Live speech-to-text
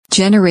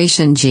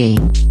Generation G.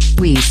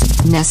 Weez,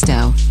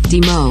 Nesto,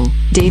 Demo,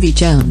 Davy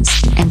Jones,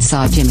 and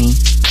Saw Jimmy.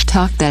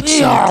 Talk that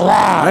shit.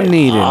 I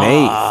need an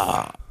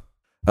eighth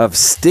of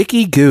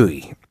sticky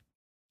gooey.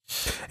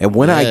 And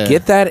when I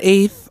get that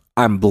eighth,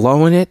 I'm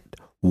blowing it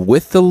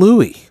with the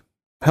Louis.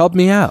 Help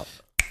me out.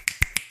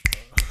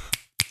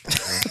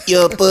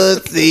 Your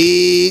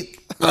pussy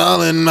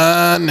calling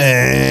my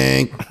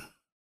name.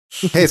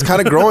 Hey, it's kind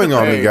of growing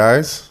on me,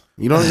 guys.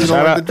 You don't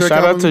like the Drake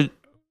album?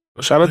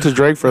 Shout out to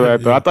Drake for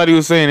that, though. I thought he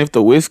was saying if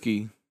the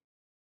whiskey.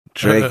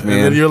 Drake, man.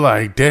 And then you're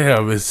like,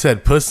 damn, it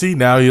said pussy.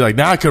 Now you're like,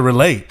 now I can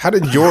relate. How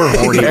did your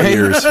horny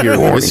ears hear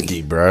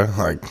whiskey, bro?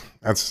 Like,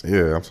 that's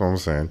what I'm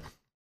saying.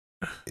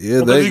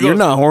 Yeah, you're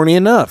not horny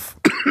enough.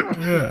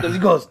 Because he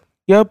goes,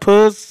 your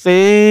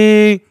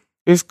pussy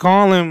is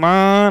calling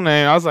my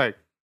name. I was like,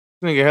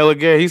 this nigga hella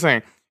gay. He's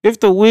saying, if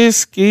the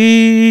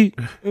whiskey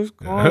is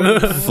calling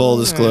Full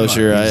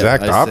disclosure, I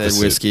said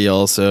whiskey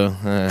also.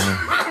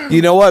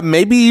 You know what?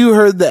 Maybe you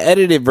heard the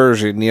edited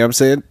version. You know what I'm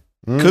saying?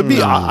 Could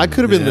be. I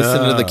could have been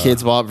listening to the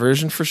Kids Bop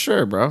version for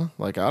sure, bro.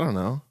 Like, I don't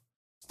know.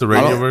 It's the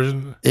radio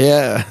version?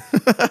 Yeah.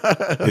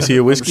 Is he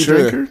a whiskey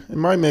drinker? It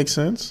might make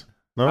sense.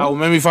 No? What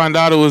made me find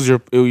out it was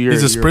your He's a your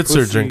spritzer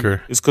pussy.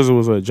 drinker. It's because it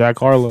was a Jack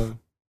Harlow.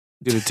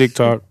 Did a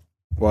TikTok.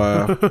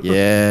 Wow.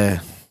 Yeah.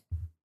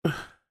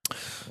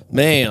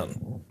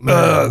 Man.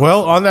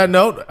 Well, on that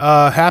note,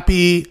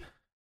 happy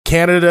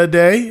Canada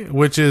Day,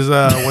 which is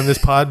when this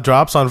pod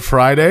drops on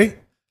Friday,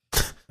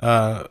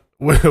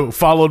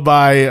 followed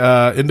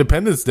by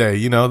Independence Day.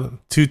 You know,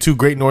 two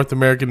great North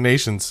American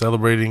nations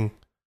celebrating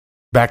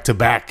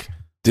back-to-back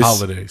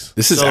holidays.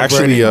 This is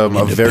actually a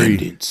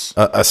very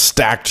a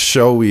stacked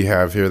show we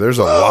have here. There's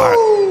a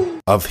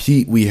lot of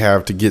heat we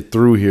have to get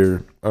through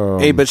here.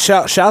 Hey, but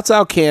shouts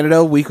out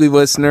Canada, weekly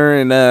listener,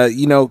 and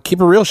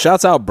keep it real.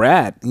 Shouts out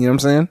Brad. You know what I'm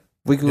saying?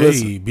 Weekly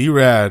listener. Be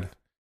rad.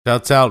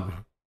 Shouts out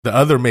the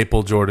other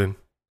Maple Jordan.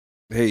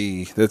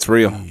 Hey, that's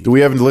real. Do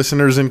we have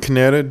listeners in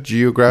Canada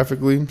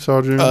geographically,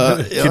 Sergeant?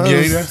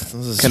 Canada?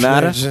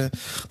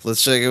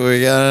 Let's check if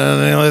we got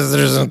any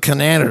listeners in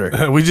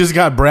Canada. We just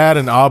got Brad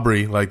and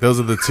Aubrey. Like, those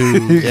are the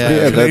two.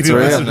 Yeah, that's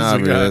right.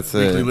 Aubrey, that's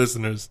weekly it.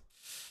 listeners.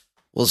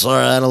 What's our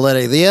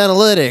analytic? The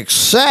analytics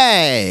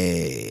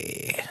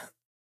say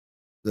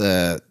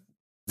the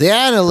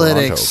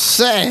analytics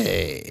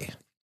say.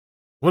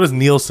 What does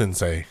Nielsen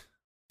say?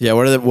 Yeah,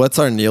 what's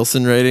our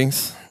Nielsen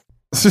ratings?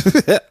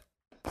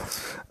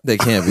 They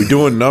can't be. We're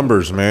doing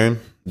numbers, man.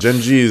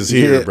 Gen G is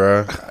here,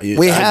 bro.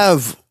 We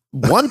have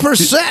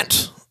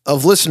 1%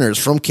 of listeners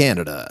from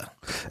Canada.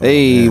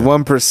 Hey,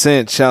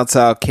 1%. Shouts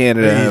out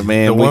Canada,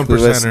 man. The Weekly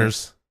 1%ers.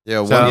 listeners.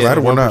 Yeah,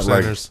 we're not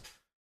like.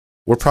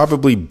 We're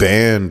probably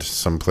banned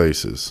some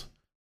places.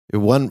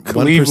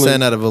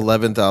 1% out of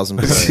 11,000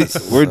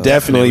 places. We're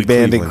definitely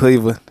banned in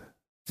Cleveland.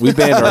 We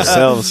banned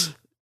ourselves.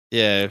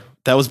 Yeah,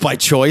 that was by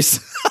choice.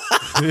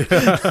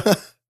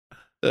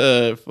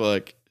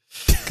 Fuck.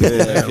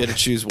 Good. I had to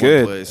choose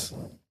one place.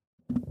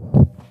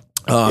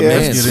 Oh,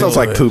 man. It smells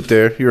like poop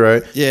there. You're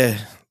right. Yeah.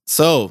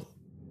 So,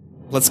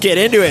 let's get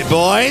into it,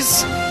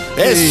 boys.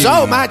 There's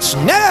so much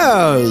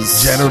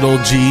news.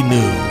 General G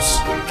News.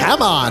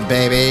 Come on,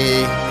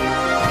 baby.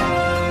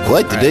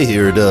 Quite the day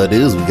here at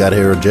News. We got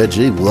here on Gen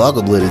G.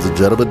 Welcome, ladies and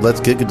gentlemen. Let's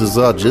kick it to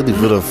Saw Jimmy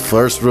for the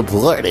first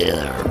report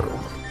here.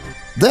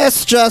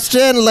 This just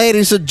in,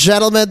 ladies and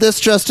gentlemen. This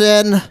just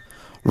in.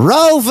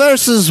 Roe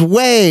versus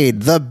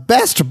Wade, the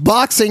best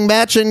boxing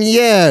match in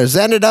years,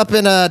 ended up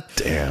in a...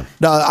 Damn.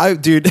 No,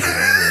 dude.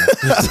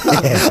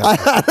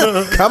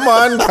 Come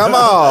on.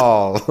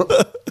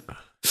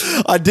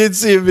 I did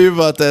see a meme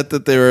about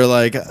that they were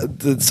like,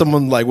 that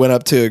someone like went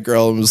up to a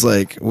girl and was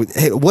like,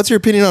 hey, what's your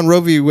opinion on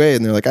Roe v. Wade?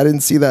 And they're like, I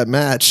didn't see that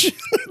match.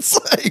 It's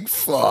like,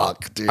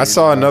 fuck, dude. I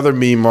saw another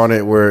meme on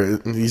it where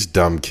these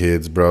dumb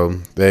kids,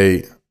 bro,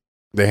 they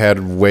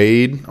had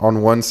Wade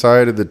on one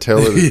side of the tail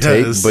of the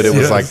tape, but it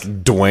was like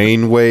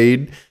Dwayne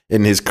Wade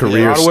in his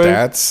career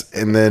stats,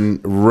 and then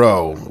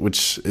Roe,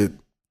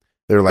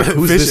 they're like,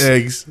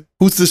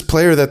 who's this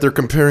player that they're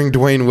comparing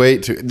Dwayne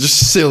Wade to?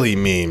 Just silly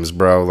memes,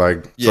 bro.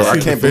 Like, so I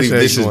can't believe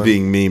this is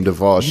being memed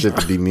of all shit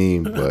to be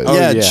memed.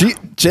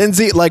 But Gen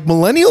Z, like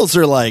millennials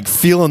are like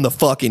feeling the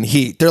fucking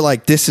heat. They're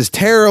like, this is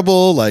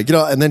terrible. Like,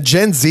 and then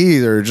Gen Z,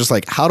 they're just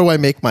like, how do I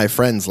make my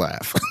friends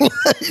laugh?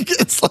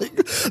 It's like,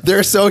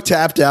 they're so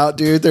tapped out,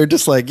 dude. They're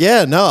just like,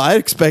 yeah, no, I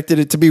expected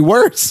it to be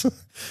worse.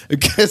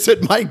 Because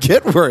it might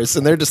get worse.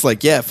 And they're just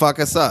like, yeah, fuck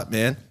us up,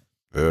 man.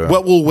 Yeah.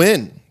 What will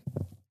win?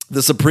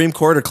 The Supreme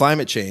Court or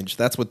climate change?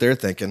 That's what they're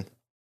thinking.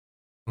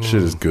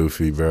 Shit is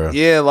goofy, bro.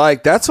 Yeah,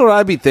 like, that's what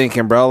I be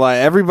thinking, bro. Like,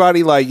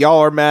 everybody, like, y'all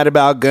are mad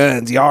about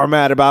guns. Y'all are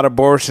mad about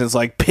abortions.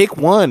 Like, pick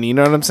one. You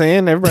know what I'm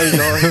saying? Everybody's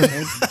all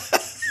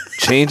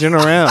changing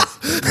around.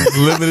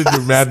 Limited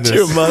your madness.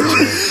 Too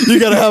much. You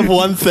gotta have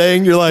one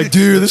thing. You're like,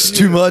 dude, this is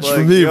too much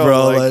for me,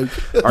 bro.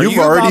 Like, are you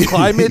about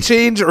climate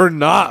change or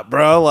not,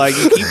 bro? Like,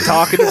 you keep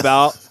talking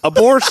about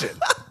abortion.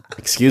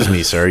 Excuse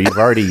me, sir. You've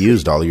already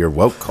used all your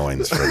woke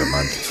coins for the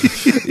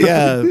month.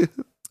 Yeah.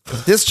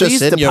 This just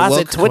Please in your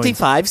deposit woke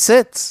 25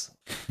 cents.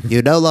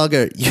 You no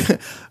longer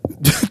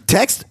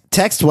text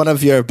Text one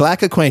of your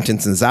black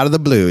acquaintances out of the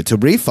blue to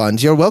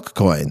refund your woke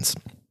coins.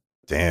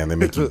 Damn, they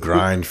make you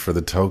grind for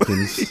the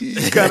tokens.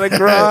 You gotta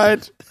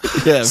grind.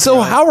 Yeah.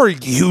 So how are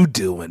you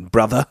doing,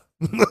 brother?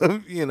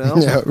 You know?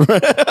 Yeah.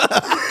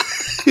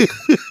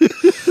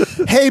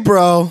 Hey,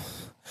 bro.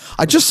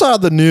 I just saw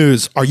the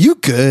news. Are you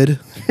good?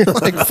 You're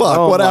like, fuck,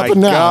 Oh what my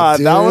happened now? God,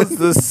 Dude? that was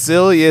the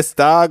silliest,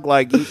 dog.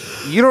 Like,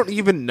 you don't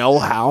even know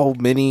how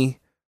many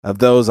of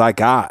those I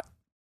got.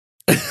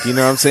 You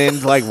know what I'm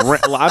saying? Like,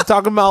 I'm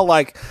talking about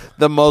like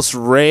the most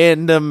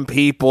random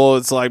people.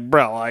 It's like,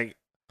 bro, like,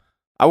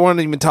 I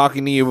wasn't even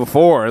talking to you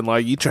before, and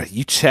like, you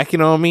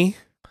checking on me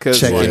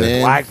because like,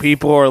 black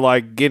people are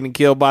like getting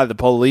killed by the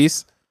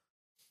police.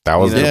 That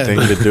was the thing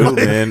to do,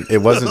 man. It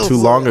wasn't too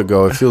long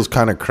ago. It feels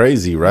kind of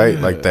crazy, right?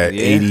 Like that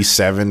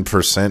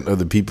 87% of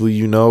the people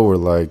you know were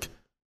like,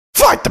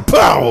 fight the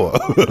power.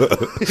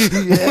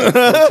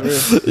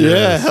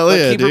 Yeah, hell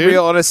yeah, keep dude. it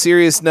real. On a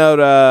serious note,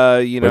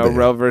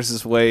 Roe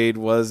versus Wade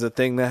was a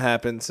thing that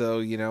happened.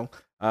 So,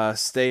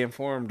 stay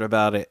informed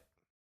about it.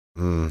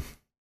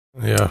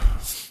 Yeah.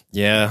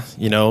 Yeah,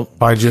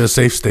 Find you a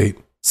safe state.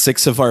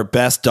 6 of our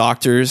best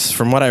doctors,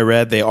 from what I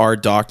read, they are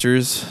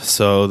doctors.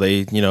 So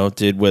they,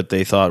 did what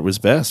they thought was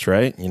best,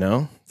 right?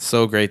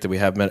 So great that we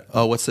have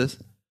Oh, what's this?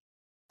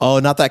 Oh,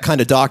 not that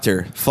kind of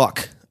doctor.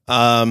 Fuck.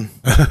 I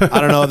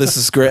don't know if this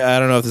is great. I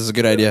don't know if this is a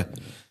good idea.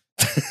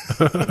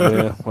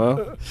 Yeah,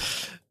 well.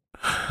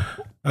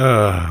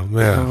 Oh,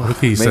 man. What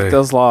can you say? Make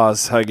those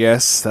laws, I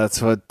guess.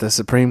 That's what the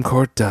Supreme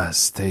Court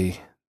does. They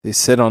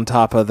sit on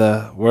top of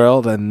the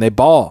world and they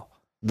ball.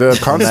 The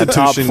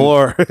Constitution.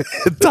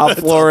 top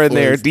floor in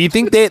there. Do you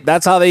think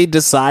that's how they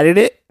decided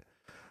it?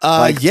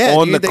 Yeah,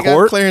 on dude, the they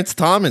court? got Clarence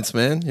Thomas,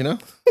 man,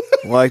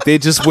 Like they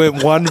just went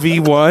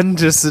 1v1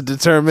 just to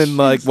determine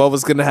like what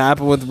was going to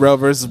happen with Roe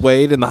versus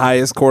Wade in the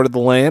highest court of the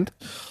land.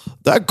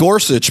 That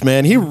Gorsuch,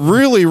 man, he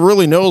really,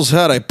 really knows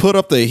how to put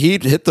up the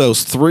heat, hit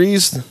those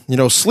threes,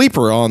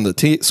 sleeper on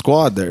the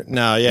squad there.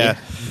 No, yeah.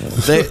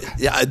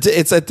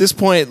 It's at this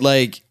point,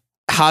 like,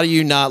 how do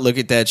you not look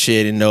at that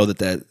shit and know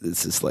that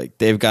it's just like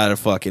they've got a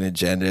fucking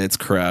agenda? It's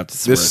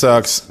corrupt. This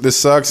sucks.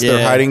 Yeah.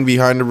 They're hiding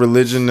behind a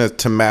religion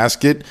to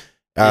mask it.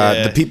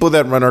 The people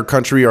that run our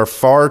country are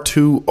far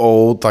too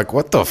old. Like,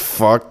 what the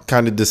fuck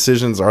kind of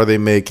decisions are they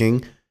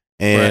making?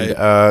 And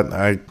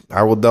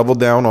I will double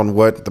down on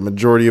what the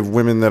majority of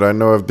women that I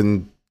know have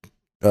been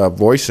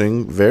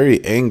voicing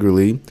very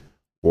angrily.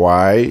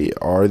 Why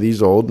are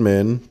these old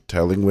men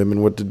telling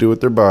women what to do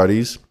with their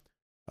bodies?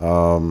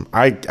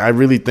 I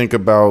really think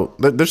about,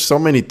 there's so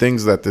many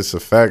things that this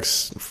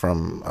affects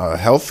from a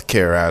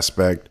healthcare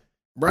aspect.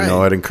 Right.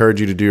 I'd encourage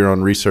you to do your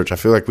own research. I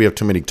feel like we have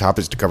too many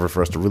topics to cover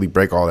for us to really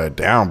break all that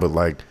down, but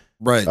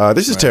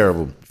this is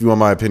terrible. If you want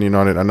my opinion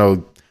on it, I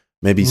know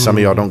maybe some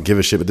of y'all don't give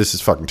a shit, but this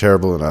is fucking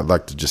terrible. And I'd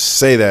like to just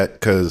say that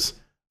because,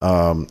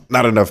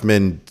 not enough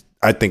men,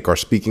 I think, are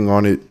speaking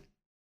on it.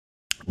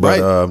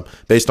 But,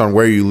 based on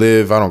where you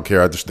live, I don't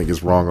care. I just think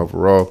it's wrong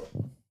overall.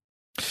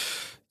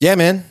 Yeah,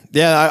 man.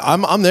 Yeah,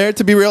 I'm there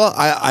to be real.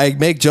 I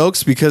make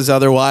jokes because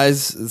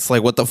otherwise it's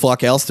like, what the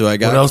fuck else do I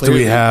got? What else do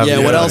we have? Yeah,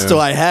 what else do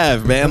I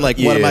have, man? Like,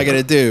 what am I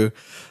gonna do?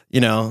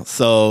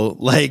 So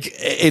like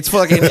it's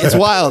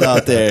wild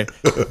out there.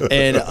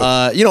 And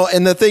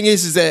and the thing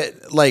is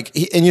that like,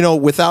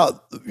 and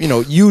without,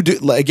 you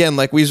do, again,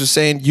 like we were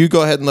saying, you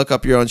go ahead and look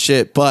up your own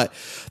shit. But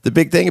the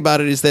big thing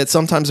about it is that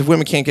sometimes if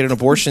women can't get an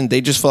abortion,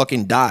 they just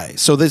fucking die.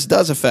 So this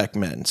does affect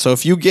men. So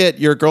if you get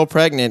your girl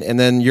pregnant and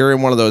then you're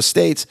in one of those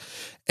states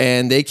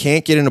and they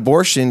can't get an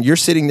abortion, you're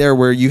sitting there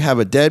where you have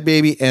a dead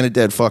baby and a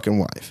dead fucking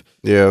wife.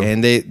 Yeah.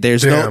 And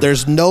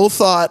there's no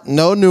thought,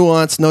 no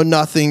nuance, no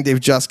nothing. They've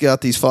just got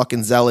these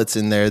fucking zealots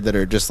in there that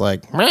are just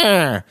like,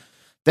 meh,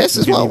 this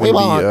is what we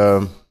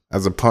want.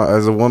 As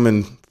a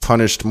woman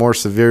punished more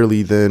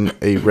severely than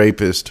a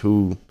rapist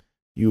who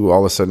you all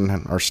of a sudden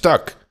are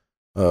stuck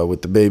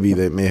with the baby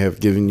they may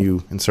have given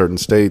you in certain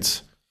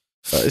states.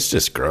 It's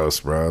just gross,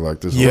 bro.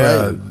 Like this.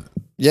 Yeah.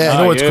 You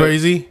know what's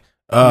crazy?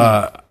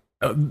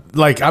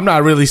 Like, I'm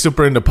not really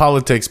super into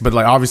politics, but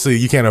like obviously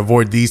you can't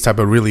avoid these type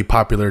of really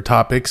popular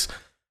topics.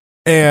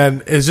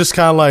 And it's just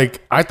kind of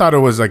like, I thought it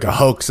was like a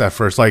hoax at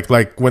first. Like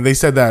when they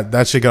said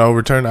that shit got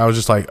overturned, I was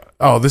just like,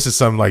 oh, this is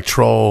some like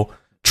troll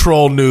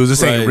news.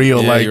 This ain't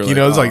real. Yeah,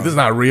 it's like, this is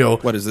not real.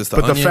 What is this?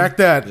 But the fact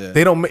that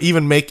they don't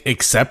even make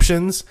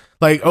exceptions,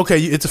 like, okay,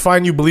 it's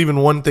fine. You believe in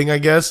one thing, I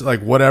guess, like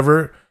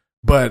whatever.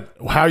 But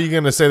how are you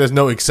going to say there's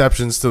no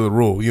exceptions to the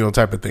rule,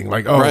 type of thing?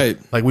 Like,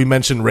 like we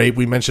mentioned rape.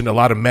 We mentioned a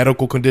lot of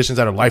medical conditions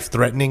that are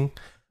life-threatening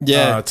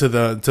to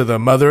the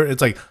mother.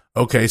 It's like,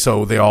 okay,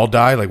 so they all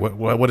die? Like,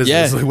 what is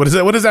this? Like,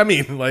 what does that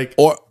mean? Like,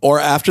 or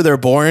after they're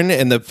born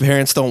and the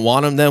parents don't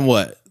want them, then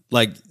what?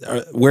 Like,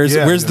 where's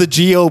the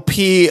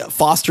GOP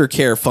foster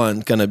care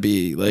fund going to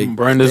be? Like,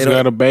 Brenda's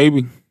got a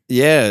baby.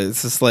 Yeah,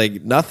 it's just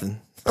like nothing.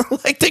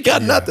 Like, they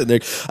got nothing. They're,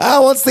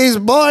 once these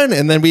born,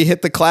 and then we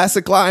hit the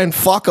classic line,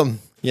 fuck them.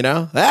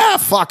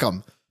 Fuck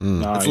them.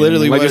 That's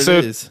literally like what I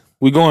said, it is.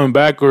 We going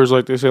backwards,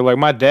 like they said. Like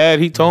my dad,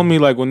 he told me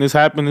like when this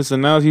happened, this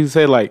announced, he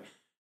said like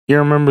he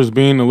remembers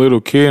being a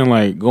little kid and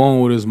like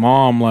going with his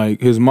mom.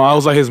 Like his mom, I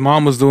was like his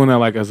mom was doing that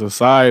like as a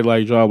side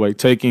like job, like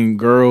taking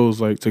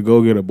girls like to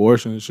go get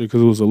abortion and shit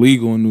because it was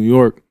illegal in New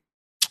York.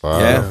 Wow.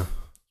 Yeah.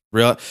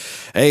 Real.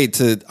 Hey,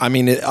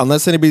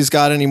 unless anybody's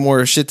got any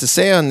more shit to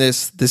say on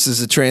this, this is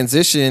a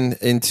transition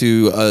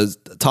into a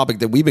topic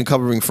that we've been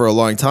covering for a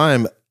long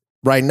time.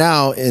 Right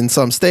now, in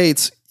some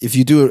states, if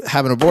you do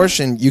have an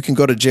abortion, you can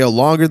go to jail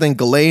longer than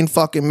Ghislaine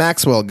fucking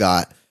Maxwell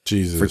got.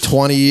 Jesus. For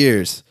 20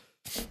 years.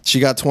 She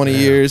got 20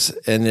 years,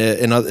 and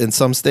in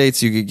some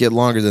states, you could get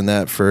longer than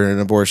that for an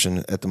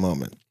abortion at the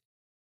moment.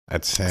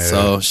 That's sad.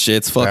 So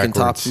shit's fucking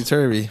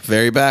topsy-turvy.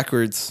 Very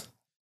backwards.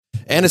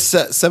 And a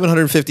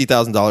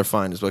 $750,000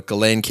 fine is what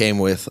Ghislaine came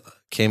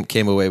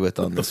away with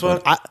on this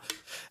one.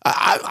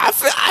 I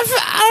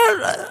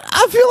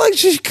feel like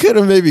she could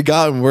have maybe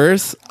gotten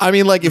worse. I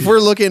mean, like if we're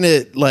looking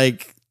at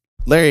like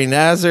Larry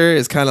Nassar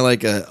is kind of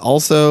like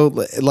also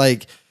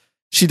like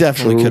she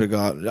definitely could have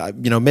got,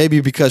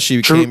 maybe because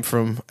she came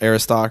from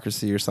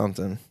aristocracy or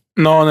something.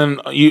 No, and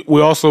then we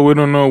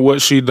don't know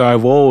what she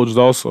divulged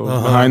also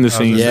behind the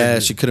scenes. Yeah,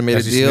 she could have made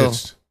a deal.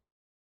 Snitched.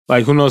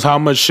 Like who knows how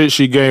much shit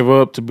she gave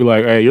up to be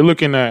like, hey, you're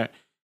looking at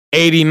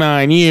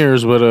 89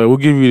 years, but we'll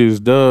give you this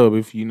dub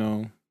if you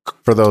know.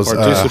 For those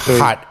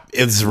hot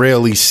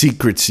Israeli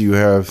secrets you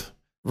have.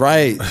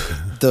 Right.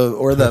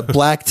 The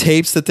black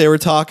tapes that they were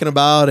talking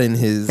about in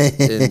his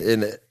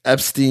in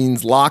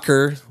Epstein's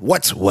locker.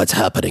 What's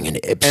happening in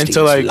Epstein's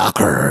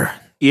locker?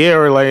 Yeah,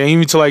 or like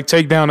even to like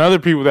take down other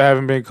people that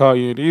haven't been caught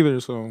yet either.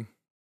 So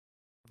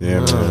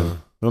yeah,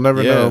 man. We'll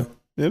never know.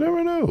 You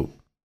never know.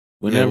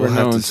 We'll never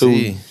know until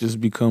we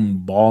just become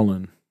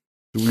balling.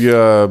 We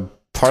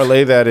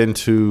parlay that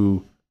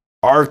into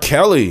R.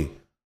 Kelly.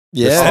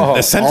 Yeah,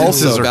 the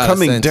sentences are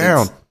coming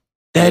down.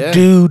 That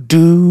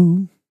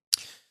dude.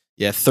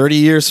 Yeah, 30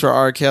 years for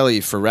R.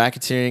 Kelly for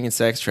racketeering and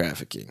sex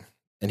trafficking.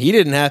 And he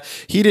didn't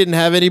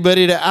have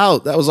anybody to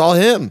out. That was all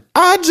him.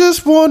 I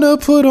just want to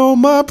put on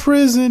my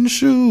prison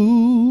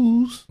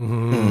shoes.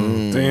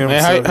 Damn,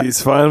 man, so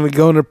he's finally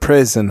going to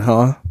prison,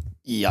 huh?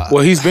 Yeah.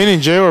 Well, he's been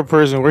in jail or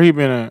prison. Where he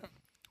been at?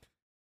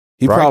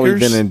 He probably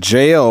been in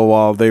jail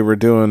while they were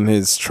doing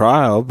his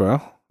trial,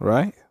 bro.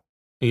 Right?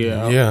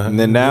 Yeah. And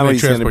then now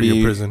he's going to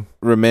be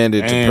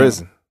remanded to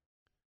prison.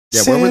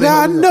 Yeah, Said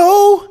I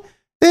know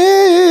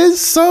there's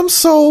some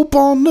soap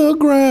on the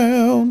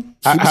ground.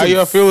 How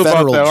y'all feel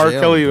about that R.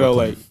 jail, Kelly though?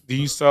 Like, do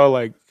you saw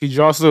like? Could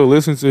y'all still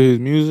listen to his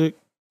music?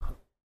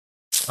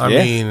 I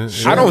mean,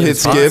 I don't hit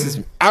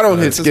skip. I don't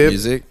hit skip.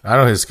 Music. I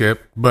don't hit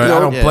skip, but I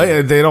don't play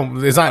it. They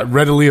don't. It's not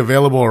readily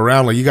available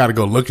around. Like you got to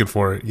go looking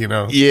for it. You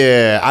know.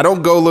 Yeah, I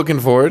don't go looking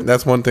for it.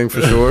 That's one thing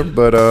for sure.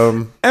 But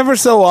ever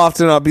so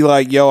often, I'll be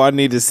like, "Yo, I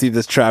need to see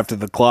this Trapped in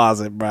the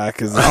Closet, bro."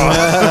 Because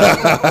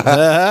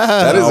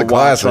that is a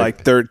classic.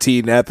 Like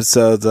 13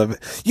 episodes of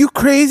it. You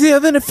crazier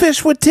than a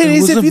fish with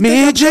titties if you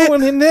think I'm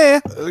going in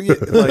there.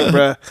 Like,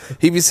 bro,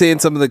 he be saying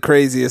some of the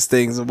craziest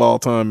things of all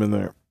time in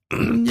there.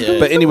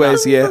 But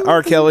anyways,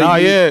 R. Kelly,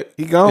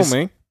 he gone,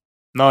 man.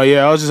 No,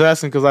 I was just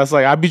asking because I was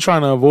like, I be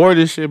trying to avoid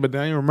this shit, but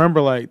then you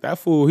remember like that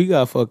fool, he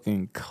got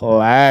fucking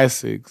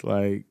classics,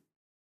 like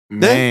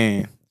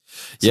man.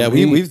 Yeah,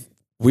 we've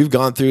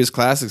gone through his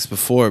classics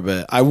before,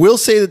 but I will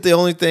say that the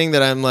only thing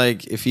that I'm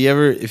like, if he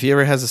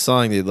ever has a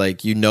song that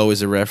like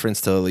is a reference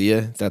to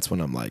Aaliyah, that's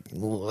when I'm like,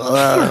 and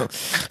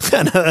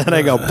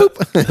I go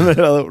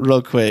boop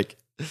real quick.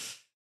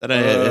 And I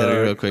hit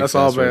a real quick. That's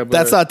all bad.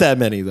 That's not that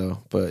many though,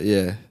 but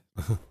yeah.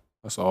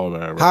 That's all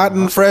bad. Hot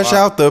and fresh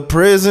out the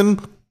prison.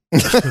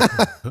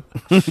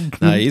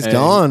 Nah, he's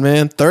gone,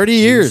 man. 30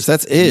 years.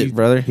 That's it,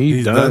 brother.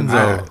 He's done.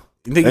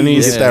 You think he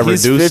gets that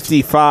he's reduced?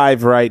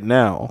 55 right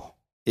now.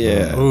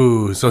 Yeah.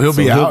 Ooh, so he'll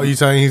be out. You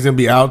saying he's gonna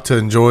be out to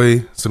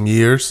enjoy some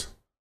years?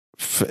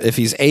 If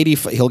he's 80,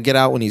 he'll get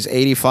out when he's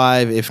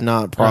 85. If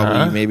not,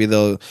 probably maybe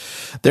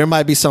there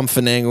might be some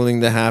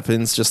finagling that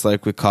happens, just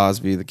like with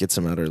Cosby, that gets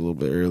him out a little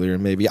bit earlier.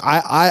 Maybe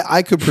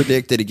I could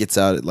predict that he gets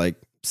out at like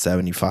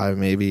 75,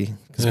 maybe,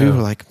 because people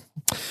are like,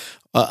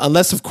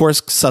 unless of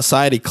course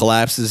society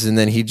collapses and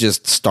then he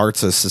just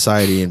starts a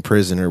society in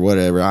prison or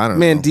whatever. I don't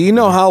know. Man, do you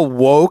know how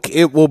woke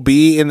it will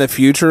be in the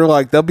future?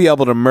 Like they'll be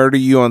able to murder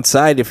you on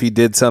sight if he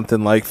did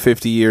something like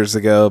 50 years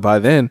ago. By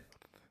then.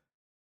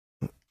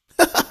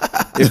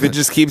 If it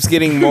just keeps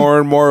getting more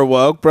and more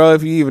woke, bro,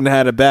 if you even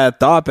had a bad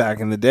thought back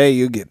in the day,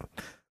 you get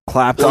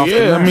clapped off.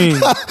 Yeah, I mean,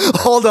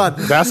 hold on.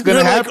 That's going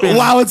to happen. Like,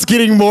 wow, it's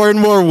getting more and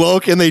more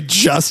woke and they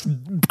just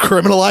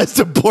criminalized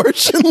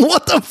abortion.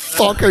 What the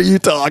fuck are you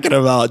talking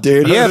about,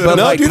 dude? Yeah, but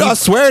no, like, dude, I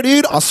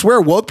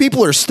swear woke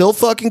people are still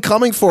fucking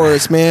coming for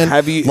us, man.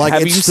 Have you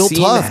still seen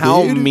tough,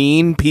 how dude.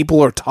 mean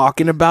people are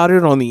talking about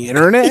it on the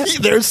internet?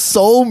 They're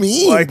so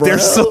mean, like bro.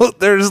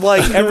 there's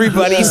like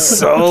everybody's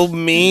so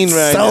mean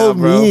right now, so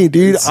bro. mean,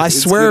 dude. I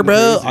It's swear,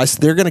 bro. crazy.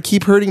 They're gonna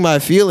keep hurting my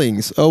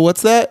feelings. Oh,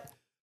 what's that?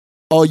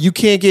 Oh, you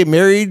can't get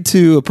married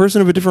to a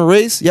person of a different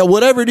race? Yeah,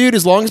 whatever, dude.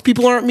 As long as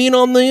people aren't mean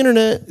on the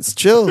internet, it's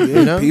chill,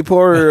 you know? People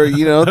are,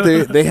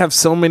 they have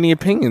so many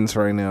opinions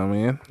right now,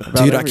 man.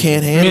 Dude, I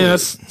can't handle it.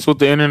 That's what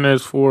the internet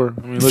is for.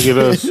 I mean, look at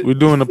us. We're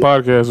doing the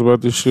podcast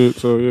about this shit,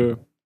 so yeah.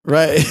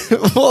 Right.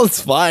 Well,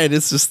 it's fine.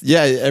 It's just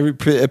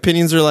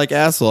opinions are like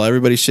asshole.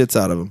 Everybody shits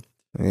out of them.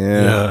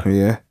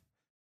 Yeah.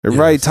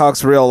 Everybody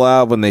talks real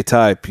loud when they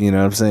type. You know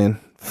what I'm saying?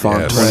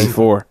 Font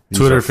 24.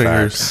 Twitter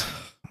fingers.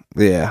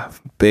 Yeah,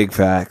 big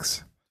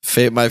facts.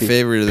 My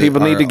favorite.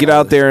 People need to get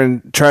out there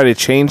and try to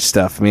change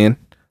stuff, man.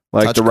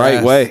 Like the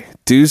right way.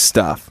 Do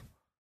stuff.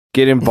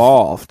 Get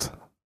involved.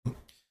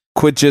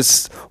 Quit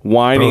just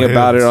whining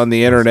about it on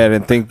the internet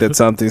and think that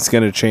something's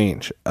going to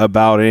change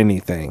about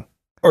anything.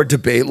 Or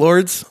debate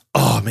lords.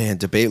 Oh, man.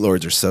 Debate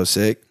lords are so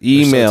sick.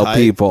 Email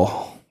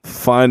people.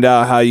 Find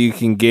out how you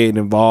can get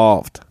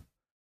involved.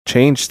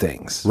 Change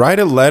things. Write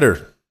a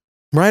letter.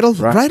 Write a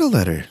letter. Write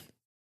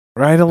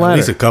a letter. At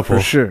least a couple.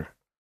 For sure.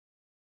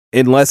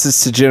 Unless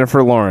it's to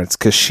Jennifer Lawrence,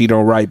 because she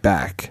don't write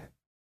back.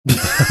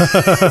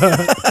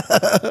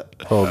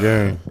 Whole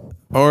game.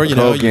 Or, you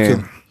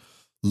can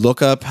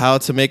look up how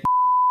to make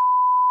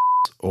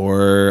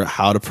or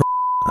how to...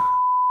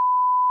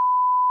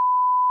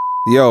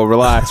 Yo,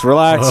 relax. Or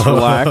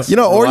Relax. you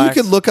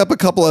could look up a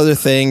couple other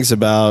things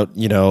about,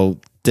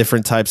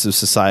 different types of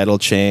societal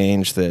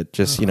change that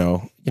just,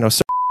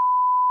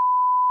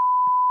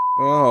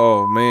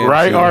 Oh, man.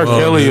 Write R.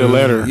 Kelly a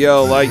letter.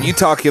 Yo, like, you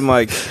talking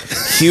like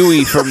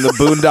Huey from the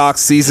Boondocks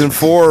season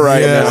 4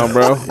 now,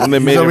 bro. When they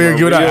made him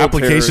giving out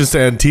applications to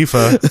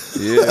Antifa.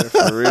 Yeah,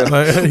 for real.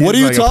 What are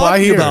you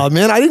talking about,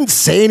 man? I didn't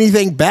say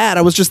anything bad.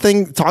 I was just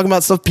talking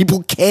about stuff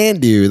people can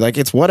do. Like,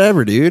 it's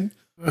whatever, dude.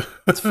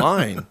 It's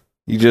fine.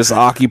 You just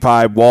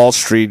occupied Wall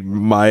Street,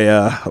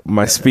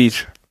 my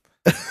speech.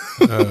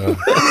 And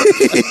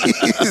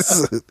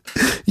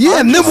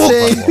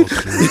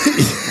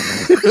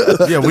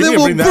then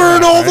we'll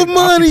burn all the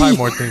money.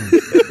 More things.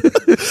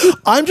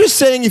 I'm just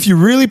saying, if you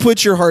really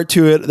put your heart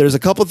to it, there's a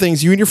couple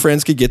things you and your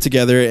friends could get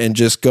together and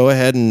just go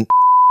ahead and.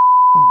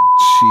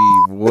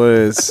 Gee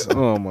whiz!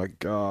 Oh my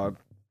god.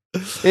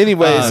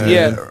 Anyways,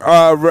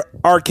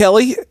 R.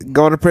 Kelly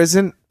going to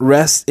prison.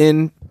 Rest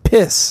in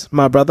piss,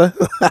 my brother.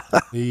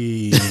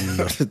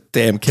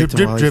 Damn, kicked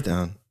him while he's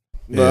down.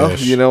 Well,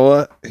 you know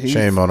what?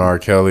 Shame on R.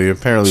 Kelly.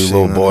 Apparently,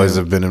 little boys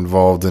have been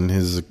involved in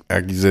his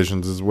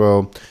accusations as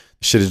well.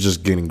 Shit is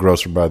just getting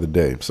grosser by the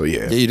day. So,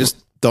 yeah. You just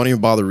don't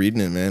even bother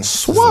reading it, man.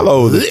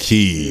 Swallow the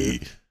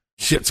key.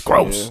 Shit's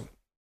gross.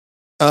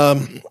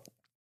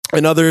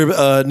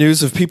 Another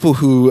news of people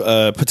who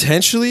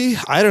potentially,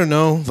 I don't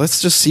know, let's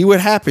just see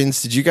what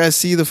happens. Did you guys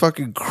see the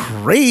fucking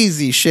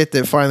crazy shit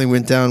that finally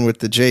went down with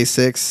the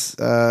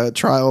J6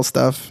 trial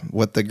stuff?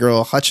 What the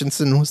girl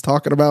Hutchinson was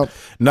talking about?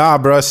 Nah,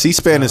 bro.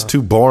 C-SPAN is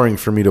too boring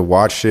for me to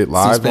watch shit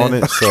live C-SPAN. on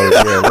it. So,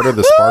 yeah, what are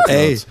the spark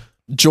notes?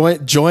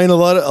 Join a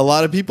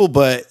lot of people,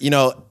 but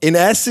in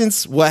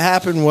essence, what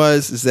happened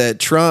is that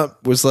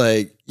Trump was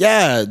like,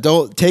 yeah,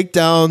 don't take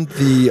down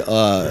the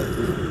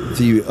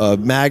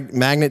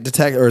magnet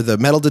detector or the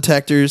metal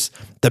detectors,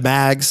 the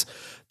mags.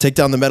 Take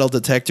down the metal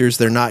detectors.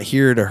 They're not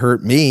here to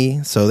hurt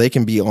me, so they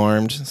can be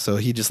armed. So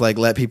he just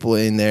let people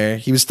in there.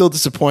 He was still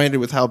disappointed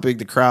with how big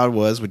the crowd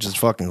was, which is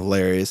fucking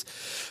hilarious.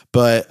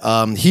 But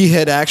he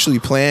had actually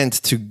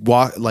planned to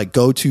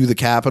go to the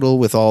Capitol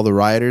with all the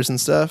rioters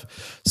and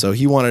stuff. So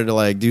he wanted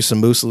to do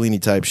some Mussolini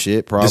type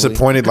shit. Probably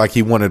disappointed,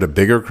 he wanted a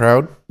bigger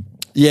crowd.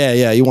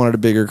 Yeah, he wanted a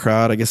bigger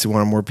crowd. I guess he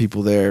wanted more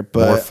people there,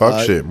 but more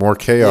fuck shit, more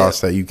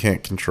chaos that you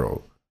can't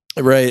control.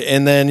 Right,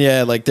 and then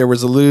there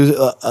was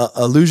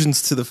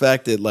allusions to the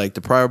fact that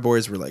the Proud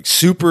Boys were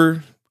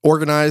super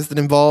organized and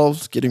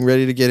involved, getting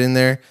ready to get in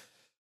there.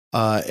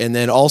 And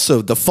then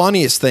also the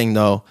funniest thing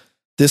though.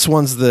 This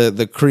one's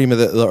the cream of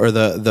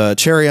the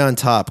cherry on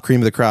top, cream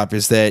of the crop,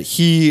 is that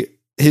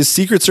his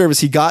Secret Service,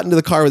 he got into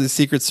the car with his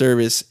Secret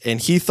Service and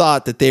he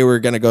thought that they were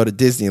going to go to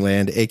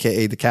Disneyland,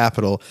 aka the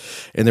Capitol.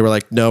 And they were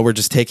like, no, we're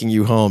just taking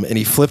you home. And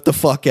he flipped the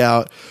fuck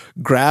out,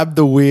 grabbed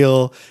the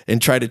wheel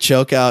and tried to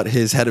choke out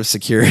his head of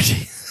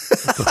security.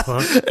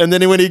 And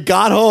then when he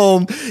got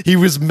home, he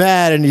was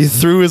mad and he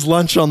threw his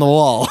lunch on the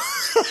wall.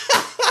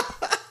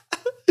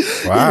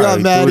 Wow, he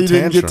got mad he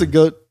didn't get to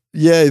go.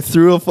 Yeah, he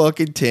threw a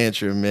fucking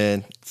tantrum,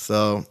 man.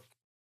 So,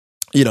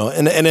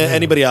 and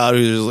anybody out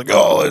who's just like,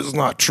 oh, it's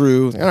not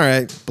true. All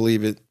right,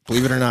 believe it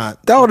or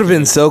not. That would have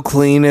been so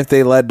clean if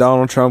they let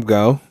Donald Trump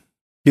go.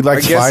 He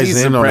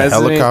flies in on a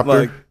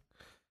helicopter,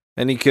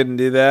 and he couldn't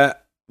do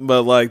that.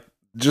 But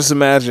just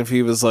imagine if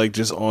he was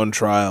just on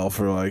trial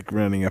for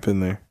running up in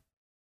there.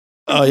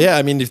 Oh yeah,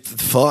 I mean,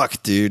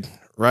 fuck, dude.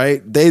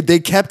 Right? They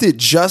kept it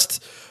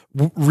just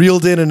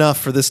reeled in enough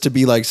for this to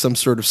be some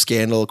sort of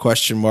scandal,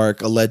 question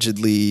mark,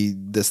 allegedly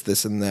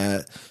this and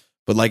that.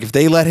 But if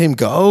they let him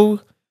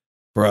go,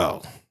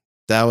 bro,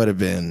 that would have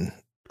been.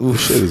 Oof.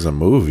 Shit is a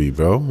movie,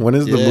 bro. When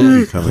is the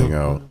movie coming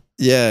out?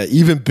 Yeah,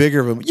 even bigger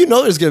of a.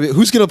 There's gonna be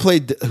who's gonna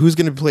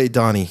play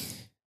Donnie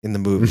in the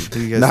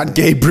movie. Not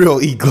Gabriel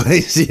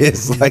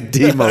Iglesias, like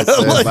Demo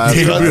said.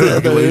 Gabriel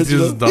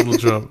Iglesias, Donald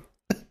Trump.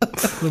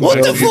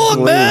 What the fuck,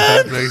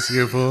 man?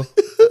 Mexican fool.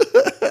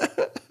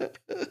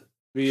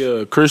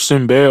 Be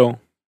Christian Bale.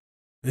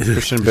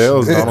 Christian Bale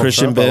is Donald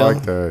Christian Trump. Bale. I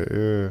like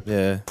that.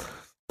 Yeah.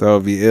 That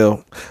would be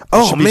ill.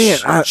 Oh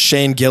man,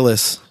 Shane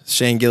Gillis.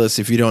 Shane Gillis.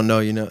 If you don't know,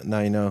 you know now.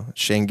 You know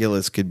Shane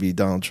Gillis could be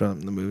Donald Trump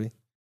in the movie.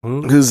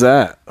 Who's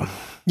that?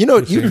 You know,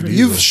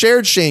 you've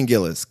shared Shane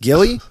Gillis.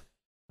 Gilly?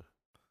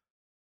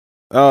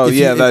 Oh,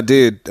 yeah, that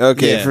dude.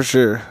 Okay, for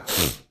sure.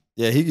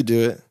 Yeah, he could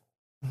do it.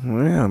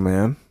 Yeah,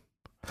 man.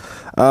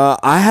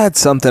 I had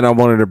something I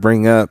wanted to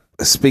bring up.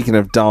 Speaking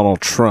of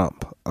Donald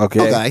Trump.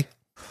 Okay.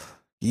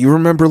 You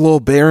remember Lil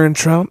Baron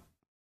Trump?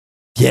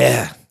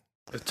 Yeah.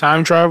 The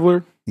time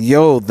traveler?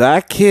 Yo,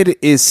 that kid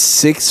is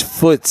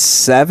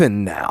 6'7"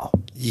 now.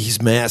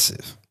 He's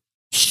massive.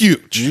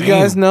 Huge. You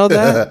guys know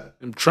that?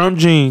 Trump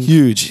gene.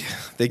 Huge.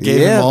 They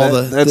gave him all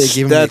the they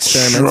gave him the that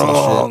experimental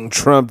strong shit.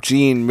 Trump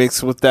gene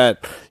mixed with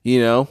that,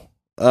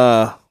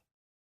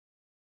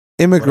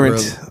 immigrant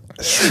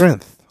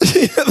strength.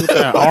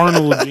 That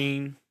Arnold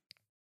gene.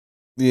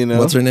 You know.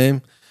 What's her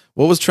name?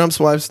 What was Trump's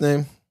wife's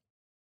name?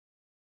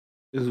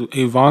 Is it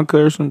Ivanka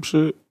or some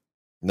shit?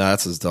 No,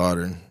 that's his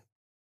daughter.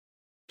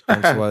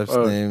 Trump's wife's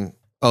name.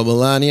 Oh,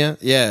 Melania?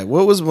 Yeah.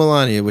 What was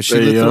Melania? Was she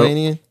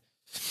Lithuanian?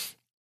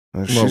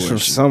 She's from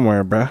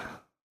somewhere, bruh.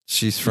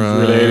 She's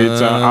from related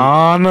to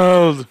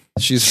Arnold.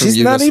 She's from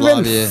She's not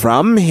Yugoslavia. even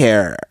from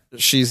here.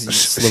 She's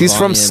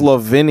from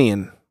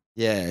Slovenian.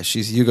 Yeah,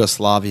 she's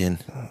Yugoslavian.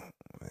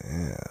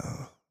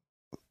 Yeah.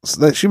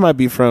 So she might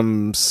be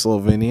from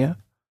Slovenia.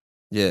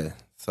 Yeah.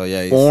 So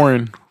yeah,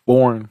 Foreign.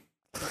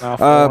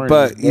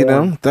 But you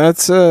know,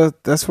 that's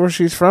where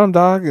she's from,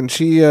 dog. And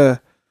she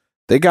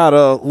they got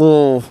a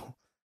little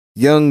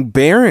young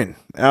Baron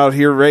out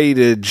here ready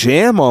to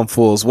jam on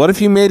fools. What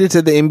if you made it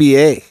to the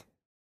NBA?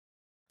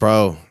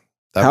 Bro.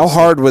 How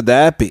hard would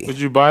that be? Would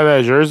you buy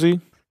that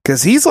jersey?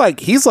 Because he's like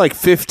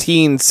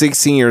 15,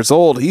 16 years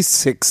old. He's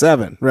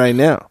 6'7" right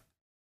now.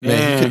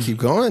 Man, he could keep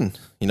going.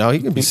 You know, he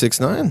could be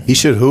 6'9". He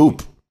should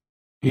hoop.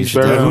 He's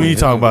Who are you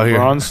talking about here?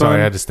 Bronson? Sorry,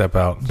 I had to step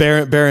out.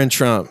 Baron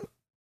Trump.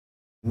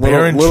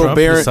 Baron Trump,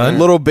 his son?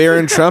 Little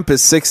Baron Trump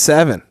is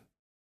 6'7".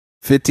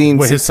 15,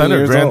 Wait, his son or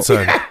years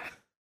grandson?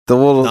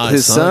 Old.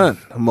 His son,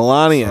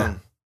 Melania.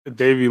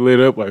 Davey lit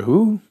up like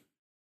who?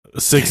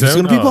 6'7". He's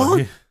gonna be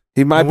balling?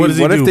 He might be.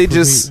 What if they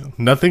just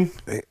nothing?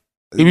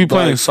 He be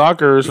playing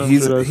soccer or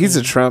something. He's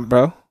a Trump,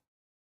 bro.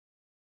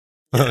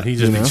 He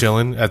just be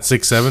chilling at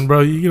 6'7",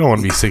 bro. You don't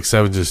want to be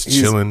 6'7", just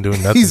chilling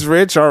doing nothing. He's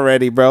rich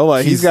already, bro.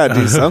 Like he's got to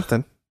do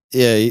something.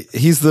 Yeah,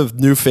 he's the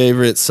new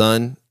favorite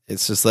son.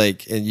 It's just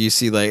like, and you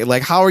see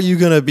like how are you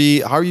gonna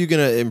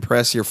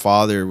impress your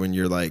father when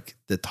you're like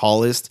the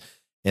tallest,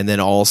 and then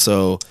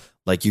also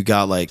like you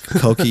got like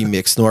Cokie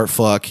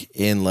McSnortfuck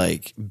and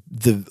like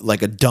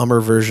a dumber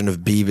version of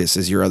Beavis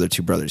as your other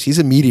two brothers. He's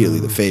immediately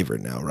the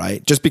favorite now,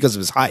 right? Just because of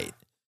his height.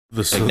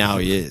 Like now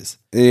he is.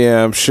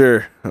 Yeah, I'm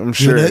sure. And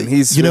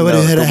he's what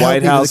had the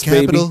White House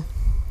baby.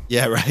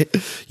 Yeah, right.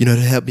 You know,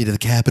 to help me to the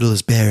Capitol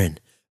is Barron.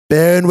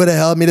 Barron would have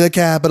helped me to the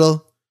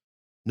Capitol.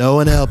 No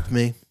one helped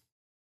me.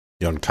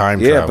 Young time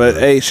Yeah, traveler. but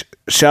hey,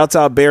 shouts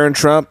out Baron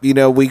Trump. You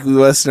know, weekly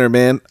listener,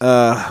 man.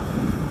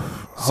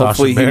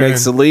 Hopefully he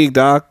makes the league,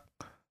 doc.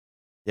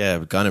 Yeah,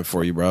 I've got it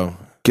for you, bro.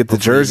 Get the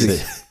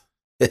jersey.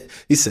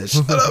 He said,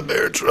 "Shut up,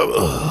 Baron Trump."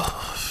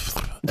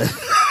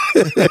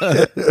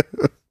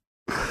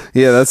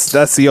 Yeah,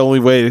 that's the only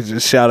way to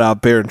just shout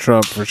out Baron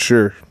Trump for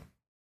sure.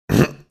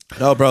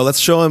 No, bro, let's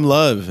show him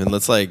love and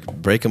let's like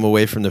break him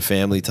away from the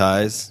family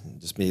ties.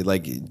 Just be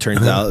like, it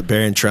turns out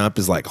Baron Trump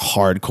is like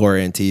hardcore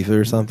Antifa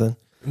or something.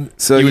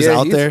 So he was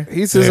out there.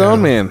 He's his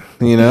own man,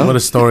 you know. What a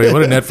story!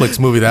 What a Netflix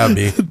movie that'd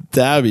be.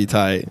 That'd be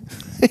tight.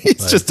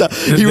 He's just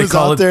He was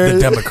out there. The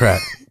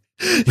Democrat.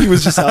 He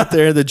was just out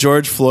there in the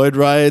George Floyd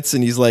riots,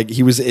 and he's like,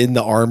 he was in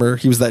the armor.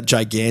 He was that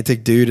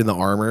gigantic dude in the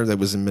armor that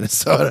was in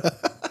Minnesota.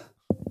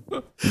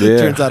 Yeah.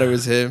 Turns out it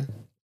was him.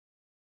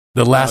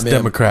 The Last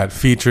Democrat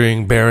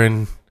featuring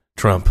Baron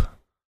Trump.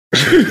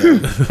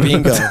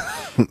 Bingo.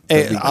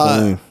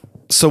 Hey,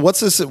 so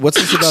what's this about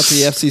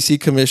the FCC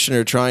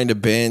commissioner trying to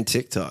ban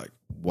TikTok?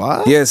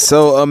 What? Yeah,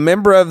 so a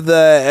member of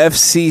the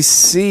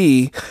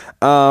FCC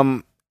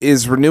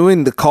is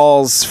renewing the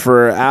calls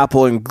for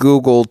Apple and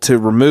Google to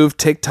remove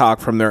TikTok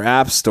from their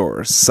app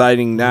stores,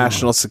 citing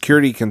national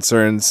security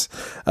concerns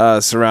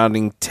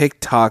surrounding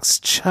TikTok's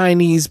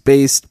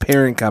Chinese-based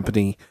parent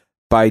company,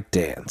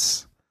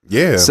 ByteDance.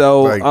 Yeah.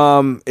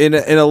 So, in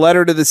a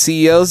letter to the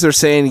CEOs, they're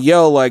saying,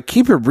 "Yo, like,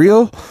 keep it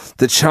real.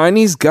 The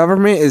Chinese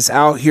government is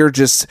out here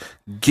just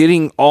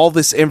getting all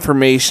this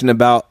information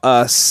about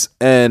us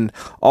and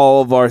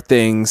all of our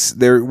things.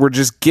 We're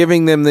just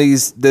giving them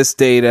this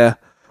data.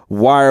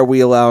 Why are we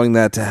allowing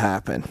that to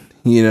happen?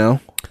 You know."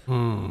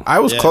 I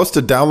was close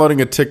to downloading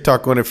a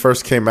TikTok when it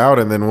first came out,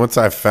 and then once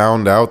I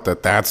found out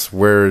that that's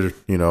where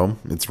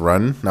it's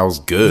run, I was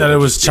good. That it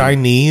was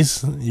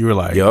Chinese. You were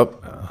like, "Yup."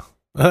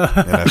 And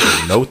I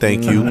said, "No,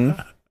 thank you.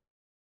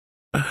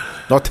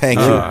 No, thank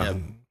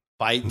you."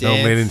 ByteDance.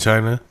 No, made in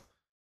China.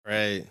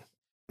 Right.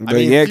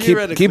 But yeah,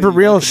 keep it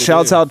real.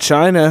 Shouts out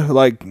China,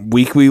 like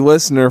weekly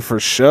listener for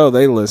sure.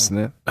 They listen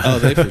it. Oh,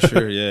 they for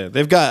sure. Yeah,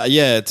 they've got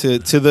to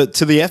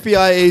the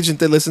FBI agent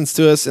that listens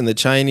to us and the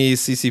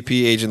Chinese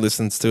CCP agent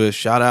listens to us.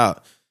 Shout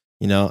out.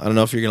 I don't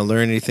know if you're gonna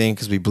learn anything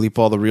because we bleep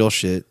all the real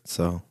shit.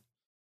 So,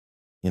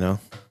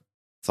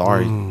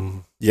 Sorry.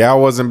 Yeah, I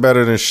wasn't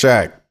better than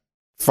Shaq.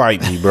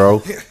 Fight me,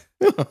 bro.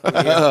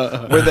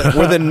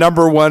 We're the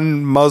number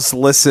one most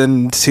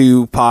listened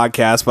to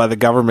podcast by the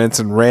governments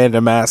in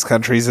random ass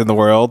countries in the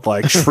world,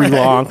 like Sri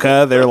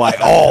Lanka. They're like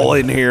all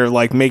in here,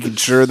 like making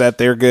sure that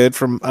they're good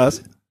from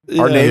us.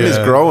 Our name is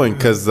growing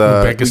because we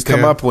Uzbekistan.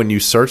 come up when you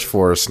search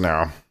for us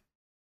now.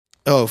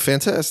 Oh,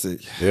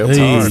 fantastic. Yep,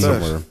 Hey. it's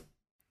somewhere.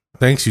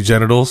 Thanks, you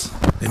genitals.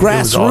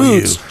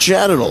 Grassroots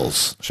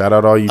genitals. Shout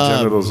out all you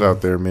genitals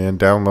out there, man.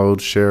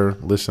 Download, share,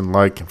 listen,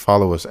 like, and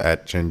follow us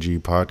at Gen G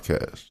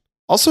Podcast.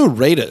 Also,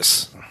 rate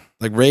us.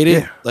 Like, rate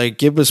it. Yeah. Like,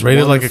 give us Rate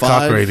it 1 like to a 5.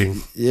 cock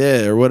rating.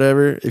 Yeah, or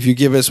whatever. If you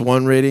give us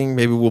 1 rating,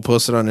 maybe we'll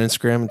post it on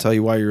Instagram and tell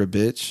you why you're a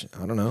bitch.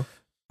 I don't know.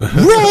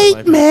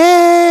 Rate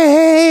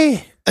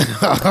me.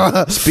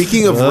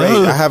 Speaking of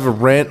rate, I have a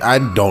rant. I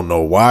don't know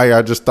why.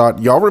 I just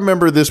thought, y'all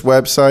remember this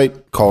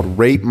website called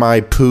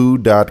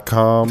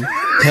ratemypoo.com?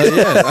 Hell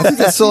yeah. I think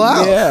that's still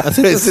out. Yeah. I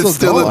think Is it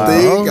still a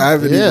thing? I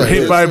haven't even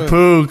Rate My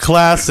Poo,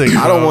 classic.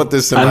 I don't want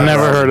this in I my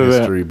never heard of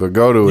history, but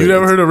go to it. You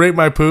never heard of Rate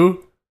My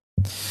Poo?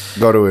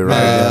 Go to it right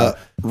now.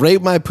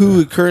 Rate My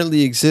Poo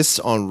currently exists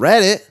on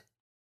Reddit,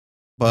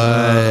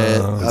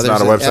 but It's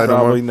not a website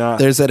Probably anymore? not.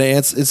 There's an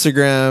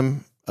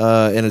Instagram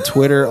and a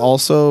Twitter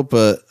also,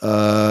 but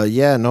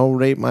yeah, no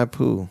Rate My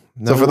Poo.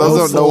 So for those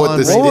who don't know what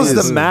this What was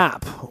is- the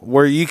map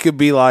where you could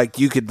be like,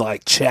 you could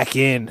like check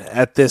in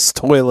at this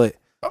toilet?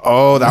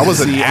 Oh, that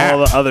was an See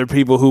all app. the other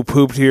people who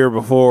pooped here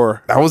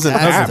before. That was an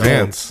That's app. dope.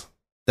 Dance.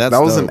 That's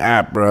That was dope. an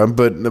app, bro.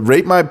 But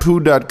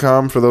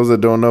ratemypoo.com, for those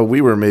that don't know,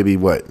 we were maybe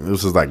what?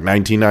 This was like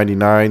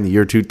 1999, the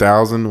year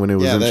 2000 when it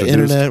was Yeah, the introduced.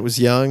 internet was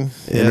young.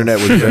 The internet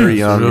was very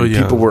young. real And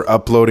people young. were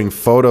uploading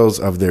photos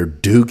of their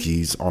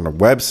dookies on a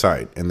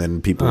website. And then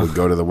people would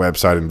go to the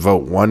website and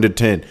vote 1 to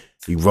 10.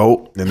 You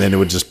vote, and then it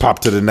would just pop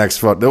to the next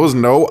vote. There was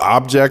no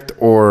object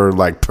or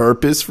like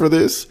purpose for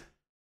this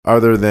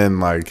other than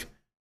like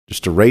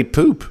just to rate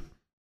poop.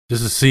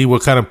 Just to see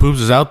what kind of poops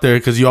is out there,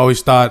 because you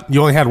always thought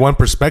you only had one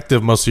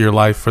perspective most of your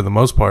life for the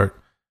most part.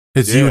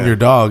 It's you and Yeah. your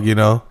dog, you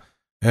know.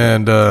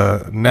 And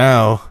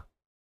now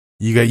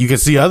you can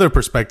see other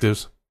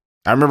perspectives.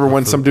 I remember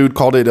when some dude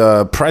called it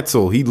a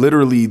pretzel. He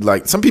literally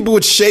like some people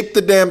would shape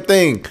the damn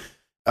thing.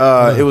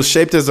 It was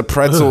shaped as a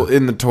pretzel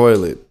in the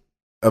toilet.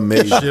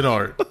 Amazing. Shit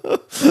art.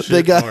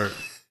 They got art.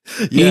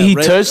 he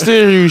Red- touched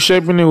it, or he was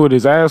shaping it with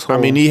his asshole. I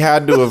mean, he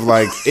had to have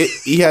like it.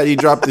 He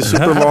dropped this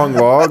super long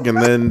log,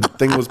 and then the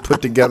thing was put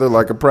together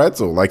like a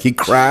pretzel. Like he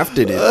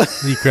crafted it.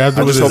 He grabbed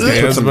it I with just his hope he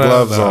put hands. some man.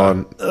 gloves Nah.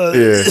 on.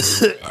 Yeah,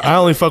 I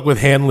only fuck with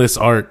handless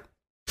art.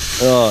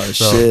 Oh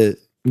shit!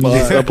 you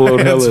just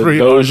upload hella Hands-free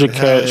Doja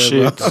Cat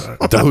shit.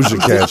 Doja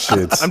Cat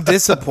shits. I'm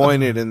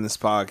disappointed in this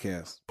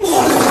podcast.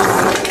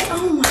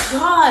 Oh my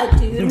god,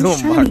 dude! I'm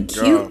just trying to be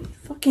cute.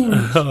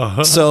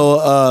 Fucking.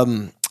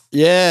 So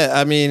yeah,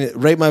 I mean,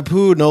 Rate My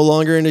Poo no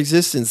longer in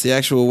existence, the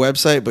actual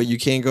website, but you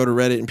can go to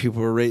Reddit and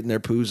people are rating their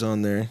poos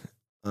on there.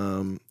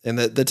 And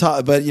the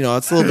top, but you know,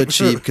 it's a little bit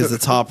cheap because the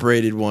top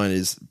rated one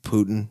is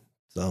Putin.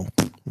 So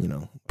you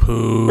know,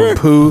 Poo.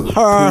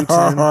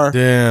 Putin.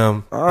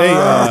 Damn. Hey,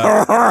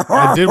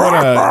 I did want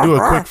to do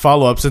a quick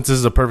follow up since this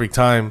is a perfect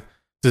time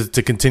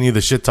to continue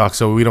the shit talk,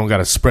 so we don't got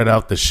to spread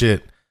out the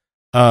shit.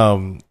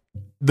 You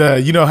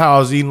know how I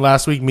was eating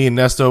last week? Me and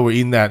Nesto were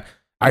eating that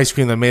ice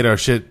cream that made our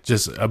shit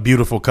just a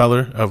beautiful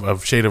color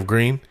of shade of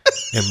green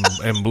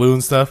and blue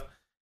and stuff.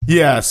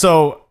 Yeah.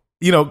 So,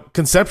 you know,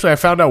 conceptually, I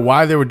found out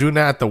why they were doing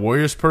that at the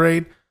Warriors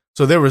parade.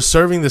 So they were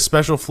serving the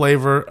special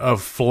flavor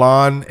of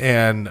flan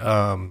and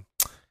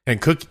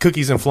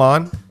cookies and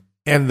flan.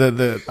 And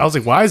I was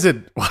like, why is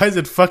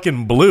it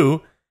fucking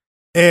blue?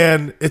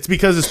 And it's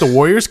because it's the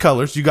Warriors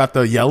colors. You got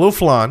the yellow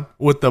flan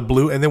with the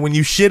blue, and then when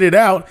you shit it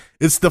out,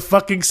 it's the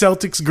fucking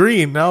Celtics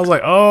green. And I was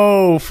like,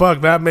 oh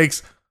fuck, that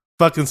makes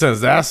fucking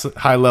sense. That's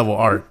high level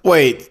art.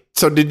 Wait,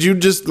 so did you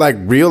just like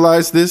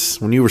realize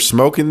this when you were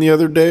smoking the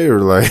other day, or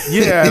like?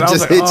 Yeah, and it I was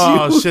just like, hit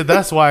oh you? shit,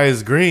 that's why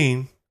it's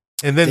green.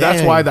 And then that's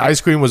Dang. why the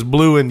ice cream was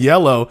blue and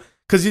yellow,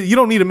 because you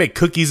don't need to make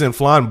cookies and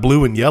flan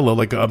blue and yellow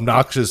like an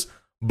obnoxious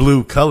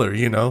blue color.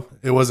 You know,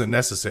 it wasn't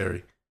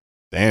necessary.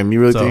 Damn, you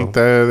really So- think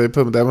that they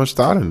put that much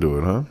thought into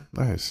it, huh?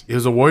 Nice. It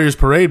was a Warriors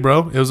parade,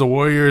 bro. It was a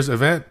Warriors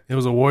event. It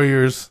was a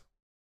Warriors,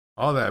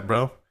 all that,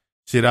 bro.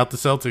 Shit out the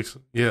Celtics.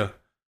 Yeah.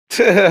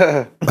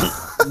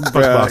 Fuck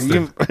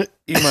Boston.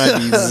 You might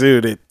be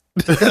zooted.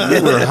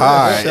 You were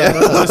high.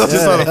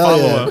 Just on a hell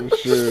follow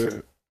yeah.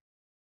 up.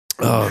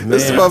 Oh man,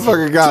 This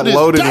motherfucker got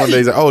loaded one day.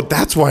 He's like, oh,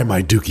 that's why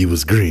my dookie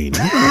was green.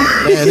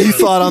 man, he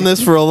thought on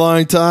this for a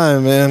long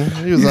time, man.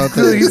 He was out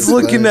there. He's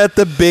looking at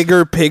the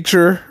bigger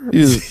picture. He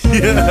was-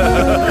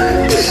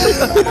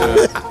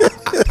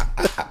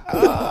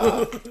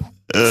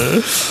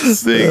 Oh,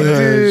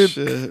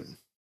 shit.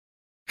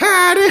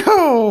 Howdy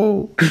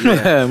ho.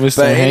 Mr.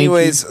 But Hanky.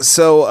 anyways,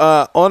 so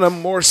on a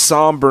more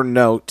somber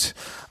note,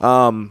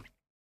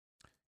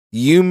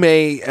 you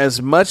may,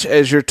 as much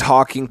as you're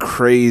talking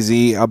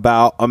crazy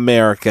about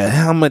America,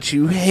 how much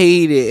you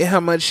hate it, how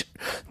much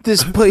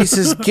this place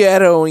is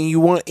ghetto and you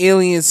want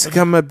aliens to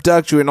come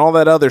abduct you and all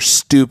that other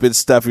stupid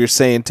stuff you're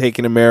saying,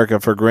 taking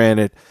America for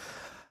granted.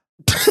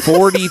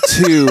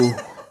 42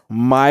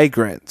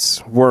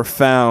 migrants were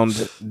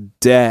found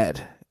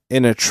dead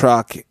in a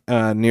truck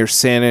near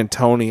San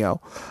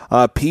Antonio.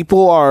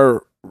 People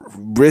are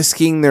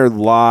risking their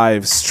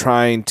lives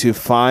trying to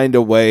find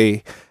a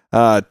way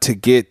to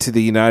get to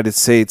the United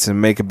States and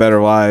make a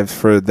better life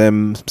for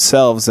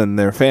themselves and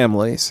their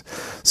families.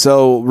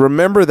 So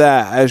remember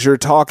that as you're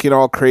talking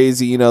all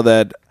crazy,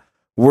 that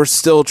we're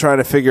still trying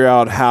to figure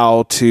out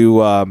how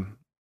to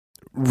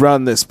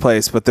run this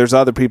place, but there's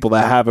other people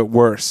that have it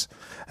worse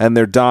and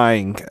they're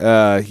dying,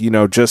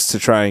 just to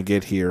try and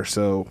get here.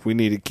 So we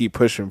need to keep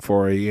pushing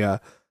for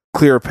a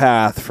clear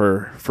path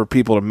for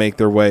people to make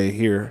their way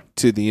here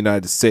to the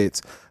United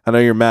States. I know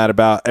you're mad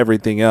about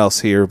everything else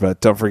here, but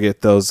don't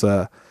forget those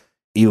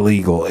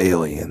illegal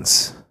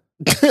aliens.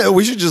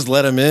 We should just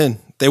let them in.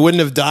 They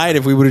wouldn't have died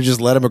if we would have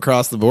just let them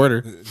across the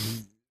border.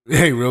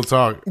 Hey, real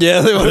talk. Yeah,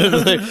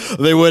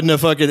 they wouldn't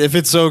have fucking. If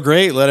it's so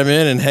great, let them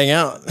in and hang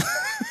out.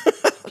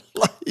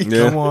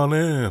 Come on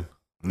in.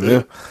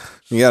 Yeah.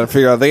 You got to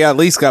figure out. They at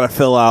least got to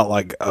fill out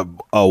like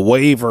a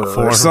waiver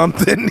or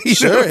something.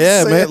 Sure,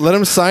 yeah, man. Let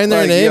them sign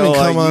their name and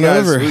come on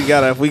over.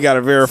 We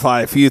gotta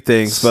verify a few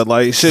things, but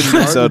like it shouldn't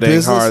be so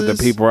dang hard that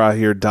people are out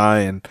here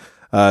dying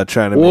trying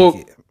to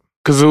make it.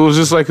 Because it was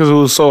just like because it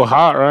was so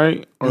hot,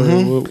 right?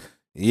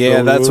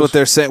 Yeah, that's what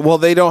they're saying. Well,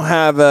 they don't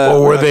have a.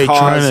 Or were they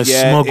trying to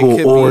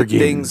smuggle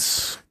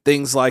organs?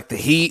 Things like the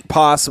heat,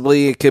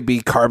 possibly. It could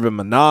be carbon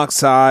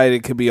monoxide.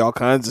 It could be all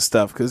kinds of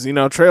stuff. Because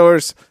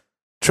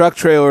truck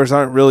trailers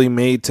aren't really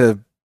made to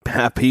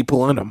have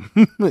people in them.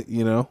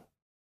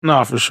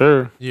 No, for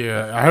sure.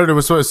 Yeah, I heard it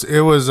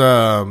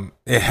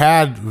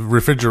had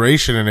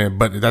refrigeration in it,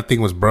 but that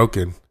thing was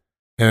broken,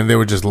 and they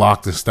were just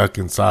locked and stuck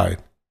inside.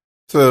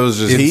 So it was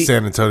just heat?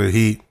 San Antonio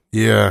heat.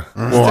 Yeah.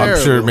 Well,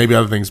 I'm sure maybe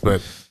other things,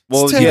 but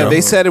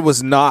they said it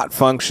was not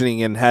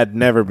functioning and had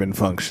never been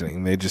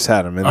functioning. They just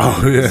had them in there.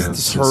 Oh yeah,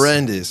 it's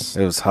horrendous.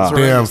 It was hot.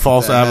 Damn,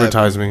 false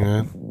advertising,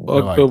 man.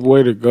 Fucked up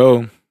way to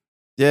go.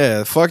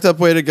 Yeah, fucked up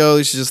way to go.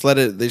 They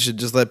should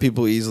just let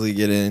people easily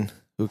get in.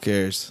 Who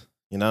cares?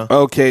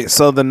 Okay,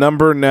 so the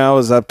number now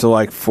is up to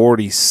like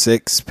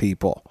 46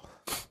 people.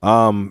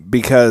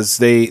 Because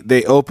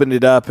they opened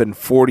it up and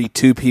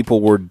 42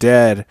 people were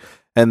dead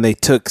and they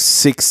took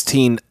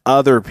 16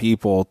 other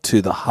people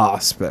to the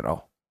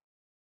hospital.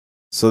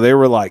 So there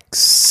were like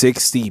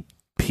 60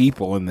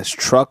 people in this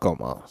truck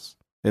almost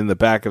in the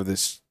back of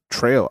this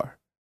trailer.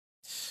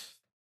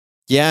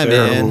 Yeah,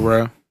 man.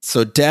 Bro.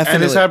 So definitely.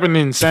 And this happened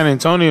in San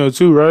Antonio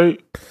too,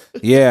 right?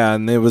 Yeah,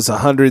 and it was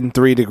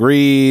 103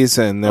 degrees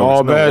and there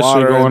was no bad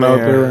water shit going out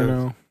there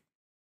right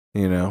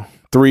now.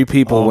 3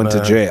 people went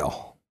to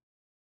jail.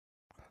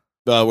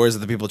 Where's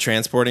the people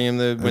transporting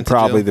him?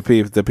 Probably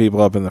the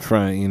people up in the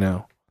front,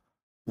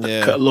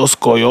 Yeah. Los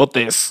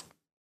coyotes.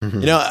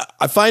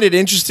 I find it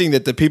interesting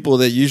that the people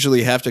that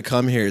usually have to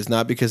come here is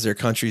not because their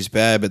country's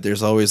bad, but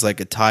there's always like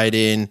a tied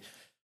in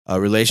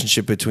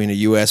relationship between a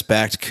U.S.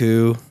 backed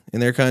coup in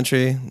their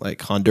country,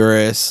 like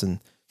Honduras and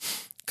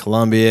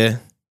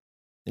Colombia,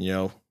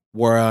 and,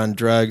 war on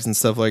drugs and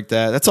stuff like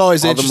that. That's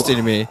always interesting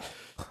to me.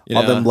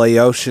 All them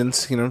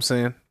Laotians, you know what I'm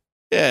saying?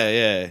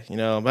 Yeah.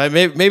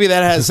 Maybe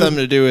that has something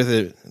to do with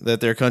it, that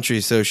their country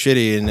is so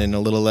shitty and a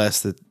little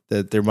less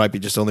that there might be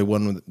just only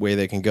one way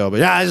they can go.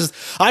 But yeah,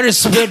 I'm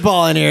just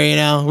spitballing here,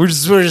 We're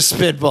just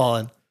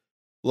spitballing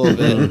a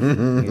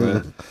little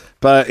bit.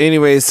 But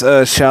anyways,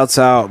 shouts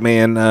out,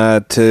 man,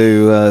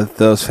 to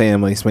those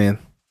families, man.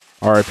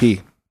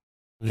 R.I.P.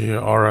 Yeah,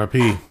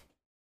 R.I.P.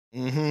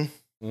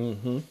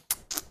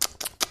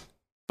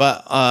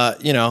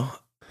 But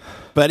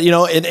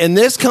in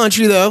this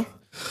country though,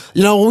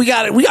 we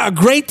got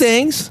great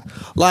things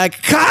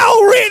like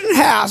Kyle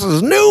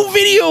Rittenhouse's new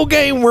video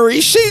game where he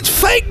shoots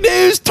fake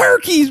news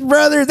turkeys,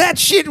 brother. That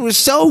shit was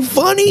so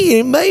funny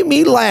and made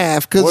me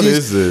laugh. What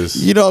is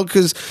this?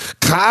 Because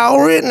Kyle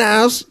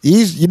Rittenhouse,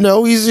 he's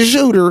a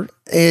shooter,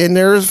 and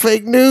there's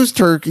fake news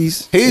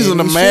turkeys. He's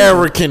an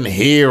American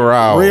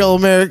hero. Real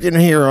American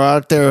hero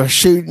out there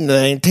shooting the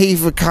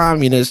Antifa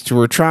communists who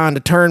are trying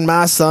to turn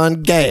my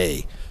son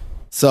gay.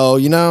 So,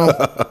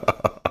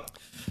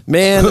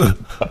 man,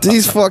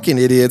 these fucking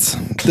idiots.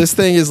 This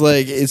thing is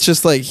like, it's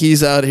just like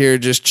he's out here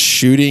just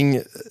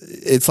shooting.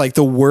 It's like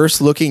the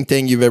worst looking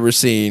thing you've ever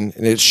seen.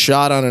 And it's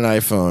shot on an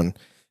iPhone.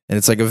 And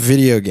it's like a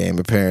video game,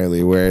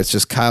 apparently, where it's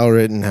just Kyle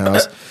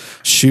Rittenhouse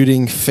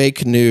shooting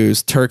fake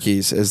news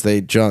turkeys as they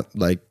jump,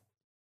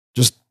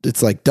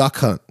 it's like duck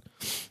hunt.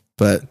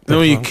 But then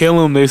when you kill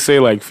them, they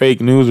say like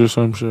fake news or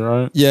some shit,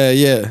 right?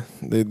 Yeah.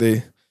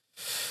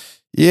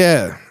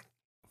 Yeah.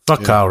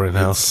 Fuck Kyle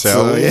Rittenhouse.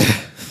 So, yeah.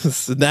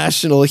 It's the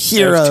national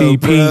hero, FTP.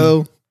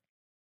 bro.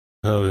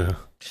 Oh, yeah.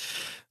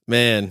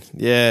 Man,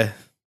 yeah.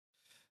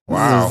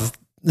 Wow.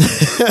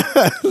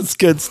 It's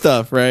good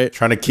stuff, right?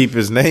 Trying to keep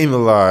his name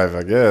alive,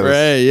 I guess.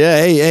 Right, yeah.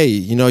 Hey,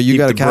 you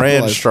got to keep the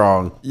brand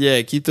strong.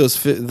 Yeah, keep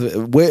those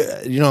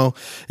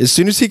as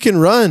soon as he can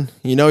run,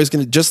 he's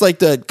going to, just like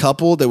the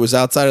couple that was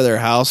outside of their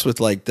house with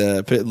like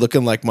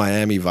looking like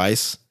Miami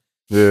Vice.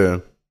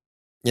 Yeah.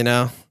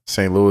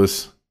 St.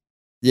 Louis.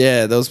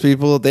 Yeah, those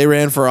people, they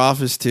ran for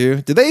office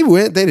too. Did they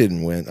win? They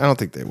didn't win. I don't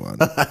think they won.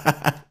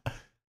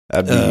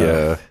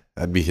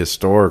 That'd be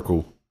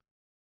historical.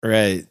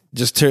 Right.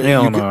 Just turn.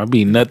 Hell no, it'd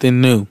be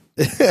nothing new.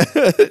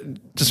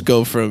 Just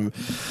go from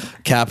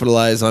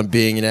capitalize on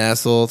being an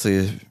asshole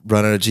to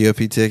running a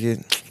GOP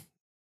ticket.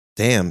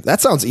 Damn,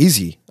 that sounds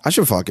easy. I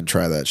should fucking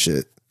try that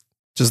shit.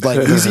 Just like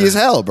easy as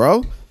hell,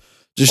 bro.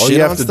 Just all shit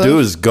you on have to stuff. do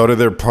is go to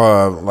their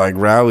like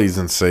rallies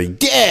and say,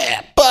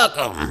 "Yeah, fuck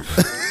them."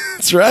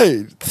 That's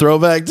right.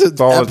 Throwback to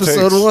all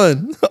episode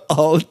 1.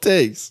 All it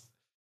takes.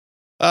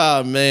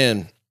 Oh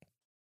man.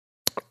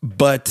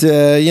 But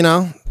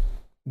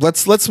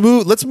let's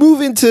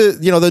move into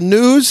the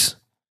news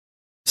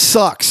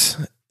sucks.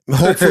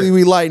 Hopefully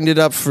we lightened it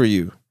up for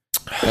you.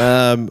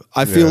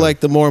 I feel like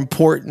the more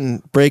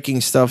important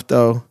breaking stuff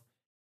though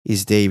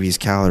is Davy's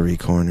calorie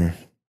corner.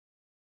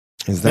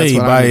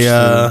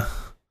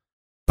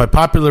 By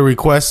popular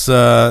request,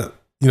 one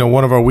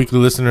of our weekly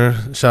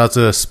listeners, shout out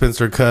to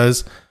Spencer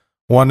Cuz,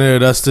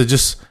 wanted us to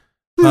just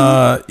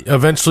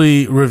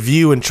eventually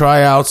review and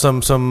try out some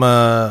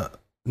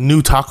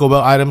new Taco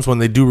Bell items when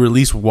they do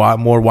release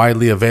more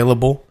widely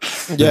available.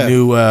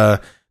 Yeah.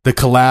 The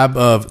collab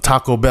of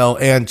Taco Bell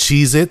and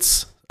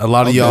Cheez-Its. A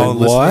lot of y'all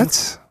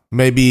listening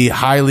may be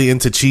highly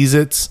into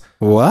Cheez-Its.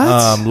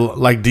 What?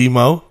 Like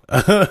Demo.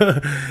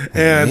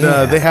 And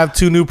they have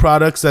 2 new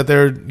products that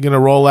they're going to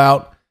roll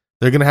out.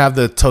 They're going to have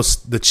the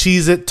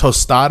Cheez-It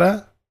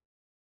Tostada,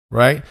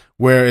 right?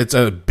 Where it's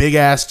a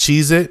big-ass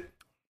Cheez-It,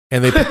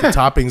 and they put the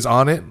toppings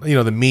on it.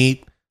 The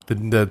meat,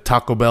 the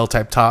Taco Bell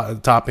type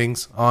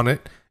toppings on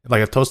it,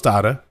 like a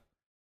tostada.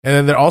 And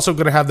then they're also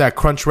going to have that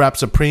Crunchwrap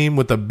Supreme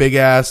with a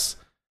big-ass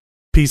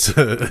piece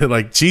of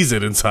like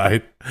Cheez-It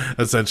inside,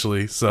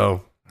 essentially.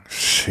 So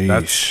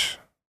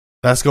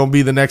that's going to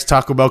be the next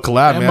Taco Bell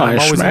collab, man. I'm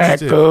always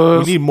interested.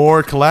 We need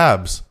more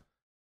collabs.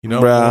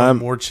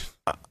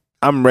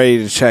 I'm ready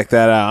to check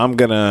that out. I'm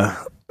going to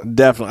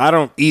definitely... I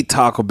don't eat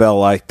Taco Bell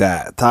like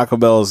that. Taco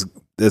Bell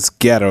it's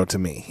ghetto to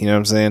me. You know what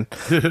I'm saying?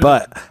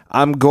 But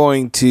I'm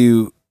going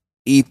to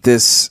eat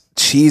this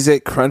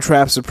Cheez-It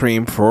Crunchwrap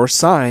Supreme for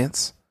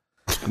science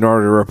in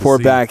order to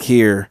report back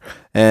here,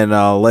 and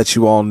I'll let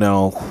you all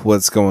know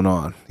what's going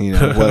on.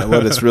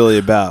 What it's really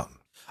about.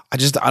 I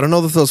don't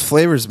know if those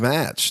flavors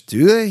match.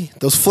 Do they?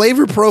 Those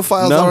flavor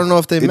profiles, No, I don't know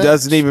if they match. It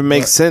doesn't even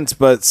make sense,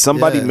 but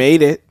somebody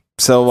made it.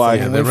 So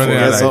they're running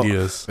out of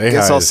ideas. I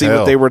guess I'll see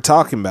what they were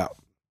talking about.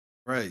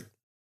 Right.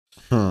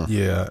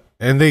 Yeah.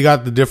 And they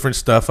got the different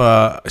stuff.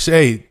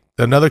 Hey,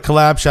 another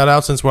collab shout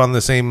out, since we're on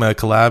the same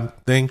collab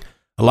thing.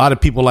 A lot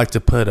of people like to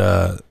put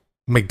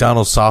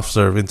McDonald's soft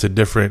serve into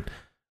different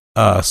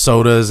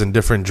sodas and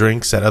different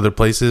drinks at other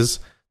places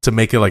to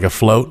make it like a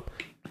float.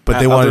 But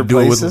they want to do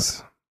it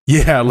with...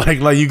 Yeah, like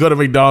you go to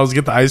McDonald's,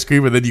 get the ice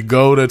cream, and then you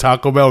go to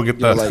Taco Bell and get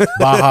the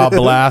Baja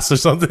Blast or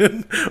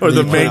something, or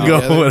the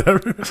mango,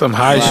 whatever. Some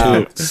high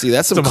shit. See,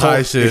 that's some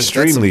high shit.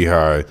 Extremely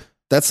high.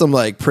 That's some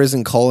like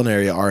prison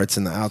culinary arts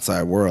in the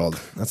outside world.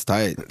 That's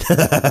tight.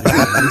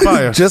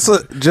 Just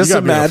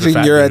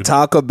imagine you're at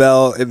Taco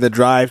Bell in the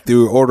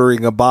drive-thru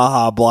ordering a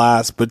Baja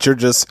Blast, but you're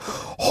just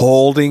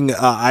holding an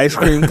ice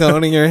cream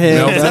cone in your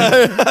hand.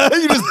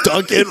 You just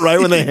dunk it right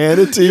when they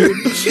hand it to you.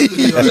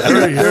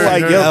 You're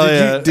like,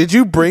 yo, did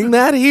you bring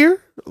that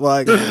here?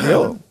 Like,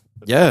 yo.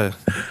 Yeah.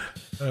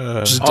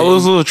 All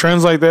those little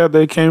trends like that,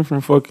 they came from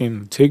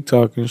fucking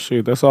TikTok and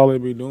shit. That's all they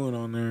be doing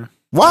on there.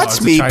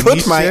 Watch me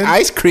put my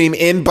ice cream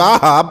in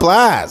Baja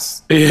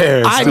Blast.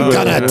 Yeah, I'm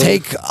gonna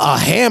take a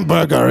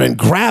hamburger and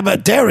grab a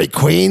Dairy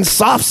Queen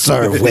soft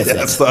serve with it.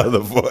 That's not the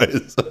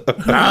voice.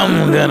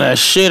 I'm gonna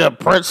shit a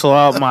pretzel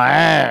out my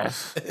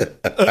ass.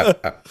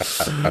 But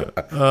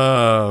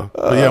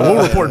yeah,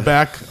 we'll report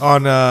back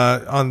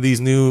on these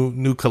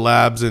new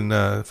collabs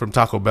and from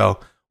Taco Bell.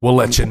 We'll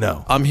let you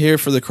know. I'm here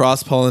for the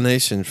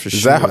cross-pollination for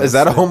sure. Is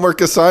that a homework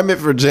assignment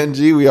for Gen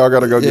G? We all got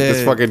to go get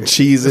this fucking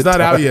cheese. It's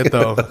not out yet,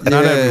 though.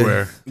 Not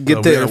everywhere.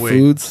 Get their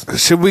foods.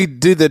 Should we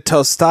do the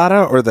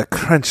tostada or the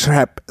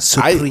Crunchwrap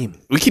Supreme?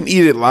 We can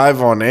eat it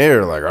live on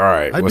air. Like, all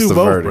right, I what's do the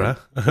both, verdict?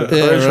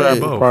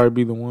 Crunchwrap would probably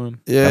be the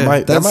one.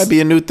 Yeah, that might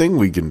be a new thing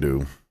we can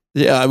do.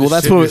 Yeah, well,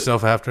 that's what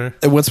yourself after.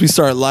 And once we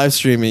start live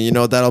streaming,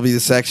 that'll be the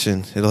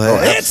section. It'll have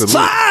it's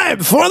time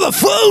for the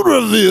food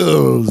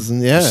reviews.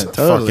 And yeah,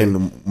 totally.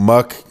 Fucking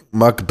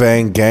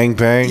mukbang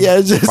gangbang.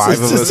 Yeah, just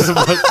 5 of us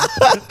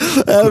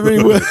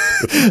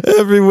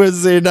every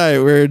Wednesday night.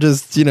 We're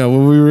just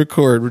when we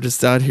record, we're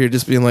just out here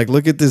just being like,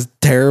 look at this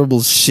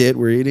terrible shit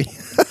we're eating.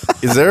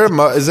 Is there a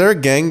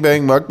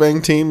gangbang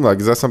mukbang team? Like,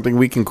 is that something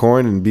we can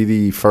coin and be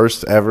the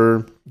first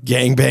ever?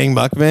 Gangbang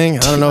mukbang? I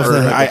don't know if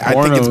that. I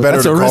think it's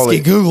better That's to a call risky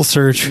it Google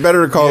search. It's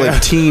better to call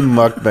it team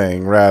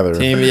mukbang rather.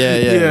 Team, yeah.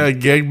 Yeah,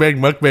 gangbang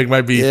mukbang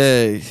might be.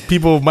 Yeah.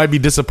 People might be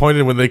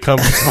disappointed when they come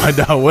to find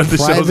out what the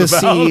show's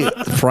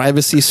about.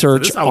 Privacy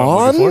search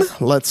on.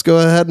 Let's go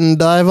ahead and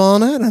dive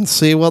on it and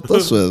see what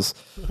this is.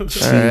 Team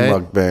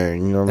mukbang.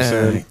 You know what I'm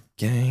saying?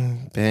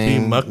 Gangbang.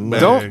 Team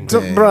mukbang.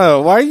 Don't,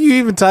 bro. Why are you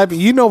even typing?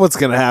 You know what's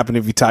gonna happen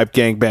if you type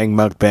gangbang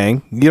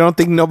mukbang. You don't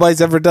think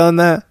nobody's ever done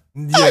that?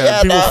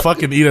 Yeah, people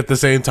fucking eat at the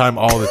same time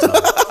all the time.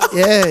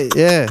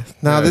 Yeah.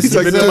 No, this is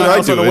Been to my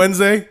house on a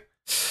Wednesday.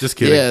 Just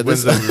kidding. Yeah,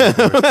 Wednesday.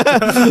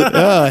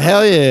 Oh,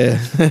 hell yeah.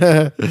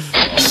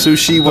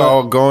 Sushi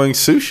while going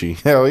sushi.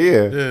 Hell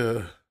yeah.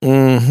 Yeah.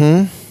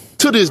 Mm-hmm.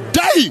 To this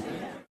day.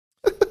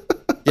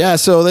 Yeah,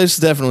 so there's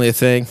definitely a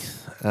thing.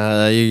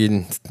 You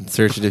can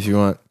search it if you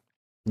want.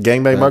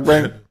 Gangbang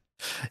mukbang?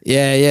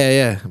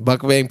 Yeah.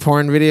 Mukbang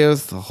porn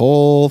videos, the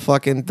whole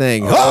fucking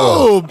thing.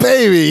 Oh,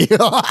 baby.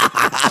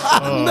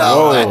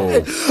 No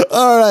way.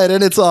 All right,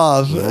 and it's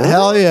off.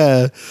 Hell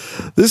yeah.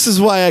 This is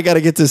why I got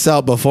to get this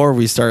out before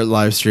we start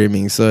live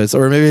streaming. So it's,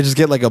 or maybe just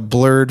get like a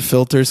blurred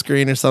filter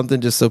screen or something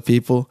just so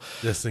people.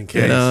 Just in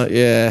case. You know,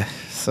 yeah.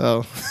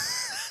 So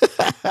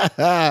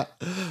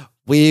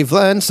we've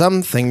learned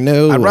something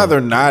new. I'd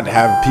rather not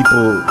have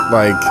people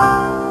like.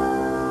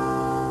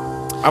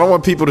 I don't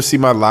want people to see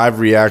my live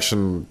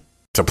reaction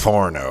to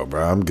porno,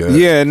 bro. I'm good.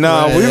 Yeah,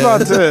 no,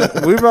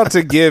 we're about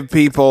to give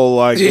people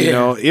like you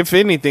know, if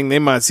anything, they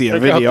might see a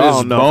video. I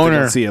don't know if they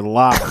can see it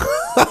live.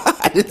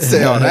 I didn't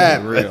say all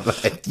that, real.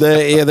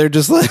 They're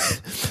just like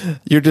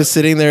you're just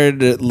sitting there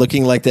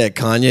looking like that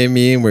Kanye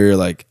meme where you're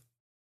like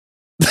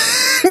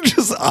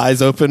just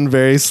eyes open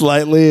very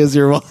slightly as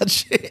you're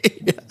watching.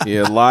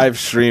 Yeah, live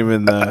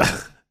streaming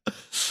the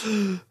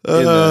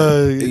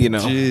you know,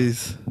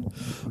 jeez.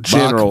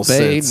 general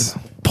sense.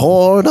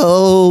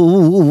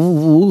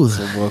 Porno.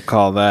 So we'll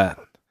call that.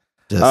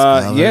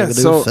 Yeah.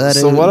 So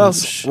what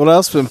else? What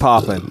else been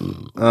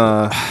popping?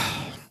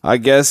 I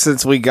guess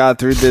since we got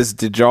through this,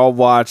 did y'all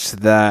watch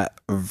that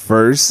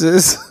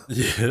versus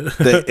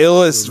the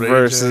illest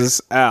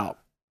versus out?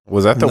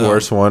 Was that the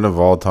worst one of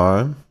all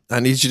time? I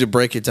need you to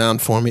break it down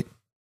for me.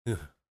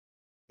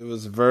 It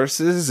was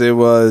versus. It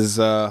was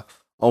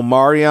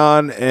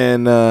Omarion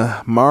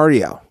and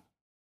Mario.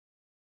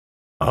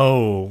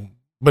 Oh.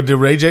 But did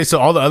Ray J? So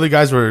all the other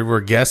guys were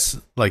guests,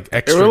 like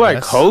extra. They were like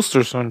guests? hosts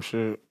or some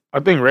shit. I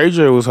think Ray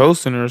J was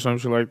hosting it or some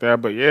shit like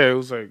that. But yeah, it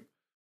was like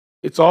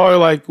it's all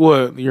like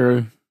what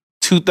your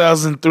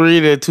 2003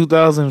 to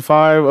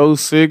 2005,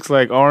 06,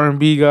 like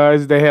R&B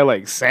guys. They had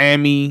like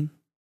Sammy.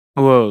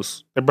 Who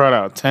else? They brought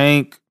out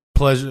Tank.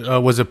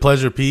 Pleasure. Was it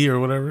Pleasure P or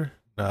whatever?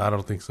 No, I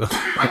don't think so.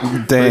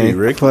 Dang,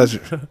 Rick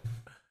Pleasure.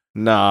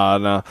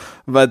 No.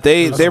 But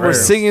they were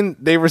singing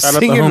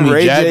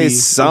Ray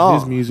J's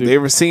song. They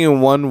were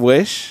singing One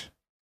Wish.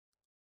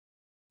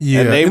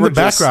 Yeah, and they in were the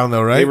background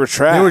though, right? They were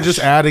trash. They were just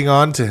adding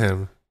on to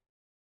him.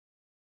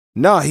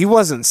 No, he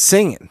wasn't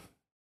singing.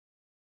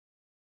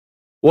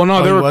 Well,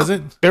 no,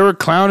 wasn't. They were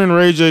clowning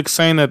Ray J,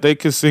 saying that they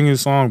could sing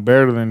his song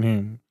better than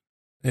him.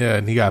 Yeah,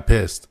 and he got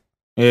pissed.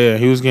 Yeah,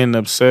 he was getting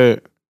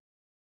upset.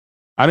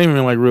 I didn't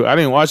even I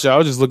didn't watch it. I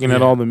was just looking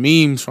at all the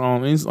memes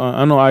from.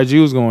 I know IG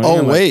was going.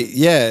 Oh wait,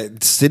 yeah.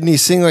 Didn't he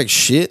sing like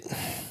shit?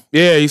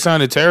 Yeah, he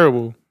sounded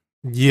terrible.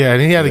 Yeah,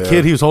 and he had a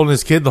kid. He was holding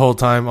his kid the whole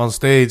time on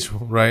stage,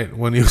 right?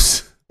 When he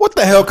was. What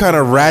the hell kind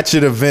of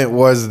ratchet event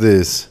was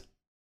this?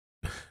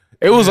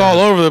 It was all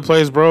over the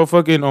place, bro.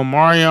 Fucking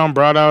Omarion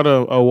brought out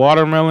a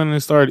watermelon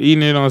and started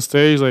eating it on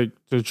stage, like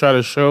to try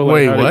to show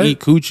how to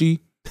eat coochie.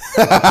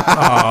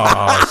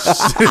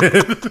 Oh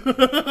shit!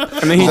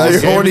 And then he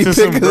just gave it to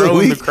some bro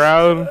in the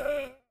crowd.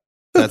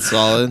 That's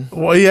solid.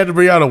 Well, he had to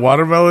bring out a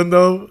watermelon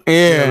though.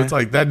 Yeah, it's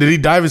like that. Did he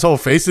dive his whole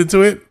face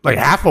into it? Like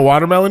half a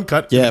watermelon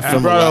cut? Yeah,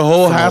 he brought a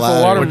whole half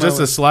a watermelon, or just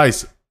a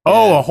slice.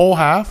 Oh, a whole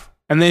half.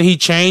 And then he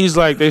changed,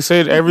 like they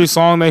said, every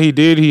song that he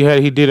did,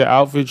 he did an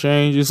outfit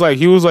change. It's like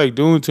he was like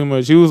doing too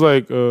much. He was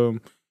like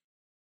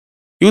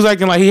he was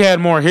acting like he had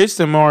more hits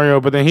than Mario,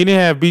 but then he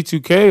didn't have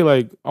B2K.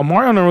 Like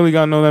Mario don't really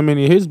got that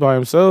many hits by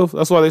himself.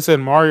 That's why they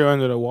said Mario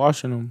ended up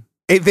washing him.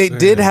 They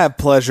did have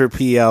Pleasure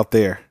P out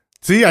there.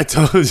 See, I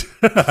told you.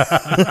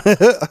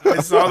 I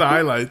saw the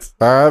highlights.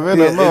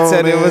 It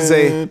said it was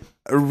a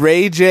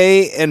Ray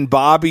J and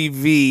Bobby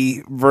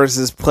V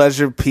versus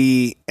Pleasure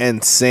P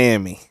and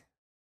Sammy.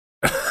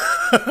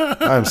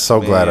 I'm so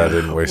glad I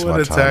didn't waste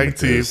my time with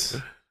this.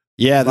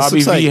 Yeah, this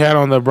Bobby V like, had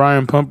on the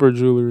Brian Pumper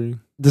jewelry.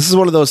 This is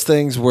one of those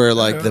things where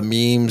like the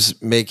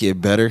memes make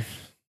it better,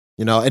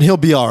 you know, and he'll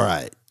be all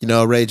right. You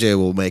know, Ray J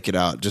will make it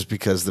out just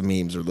because the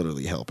memes are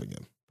literally helping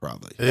him,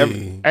 probably.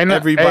 Hey. And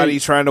everybody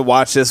trying to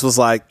watch this was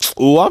like,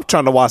 "Ooh, I'm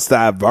trying to watch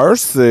that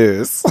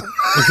versus."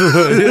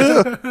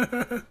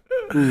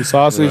 Ooh,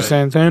 Sausage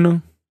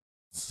Santana.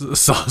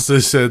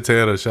 Sausage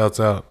Santana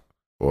shouts out.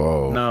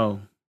 Whoa.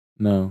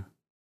 No.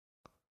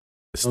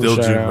 It's still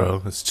June,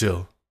 bro. It's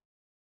chill.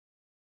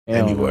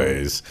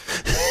 Anyways.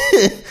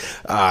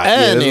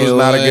 Yeah, this was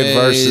not a good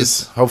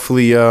versus.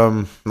 Hopefully,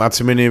 not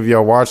too many of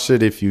y'all watched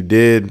it. If you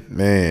did,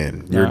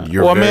 man,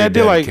 you're very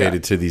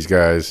dedicated to these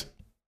guys.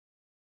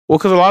 Well,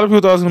 because a lot of people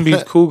thought it was gonna be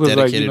cool because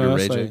like you know,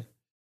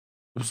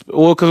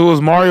 because it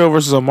was Mario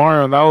versus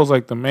Mario, and that was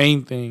like the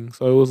main thing.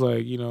 So it was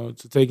like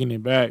to taking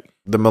it back.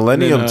 The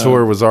Millennium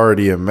Tour was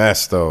already a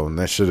mess though, and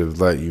that should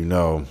have let you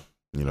know.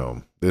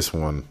 This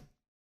one,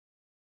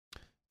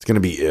 it's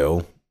gonna be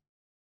ill.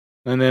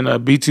 And then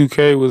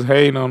B2K was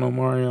hating on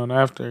Omarion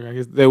after. I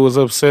guess they was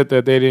upset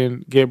that they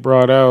didn't get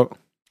brought out.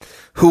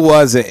 Who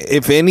was it?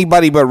 If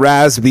anybody but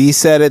Raz B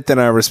said it, then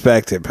I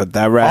respect it. But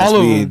that Raz all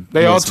of B, them,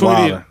 they all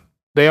tweeted.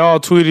 They all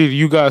tweeted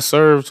you got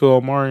served to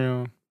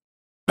Omarion.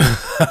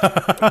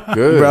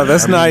 Good, bro.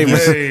 That's not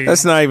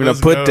even a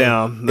put go.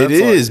 down. It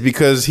is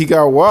because he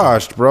got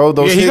washed, bro.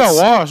 Those he hits, got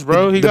washed,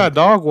 bro. He got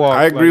dog walked.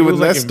 I agree with it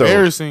was, Nesto.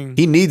 Embarrassing.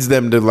 He needs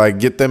them to like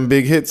get them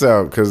big hits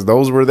out because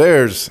those were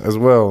theirs as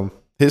well.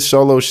 His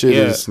solo shit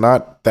is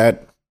not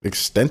that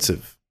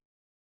extensive.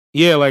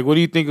 Yeah, like what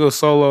do you think of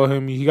solo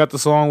him? He got the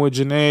song with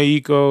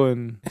Janae Eiko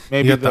and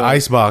maybe You got the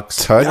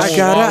icebox. Touch, I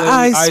got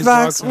an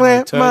icebox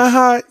where my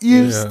heart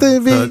used to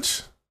be.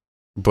 Touch.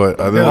 but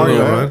other than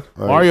that, like,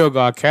 Mario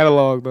got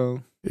catalog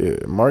though. yeah,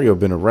 Mario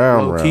been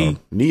around. Low key.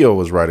 Neo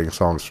was writing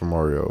songs for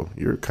Mario.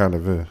 You're kind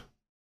of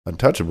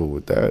untouchable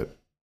with that.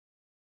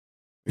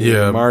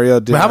 Yeah.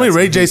 Mario did. But how many not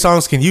Ray say- J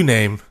songs can you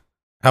name?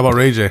 How about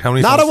Ray J? How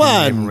many? Not a songs can you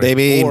name one, from Ray J?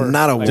 baby. Four.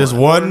 Not a one. Just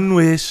one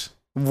wish.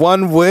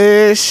 One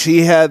Wish.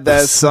 He had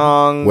that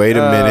song. Wait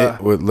a minute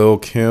with Lil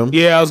Kim.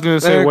 Yeah, I was gonna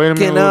say wait a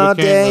Working minute, all Lil'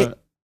 day. Kim,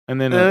 and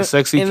then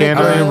Sexy in the I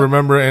don't Candyman. even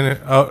remember any.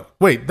 Oh,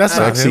 wait, that's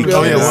not Sexy him.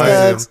 Oh, yeah,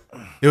 Candyman.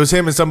 it was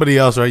him and somebody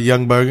else, right?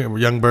 Young Berg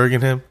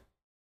and him.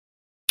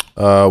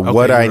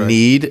 What you're I right.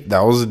 Need.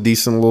 That was a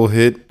decent little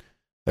hit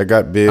that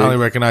got big. I only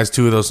recognize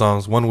two of those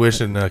songs: One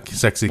Wish and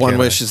Sexy. One Candyman.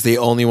 Wish is the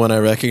only one I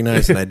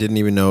recognize, and I didn't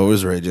even know it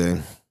was Ray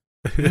J.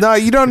 No,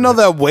 you don't know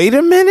that. Wait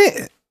a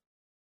minute.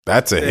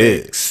 That's a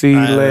hit. See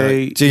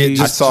late.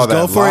 Just saw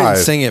go that for it and live.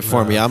 sing it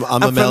for me. I'm a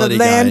I'm from the melody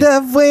land guy.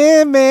 of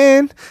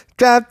women.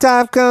 Drop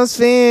top comes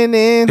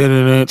spinning.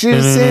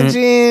 Juice and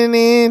gin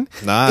in.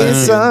 Nah,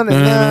 It's on the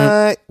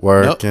night. Nope.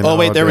 Working. Oh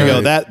wait, all there we go.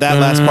 day. That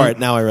last part.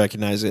 Now I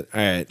recognize it. All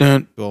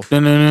right, cool.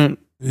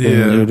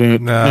 Yeah,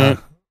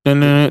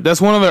 nah. That's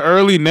one of the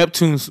early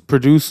Neptunes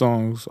produced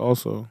songs.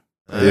 Also,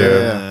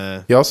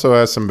 Yeah. He also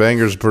has some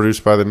bangers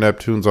produced by the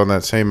Neptunes on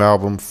that same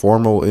album.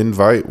 Formal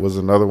Invite was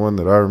another one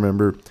that I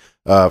remember.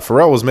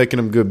 Pharrell was making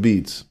them good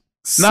beats.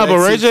 Nah, but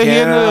Ray J,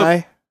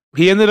 Sexy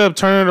he ended up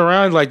turning it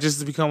around like just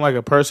to become like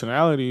a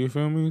personality. You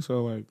feel me?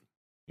 So like,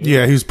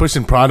 Yeah, he was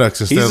pushing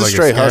products instead He's of a like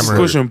straight a hustler. scammer.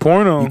 pushing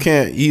porno.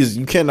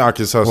 You can't knock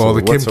his hustle. Well,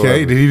 the Kim whatsoever.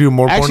 K, did he do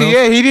more porno? Actually,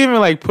 yeah, he didn't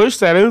even like push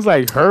that. It was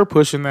like her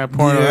pushing that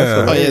porno. Yeah.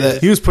 That's Oh, yeah,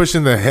 hilarious. He was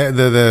pushing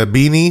the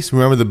beanies.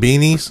 Remember the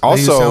beanies? He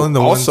was Also- selling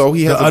the also, ones,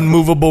 he has the a-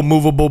 unmovable,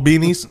 movable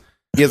beanies.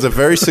 He has a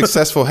very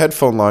successful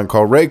headphone line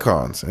called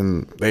Raycons,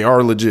 and they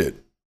are legit.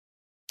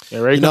 Yeah,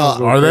 Ray You know, Guns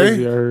go are they?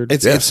 crazy, I heard.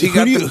 It's He who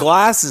got do you, the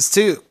glasses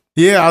too.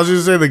 Yeah, I was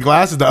just saying the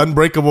glasses, the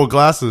unbreakable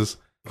glasses.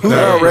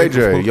 Yeah, Ray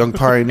J, young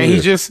pioneer. And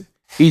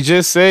he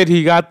just said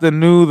he got the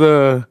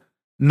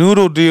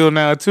noodle deal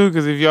now too.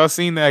 Because if y'all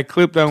seen that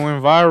clip that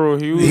went viral,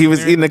 He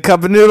was eating a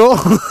cup of noodle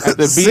at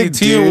the Sick, BET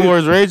dude.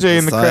 Awards. Ray J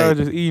in the It's crowd like-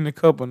 just eating a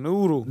cup of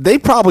noodle. They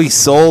probably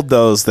sold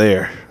those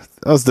there.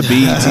 That was the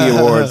BET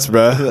Awards,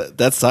 bro.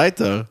 that's tight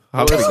though.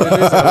 Bro,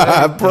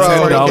 $10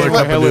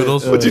 cup of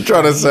noodles. what you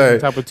trying to say?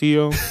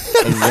 Tapatio.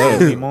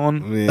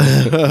 Limon.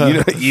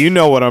 You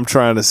know what I'm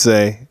trying to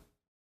say.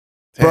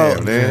 Bro,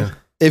 Damn, man.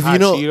 If you Hot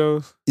know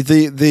Cheetos.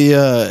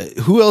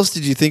 the who else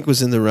did you think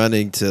was in the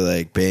running to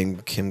like bang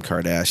Kim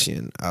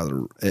Kardashian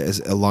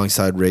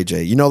alongside Ray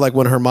J? You know, like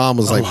when her mom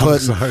was like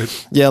putting,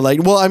 yeah,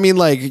 like well, I mean,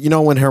 like you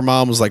know when her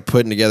mom was like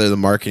putting together the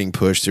marketing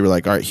push, they were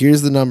like, all right,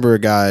 here's the number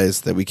of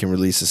guys that we can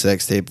release a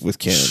sex tape with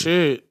Kim,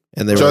 Shit.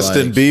 and they were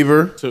Justin like,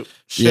 Bieber.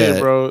 Shit, Yeah.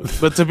 bro.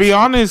 But to be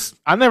honest,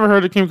 I never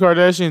heard of Kim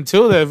Kardashian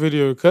until that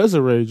video because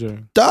of Ray J.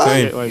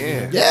 Dog. Like,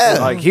 Yeah.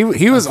 Like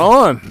he was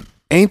on.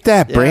 Ain't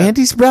that Yeah.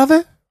 Brandy's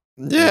brother?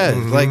 Yeah,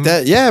 like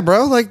that. Yeah,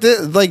 bro. Like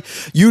that. Like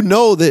you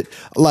know that.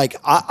 Like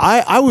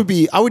I would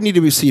need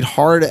to see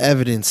hard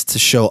evidence to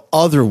show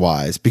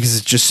otherwise because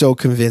it's just so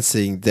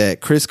convincing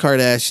that Kris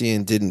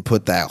Kardashian didn't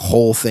put that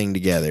whole thing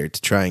together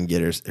to try and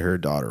get her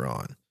daughter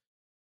on.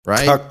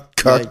 Right?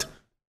 Cucked. Like,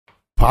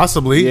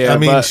 Possibly. Yeah, I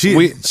mean, but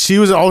she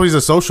was always a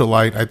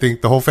socialite. I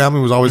think the whole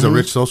family was always a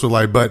rich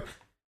socialite, but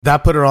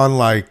that put her on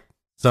like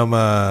some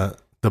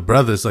the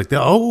brothers. Like, she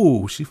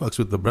fucks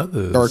with the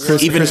brothers. or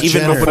Kris Even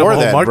Jenner. before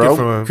that, market bro.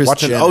 for him. Kris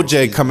Watching Jenner.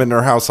 OJ come in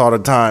their house all the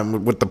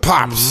time with the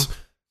pops.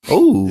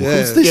 Oh, Yeah.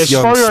 who's this Yeah, she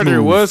young probably already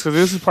smooth? was because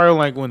this is probably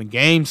like when the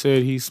game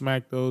said he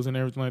smacked those and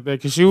everything like that.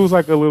 Because she was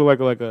like a little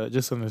like a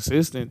just an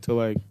assistant to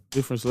like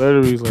different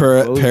celebrities, like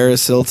clothing.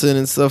 Paris Hilton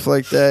and stuff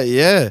like that.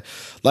 Yeah.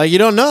 Like, you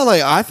don't know.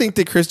 Like, I think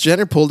that Kris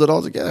Jenner pulled it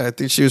all together. I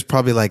think she was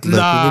probably like, look,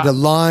 Nah. we need to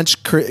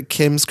launch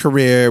Kim's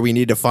career. We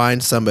need to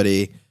find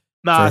somebody.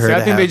 Nah, for her see, I to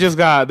think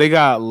have- they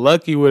got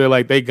lucky with it.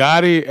 Like they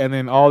got it, and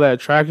then all that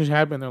traction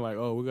happened. They're like,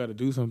 oh, we got to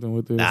do something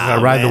with this.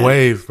 Gotta ride the man.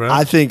 wave, bro.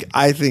 I think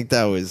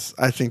that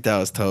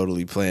was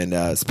totally planned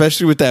out,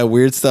 especially with that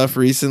weird stuff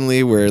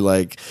recently where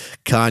like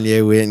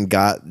Kanye went and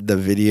got the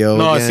video.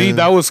 No, again. see,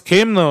 that was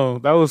Kim though.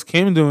 That was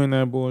Kim doing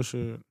that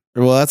bullshit.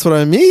 Well, that's what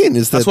I mean.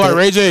 Is That's that why that-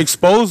 Ray J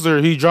exposed her.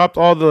 He dropped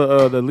all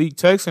the leaked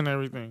texts and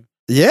everything.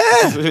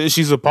 Yeah,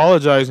 She's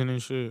apologizing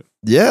and shit.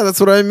 yeah, that's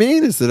what I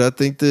mean. Is that I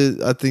think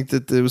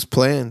that it was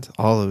planned,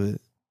 all of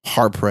it.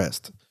 Hard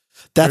pressed.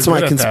 That's They're my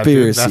good at that,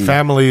 dude. conspiracy. That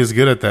family is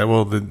good at that.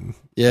 Well,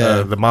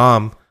 Yeah. the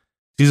mom,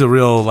 she's a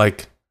real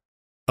like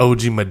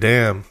OG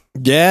Madame.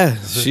 Yeah,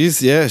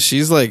 she's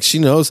like, she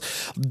knows.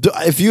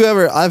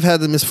 I've had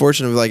the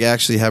misfortune of like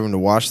actually having to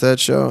watch that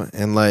show,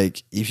 and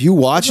like if you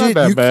watch It's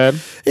not that bad.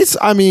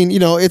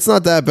 It's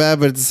not that bad,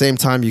 but at the same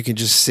time, you can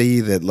just see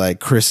that like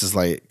Kris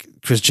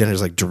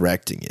Jenner's like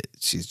directing it.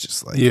 She's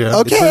just like,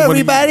 okay,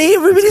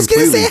 everybody's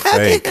gonna say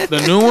happy.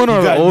 The new one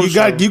or the old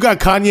you got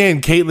Kanye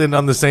and Caitlyn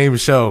on the same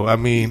show. I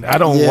mean, I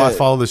don't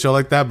follow the show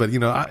like that, but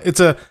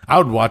I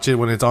would watch it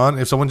when it's on.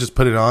 If someone just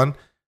put it on,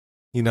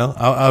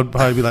 I would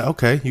probably be like,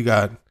 okay, you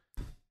got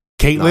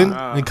Caitlyn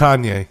and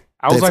Kanye.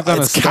 I was like on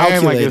a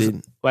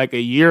scam like a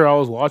year. I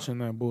was watching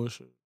that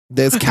bullshit.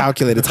 That's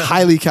calculated. It's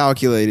highly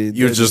calculated.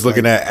 You're just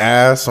looking at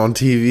ass on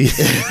TV.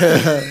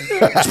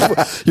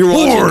 You're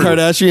watching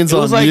Kardashians on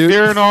It was like mute.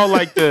 during all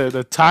like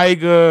the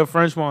Tyga,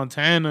 French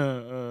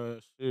Montana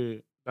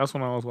shit. That's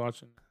when I was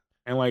watching.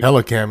 And like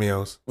hella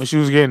cameos. When she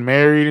was getting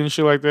married and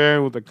shit like that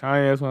with the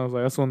Kanye, that's when I was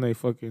like, that's when they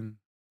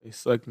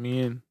sucked me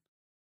in.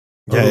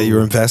 Yeah, you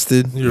were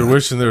invested. You were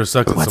wishing they were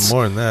sucking some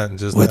more than that. And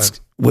just what's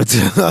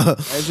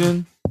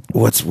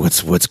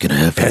gonna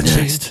happen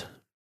next?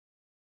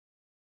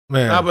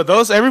 Man. Nah, but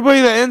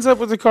everybody that ends up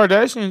with the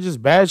Kardashians, just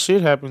bad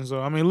shit happens.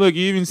 So I mean, look,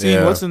 you even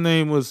seen what's the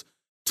name was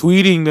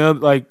tweeting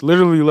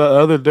literally the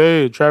other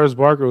day. Travis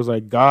Barker was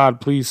like,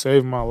 "God, please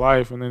save my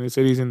life," and then they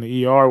said he's in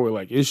the ER with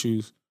like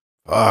issues.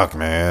 Fuck,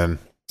 man,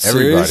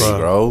 everybody,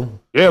 bro.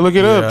 Yeah, look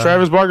it up.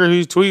 Travis Barker,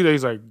 he's tweeted.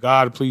 He's like,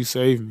 "God, please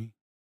save me."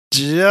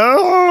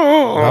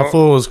 That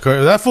fool was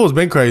crazy. That fool's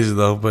been crazy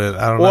though, but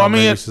I don't know. I mean,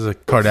 maybe this is a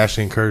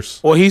Kardashian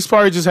curse. Well, he's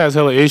probably just has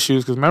hella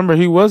issues because remember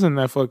he was in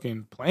that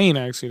fucking plane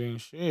accident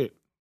and shit.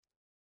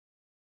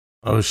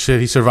 Oh shit!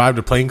 He survived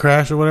a plane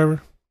crash or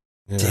whatever.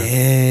 Yeah.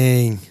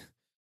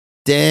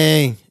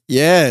 Dang.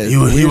 Yeah.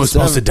 He was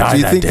supposed to die. Do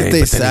you that think day, that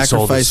they but then he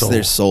sold his sacrificed soul.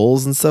 their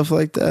souls and stuff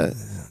like that?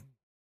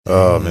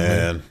 Oh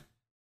man.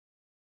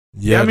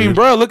 Yeah, I mean,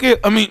 bro, look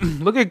at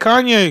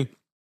Kanye.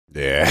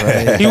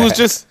 Yeah. Right.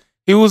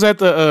 He was at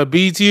the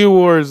BET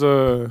Awards.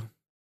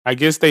 I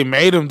guess they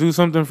made him do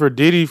something for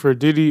Diddy.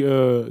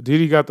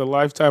 Diddy got the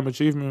Lifetime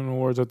Achievement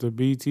Awards at the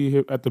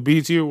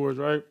BET Awards,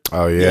 right?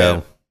 Oh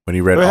yeah. When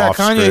he read They had off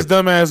Kanye's script.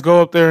 dumbass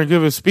go up there and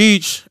give a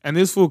speech, and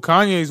this fool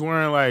Kanye's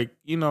wearing like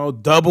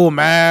double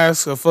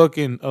mask, a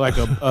fucking like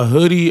a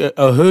hoodie, a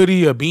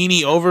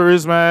beanie over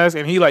his mask,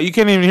 and he like you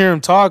can't even hear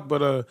him talk.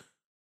 But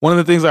one of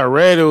the things I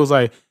read, it was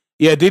like,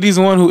 yeah, Diddy's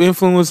the one who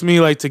influenced me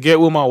like to get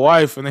with my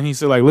wife, and then he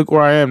said like, look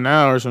where I am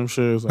now or some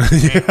shit. It was like,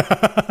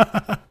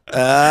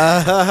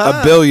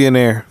 a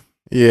billionaire.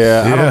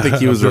 Yeah, I don't think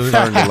he was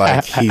referring to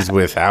like he's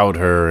without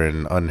her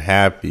and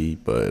unhappy,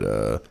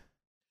 but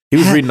he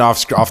was reading off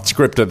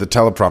script at the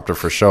teleprompter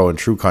for show in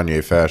true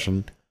Kanye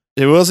fashion.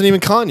 It wasn't even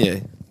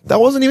Kanye. That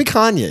wasn't even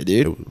Kanye,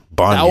 dude.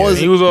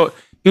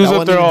 He was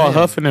up there all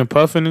huffing and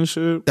puffing and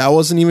shit. That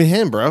wasn't even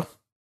him, bro.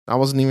 That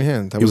wasn't even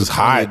him. That was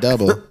high.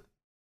 Double.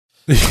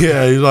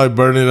 Yeah, he's like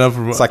burning up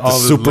from It's like all the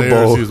his Super layers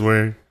Bowl he was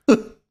wearing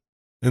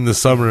in the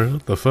summer.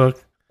 What the fuck?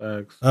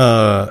 Thanks.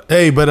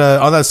 Hey, but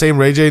on that same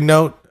Ray J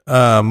note,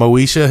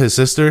 Moesha, his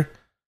sister,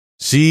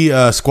 she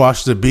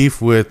squashed the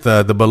beef with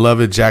the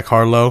beloved Jack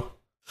Harlow.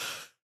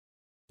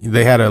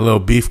 They had a little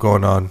beef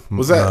going on.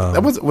 Was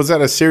that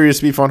a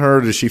serious beef on her?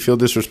 Or did she feel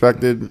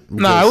disrespected?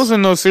 Nah, it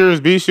wasn't no serious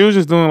beef. She was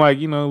just doing like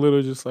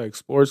little just like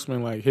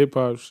sportsman like hip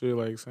hop shit,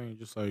 like saying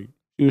just like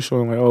she was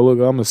showing like, oh look,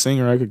 I'm a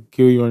singer, I could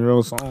kill you on your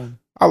own song.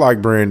 I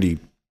like Brandy.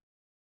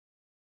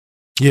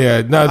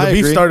 Yeah, no, the I beef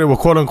agree. started with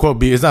quote unquote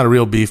beef. It's not a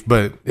real beef,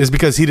 but it's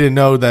because he didn't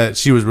know that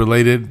she was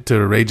related to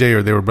Ray J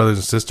or they were brothers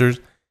and sisters.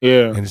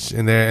 Yeah, And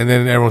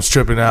then everyone's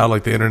tripping out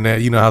like the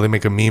internet. You know how they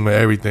make a meme of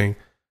everything.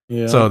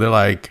 yeah. So they're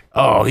like,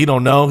 "Oh, he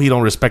don't know. He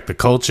don't respect the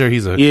culture.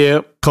 He's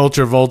a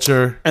culture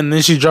vulture." And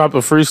then she dropped a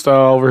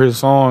freestyle over his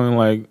song and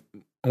like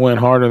went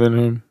harder than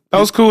him. That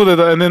was cool.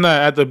 And then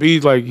at the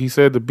beat, like he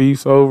said, the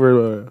beef's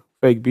over,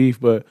 fake beef.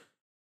 But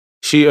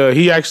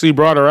he actually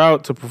brought her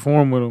out to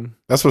perform with him.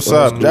 That's what's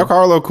up. Jack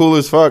Harlow, cool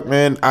as fuck,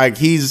 man. Like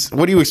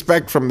what do you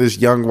expect from this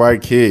young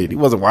white kid? He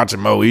wasn't watching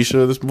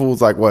Moesha. This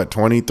fool's like what,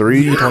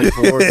 23,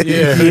 24?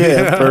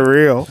 Yeah, for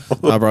real.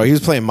 Nah, bro, he was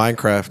playing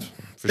Minecraft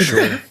for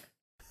sure.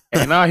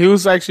 And he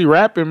was actually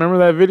rapping. Remember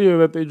that video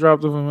that they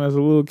dropped of him as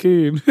a little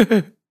kid?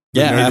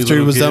 Yeah, nerdy after he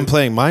little was done kid.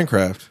 playing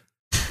Minecraft.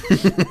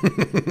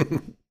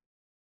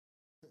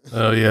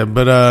 Oh yeah,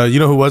 but you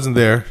know who wasn't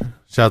there?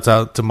 Shouts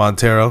out to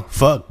Montero.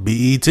 Fuck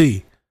BET.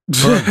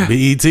 Fuck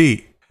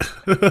BET.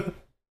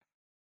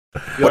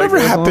 Whatever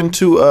happened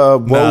to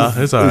Wove? Nah,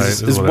 it's all right.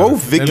 Is It's Wove whatever.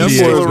 Vicky NBA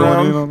still is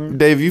going in on around? there.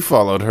 Dave, you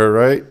followed her,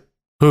 right?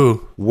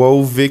 Who?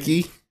 Wove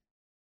Vicky.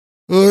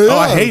 Oh,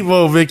 I hate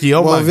Wo Vicky.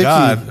 Oh Well, my Vicky,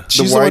 god. she's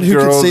The the one white who could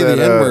girl say the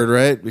that, N-word,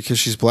 right? Because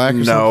she's black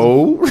or something?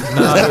 No. Nah,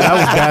 that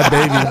was bad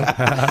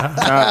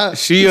baby.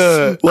 She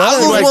I just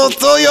like- want to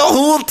tell y'all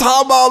who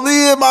talking about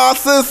me and my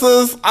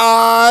sisters.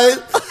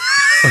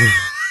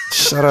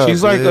 Shut up.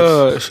 she's like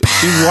bitch.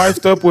 she's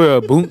wifed up with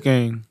a boot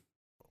gang.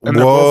 And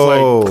they're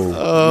Whoa. both like,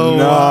 Oh,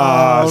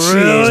 Nah,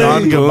 really?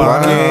 John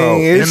Gabon.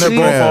 and they're both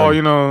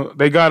Man. all,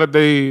 they got it.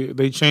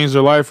 They changed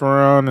their life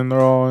around, and they're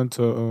all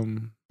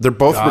into They're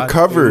both God.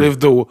 recovered. live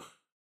the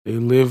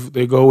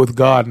They go with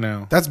God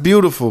now. That's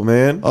beautiful,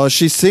 man. Oh,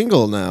 she's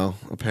single now,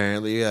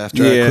 apparently,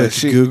 after I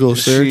clicked the Google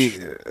search.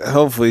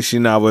 Hopefully she's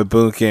not with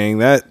Boom King.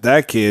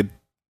 That kid,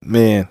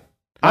 man.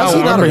 I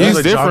remember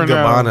he's different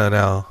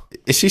now.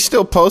 Is she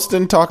still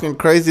posting, talking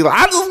crazy? Like,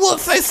 I just want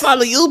to say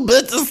something to you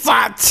bitches.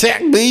 Try to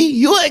check me.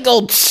 You ain't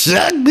gonna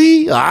check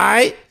me, all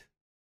right?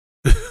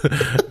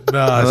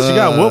 Nah, she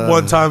got whooped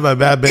one time by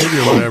Bad Baby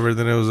or whatever.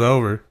 Then it was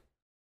over.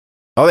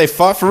 Oh, they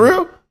fought for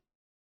real?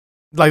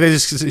 Like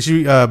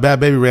Bad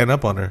Baby ran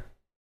up on her.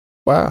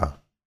 Wow.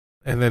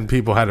 And then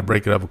people had to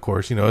break it up. Of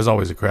course, there's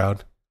always a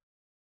crowd.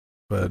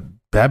 But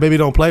Bad Baby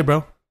don't play,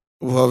 bro.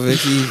 Well,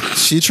 Vicky,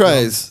 she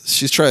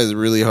tries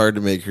really hard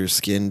to make her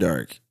skin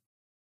dark.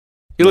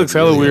 He looks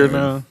hella weird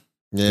now.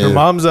 Yeah. Her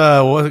mom's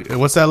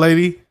what's that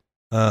lady?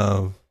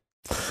 Oh,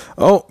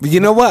 you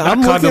know what?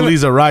 I'm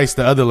Condoleezza Rice,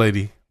 the other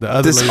lady.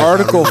 This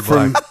article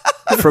from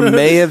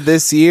May of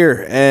this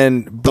year,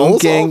 and Boom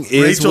Gang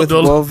is with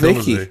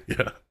Vicky.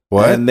 Yeah.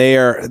 What? And they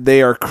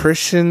are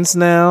Christians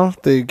now.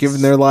 They're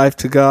giving their life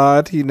to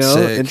God.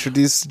 Sick.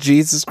 Introduced to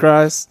Jesus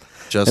Christ,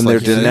 and like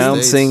they're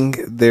denouncing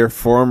their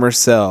former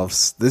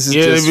selves. This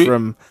is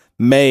from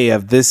May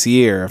of this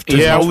year. Of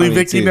only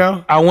Vicky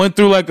now. I went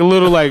through like a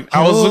little I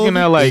was looking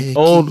at like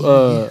old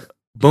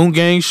Boom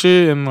Gang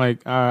shit, and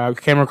like I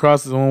came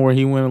across the one where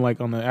he went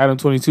like on the Adam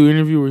 22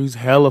 interview where he's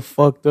hella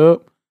fucked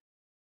up.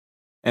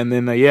 And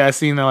then I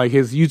seen that like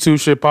his YouTube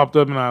shit popped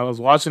up, and I was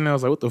watching it. I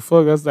was like, "What the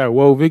fuck? That's that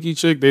Whoa Vicky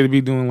chick." They'd be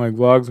doing like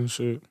vlogs and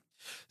shit.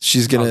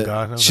 She's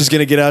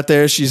gonna get out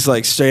there. She's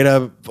like straight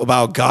up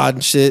about God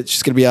and shit.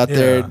 She's gonna be out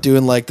there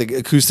doing like the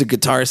acoustic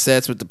guitar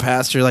sets with the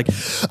pastor. Like,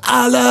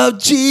 I love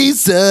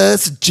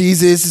Jesus.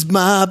 Jesus is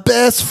my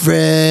best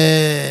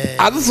friend.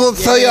 I just want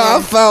to tell you,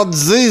 I found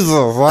Jesus.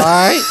 All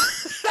right.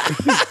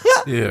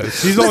 Yeah,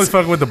 she's only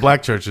fucking with the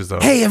black churches though.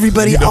 Hey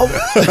everybody!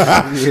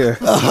 Yeah.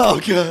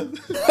 Oh god.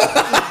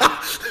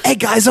 Hey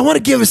guys, I want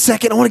to give a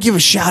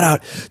shout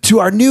out to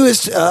our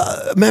newest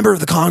member of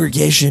the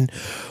congregation,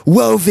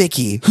 Whoa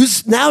Vicky,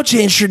 who's now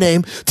changed her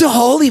name to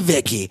Holy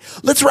Vicky.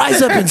 Let's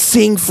rise up and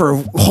sing for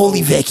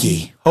Holy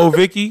Vicky. Oh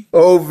Vicky?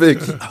 Oh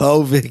Vicky.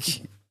 Oh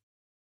Vicky.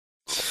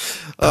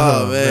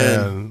 Oh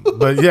man.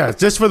 But yeah,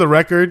 just for the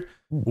record,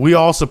 we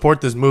all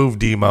support this move,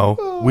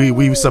 Demo.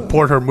 We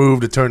support her move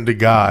to turn to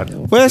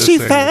God. Well, she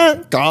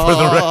thanked God. For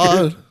the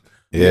record.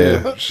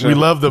 Yeah, we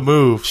love the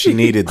move. She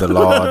needed the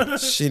Lord.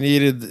 She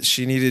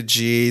needed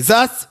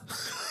Jesus.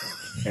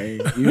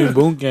 Hey, even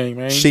Boom Gang,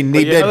 man. She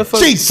needed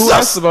Jesus. Who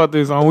asked about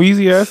this? On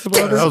Weezy asked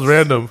about this? That was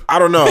random. I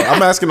don't know.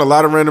 I'm asking a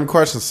lot of random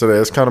questions today.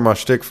 It's kind of my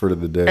shtick for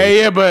the day.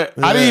 Hey, but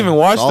I didn't even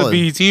watch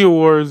the BET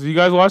Awards. You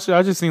guys watched it?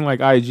 I just seen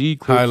like IG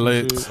clips.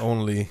 Highlights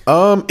only.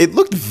 It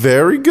looked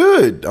very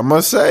good. I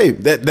must say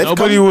that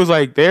nobody was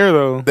like there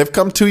though. They've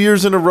come 2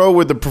 years in a row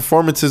where the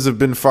performances have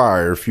been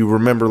fire. If you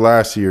remember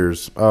last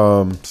year's,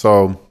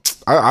 so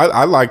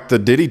I liked the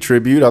Diddy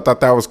tribute. I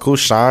thought that was cool.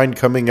 Shine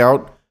coming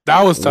out.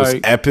 That was tight. Was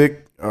epic.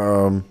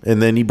 And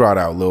then he brought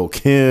out Lil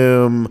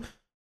Kim.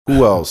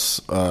 Who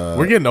else?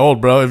 We're getting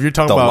old, bro. If you're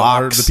talking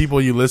about the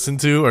people you listen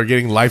to are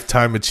getting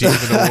lifetime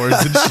achievement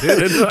awards and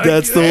shit. Like,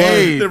 that's the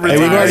one.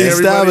 We've already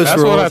established.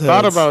 That's what I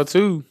thought about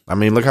too. I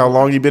mean, look how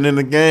long you've been in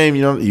the game.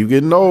 You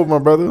getting old, my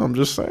brother. I'm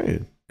just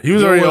saying. He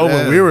was already old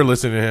when we were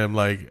listening to him,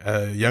 like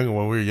younger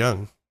when we were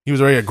young. He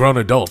was already a grown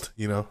adult,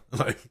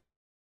 like.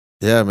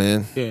 Yeah,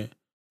 man. Yeah.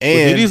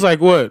 And Diddy's like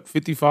what,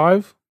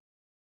 55?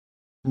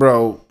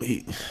 Bro,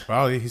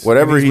 probably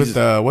whatever he's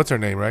with what's her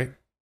name, right?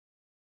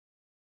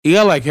 He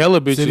got like hella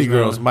bitches. City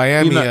Girls,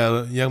 Miami,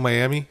 Young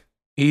Miami.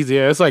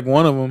 It's like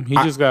one of them. He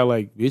just got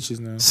like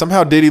bitches now.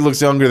 Somehow Diddy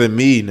looks younger than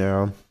me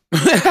now.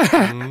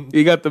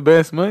 He got the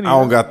best money. I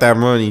don't got that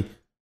money.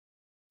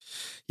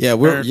 Yeah,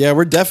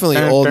 we're definitely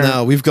old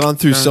now. We've gone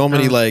through so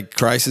many like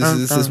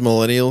crises as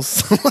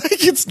millennials.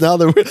 Like it's now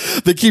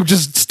that they keep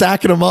just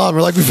stacking them on.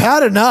 We're like, we've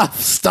had enough.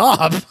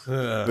 Stop.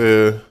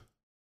 Yeah.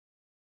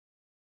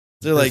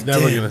 They're like,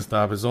 never gonna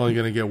stop. It's only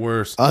gonna get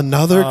worse.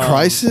 Another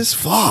crisis?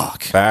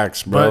 Fuck.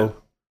 Facts, bro. But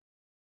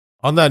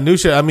on that new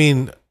shit, I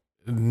mean,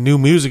 new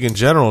music in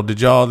general.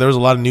 There was a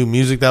lot of new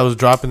music that was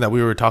dropping that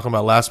we were talking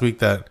about last week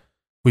that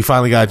we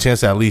finally got a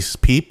chance to at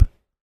least peep.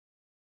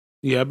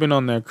 Yeah, I've been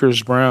on that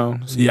Chris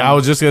Brown. So. Yeah, I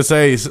was just gonna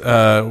say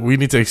we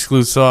need to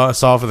exclude Saw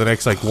for the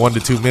next like 1 to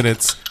 2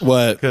 minutes.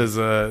 What?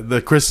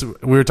 Because we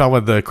were talking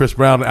about the Chris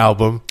Brown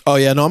album. Oh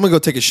yeah, no, I'm gonna go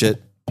take a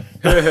shit.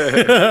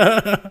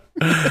 And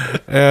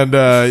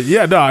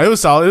it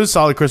was solid. It was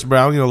solid Chris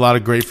Brown. A lot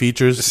of great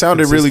features. It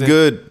sounded really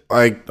good,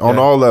 like on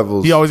all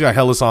levels. He always got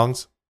hella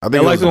songs. I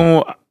like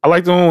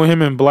the one with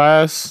him and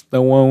Blast.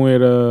 The one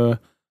with who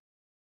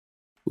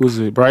was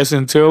it?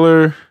 Bryson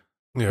Tiller.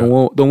 Yeah.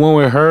 The one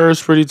with her is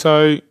pretty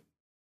tight.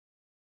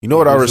 You know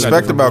what I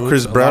respect about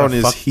Chris Brown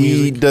is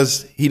he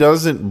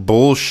doesn't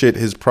bullshit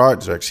his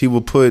projects. He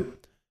will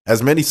put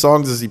as many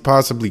songs as he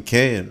possibly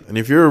can. And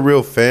if you're a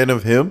real fan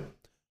of him,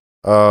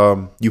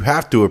 you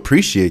have to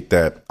appreciate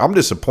that. I'm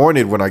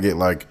disappointed when I get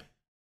like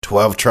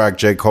 12-track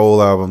J.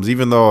 Cole albums,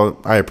 even though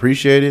I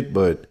appreciate it,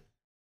 but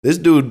this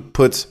dude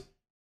puts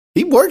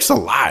He works a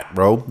lot,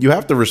 bro. You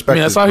have to respect.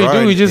 That's all he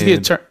do.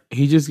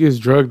 He just gets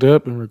drugged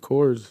up and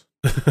records.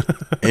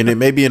 And it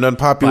may be an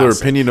unpopular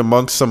opinion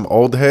amongst some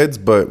old heads,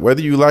 but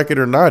whether you like it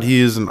or not, he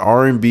is an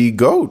R&B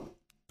GOAT.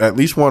 At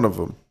least one of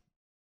them.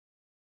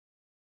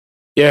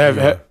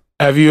 Yeah.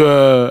 Have you?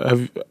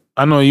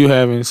 I know you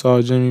haven't,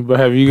 saw Jimmy, but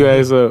have you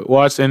guys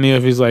watched any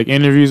of his like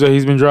interviews that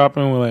he's been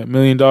dropping with like $1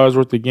 million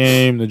worth of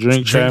game, the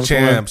Drink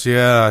Champs?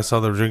 Yeah, I saw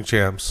the Drink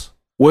Champs.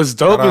 What's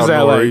dope is that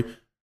like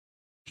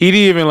he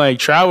didn't even like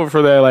travel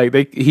for that.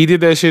 Like he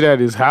did that shit at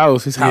his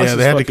house. His house,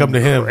 they had to come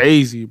to him.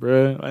 Crazy,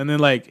 bro. And then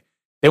like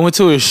they went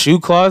to his shoe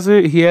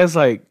closet. He has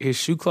like his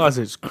shoe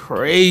closet's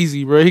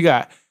crazy, bro. He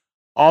got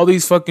all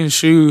these fucking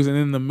shoes, and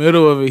in the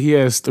middle of it, he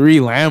has 3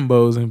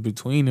 Lambos in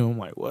between them. I'm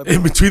like, what?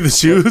 In between the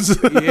shoes?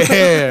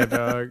 Yeah,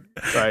 dog.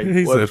 Like,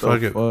 he what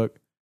said, the fuck?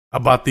 I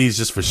bought these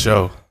just for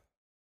show.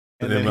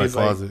 And in my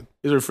closet. Like,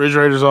 his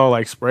refrigerator's all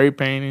like spray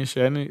paint and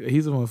shit.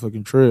 He's a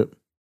motherfucking trip.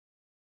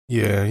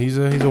 Yeah, he's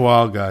a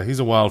wild guy. He's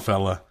a wild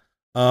fella.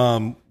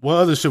 What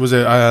other shit was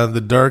it?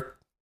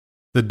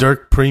 The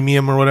Dirk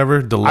Premium or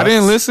whatever. Deluxe. I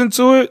didn't listen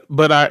to it,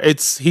 but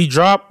he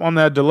dropped on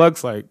that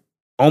deluxe like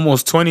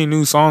almost 20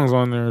 new songs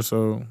on there.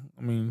 So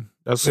I mean,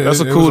 that's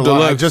a cool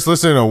deluxe. I just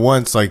listened to it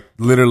once, like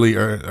literally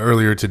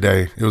earlier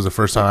today. It was the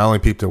first time I only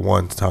peeped it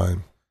one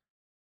time.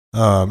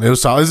 It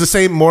was solid. It's the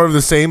same, more of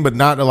the same, but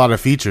not a lot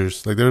of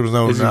features. Like there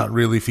was not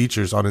really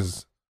features on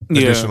his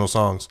additional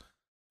songs.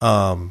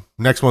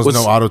 Next one's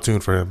no auto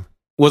tune for him.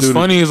 What's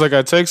funny is like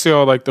I text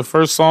y'all like the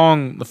first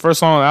song on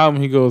the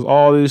album, he goes,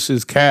 all this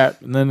is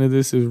cap, none of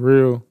this is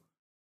real.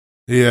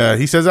 Yeah,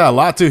 he says that a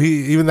lot too.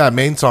 Even that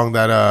main song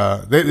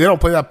that they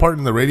don't play that part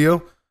in the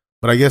radio,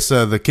 but I guess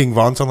the King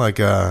Von song like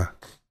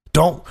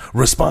don't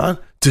respond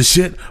to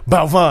shit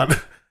about Von.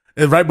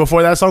 And right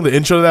before that song, the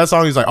intro to that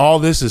song, he's like, all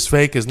this is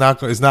fake, it's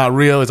not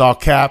real, it's all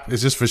cap,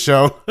 it's just for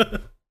show.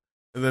 And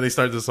then they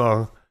start the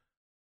song.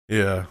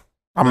 Yeah.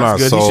 I'm not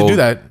good. sold. You should do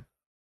that.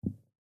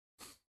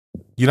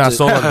 You're not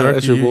sold on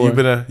Dirk.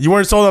 You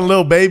weren't sold on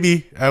Lil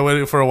Baby. I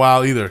waited for a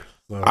while either.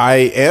 So. I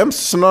am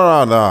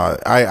no.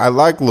 I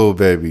like Lil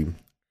Baby.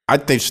 I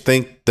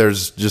think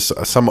there's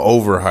just some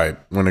overhype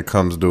when it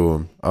comes to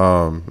him.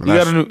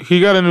 He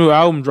got a new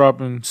album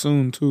dropping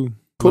soon too.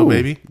 Cool, Lil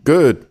Baby.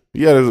 Good.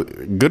 He had a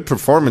good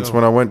performance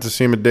when I went to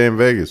see him a day in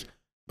Vegas.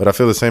 But I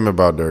feel the same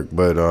about Dirk.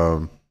 But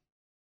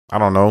I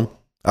don't know.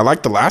 I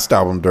like the last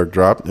album Dirk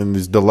dropped, and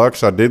this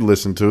deluxe I did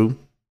listen to.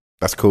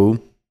 That's cool.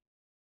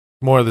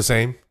 More of the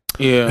same.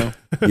 Yeah.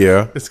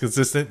 Yeah. It's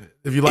consistent.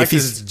 If you like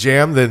his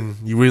jam, then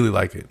you really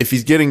like it. If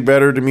he's getting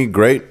better to me,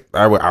 great.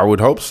 I would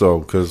hope so,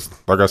 because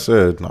like I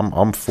said,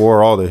 I'm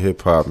for all the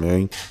hip hop,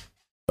 man.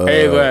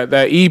 Hey,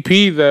 that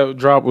EP that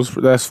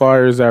dropped that's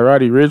fire. Is that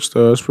Roddy Ricch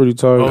though? It's pretty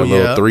tight. A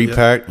little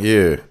 3-pack,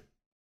 yeah.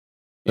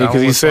 Yeah,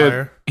 because he said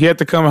fire. He had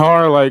to come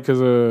hard, like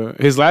because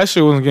his last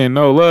shit wasn't getting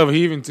no love.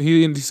 He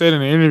said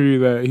in an interview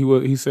that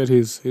he said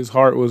his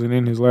heart wasn't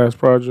in his last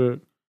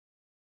project.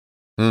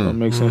 So it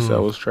makes sense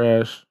that was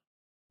trash.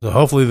 So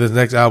hopefully this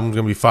next album's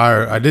gonna be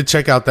fire. I did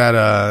check out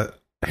that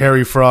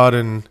Harry Fraud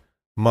and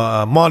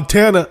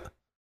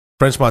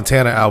French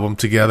Montana album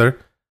together.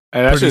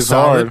 Hey, that's just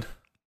hard.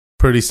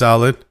 Pretty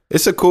solid.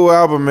 It's a cool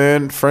album,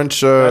 man.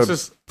 French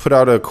put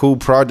out a cool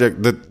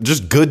project that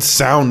just good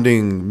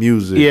sounding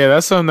music. Yeah,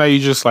 that's something that you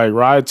just like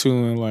ride to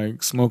and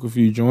like smoke a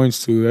few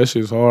joints to. That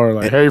shit's hard.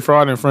 Like Harry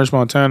Fraud and French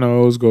Montana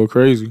always go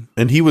crazy.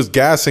 And he was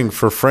gassing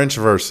for French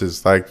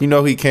verses. Like,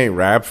 he can't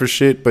rap for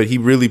shit, but he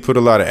really put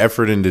a lot of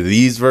effort into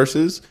these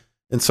verses.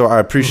 And so I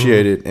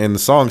appreciate it. And the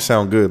songs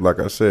sound good, like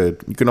I said.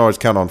 You can always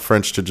count on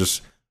French to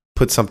just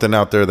put something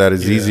out there that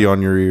is easy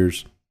on your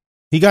ears.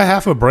 He got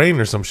half a brain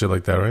or some shit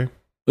like that, right?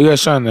 He got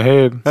shot in the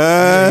head.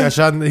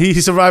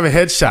 He survived a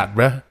headshot,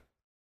 bruh.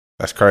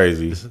 That's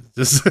crazy.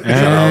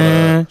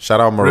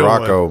 Shout out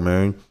Morocco,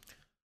 man.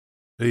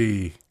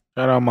 Hey.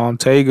 Shout out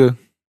Montega.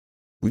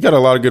 We got a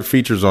lot of good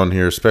features on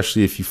here,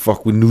 especially if you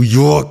fuck with New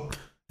York.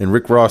 And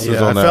Rick Ross is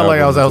on that. I felt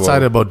like I was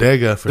outside of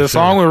Bodega for the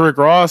song with Rick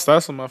Ross,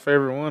 that's my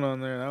favorite one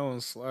on there. That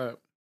one slap.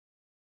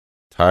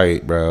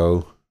 Tight,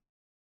 bro.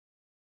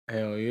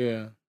 Hell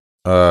yeah.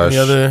 Any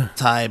other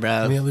tight,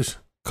 bro? Any other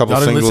couple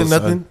singles?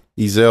 Nothing?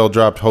 Ezel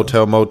dropped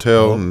Hotel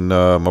Motel, and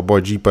my boy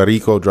G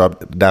Perico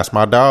dropped That's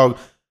My Dog.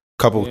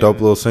 Couple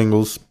dope little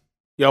singles.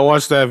 Y'all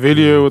watched that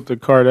video with the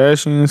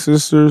Kardashian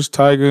sisters,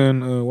 Tyga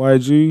and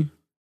YG?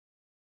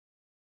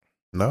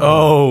 No.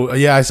 Oh,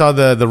 yeah, I saw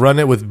the Run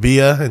It with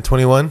Bia in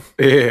 21.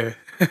 Yeah.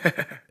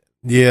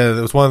 Yeah,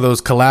 it was one of those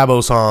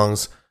collabo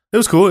songs. It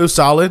was cool. It was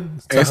solid.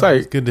 It's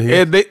like good to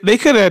hear. They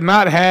could have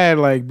not had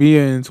like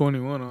Bia in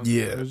 21 on.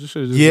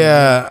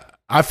 Yeah.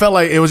 I felt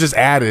like it was just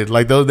added.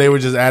 Like they were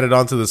just added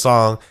onto the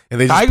song, and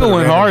they just Tyga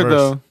went hard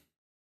though.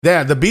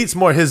 Yeah, the beat's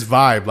more his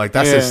vibe. Like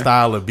that's his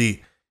style of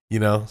beat.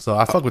 So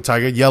I fuck with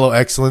Tyga. Yellow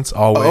excellence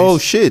always. Oh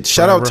shit!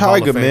 Shout out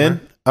Tyga,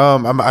 man.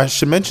 I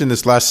should mention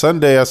this. Last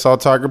Sunday, I saw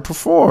Tyga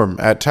perform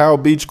at Tao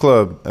Beach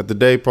Club at the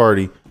day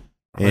party,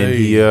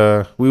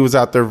 and we was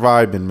out there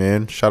vibing,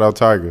 man. Shout out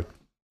Tyga.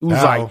 He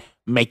was like,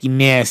 make you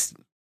nasty,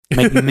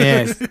 make you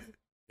nasty.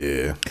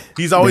 Yeah.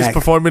 He's always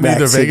performing in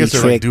either Vegas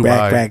or like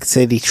Dubai. Back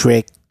City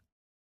Trick.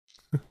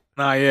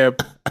 Nah, yeah.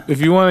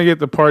 If you want to get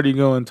the party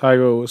going,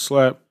 Tyga will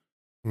slap.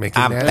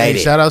 Hey,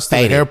 shout outs to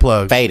the hair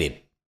plug. Faded.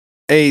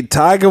 Hey,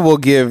 Tyga will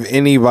give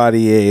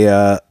anybody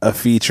a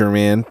feature,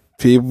 man.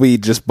 People be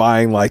just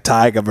buying like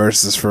Tyga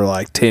verses for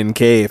like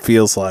 $10K. It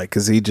feels like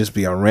because he just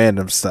be on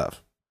random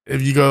stuff.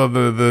 If you go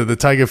to the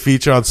Tyga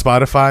feature on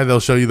Spotify, they'll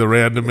show you the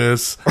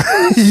randomest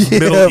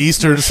Middle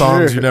Eastern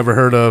songs you never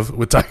heard of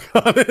with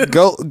Tyga on it.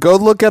 Go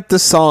look up the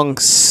song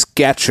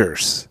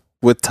 "Skechers"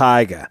 with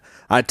Tyga.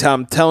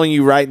 I'm telling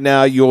you right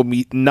now, you'll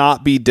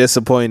not be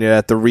disappointed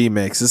at the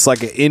remix. It's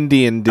like an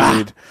Indian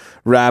dude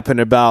rapping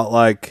about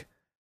like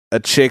a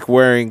chick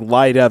wearing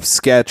light up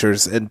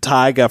Skechers, and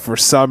Tyga for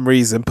some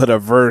reason put a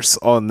verse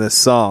on this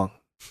song.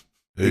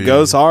 It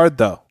goes hard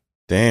though.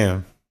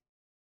 Damn.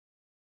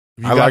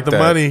 If you got the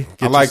money,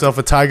 get yourself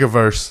a Tyga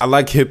verse. I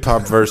like hip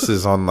hop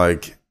verses on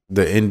like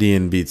the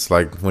Indian beats,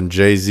 like when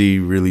Jay-Z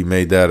really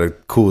made that a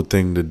cool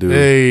thing to do.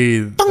 Hey,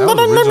 that was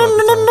original at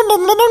the time.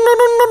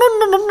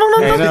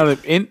 Hey, now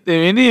the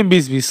Indian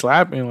beats be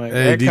slapping like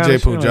hey, that DJ kind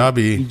of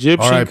Punjabi, shit, like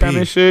Egyptian R.I.P. kind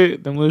of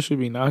shit. Them little should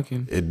be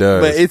knocking. It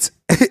does.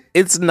 But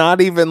it's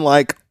not even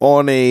like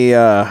on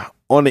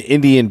an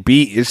Indian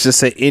beat. It's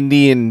just an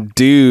Indian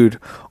dude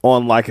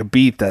on like a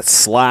beat that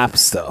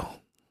slaps though.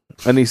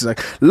 And he's like,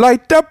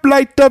 light up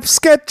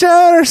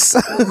Skechers.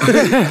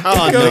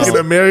 Making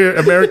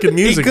American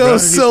music. It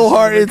goes so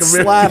hard, it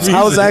American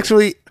slaps.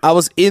 music. I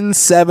was in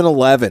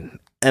 7-Eleven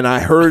and I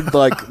heard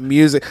like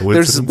music.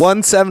 There's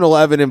one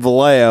 7-Eleven in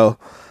Vallejo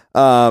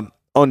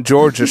on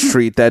Georgia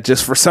Street that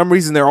just for some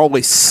reason they're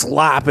always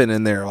slapping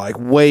in there like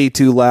way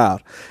too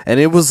loud. And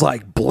it was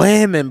like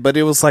blamming, but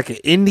it was like an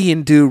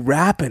Indian dude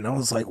rapping. I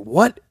was like,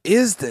 what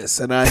is this?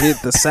 And I hit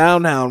the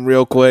SoundHound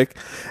real quick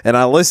and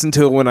I listened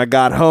to it when I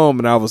got home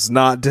and I was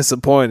not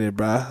disappointed,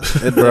 bro.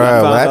 And then I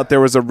found out there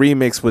was a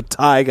remix with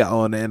Tyga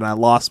on it and I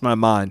lost my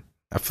mind.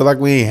 I feel like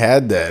we ain't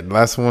had that.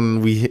 Last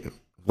one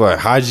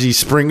Haji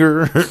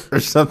Springer or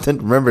something.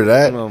 Remember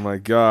that? Oh my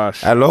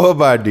gosh. Aloha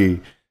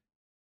Badi.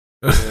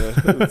 Yeah,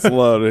 it's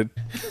loaded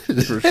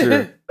for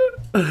sure.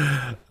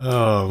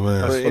 Oh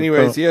man. But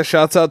anyways, yeah,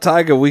 shouts out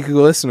Tyga, weekly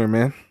listener,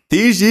 man.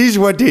 This is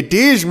what it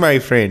is, my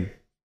friend.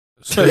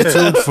 Stay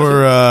tuned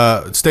for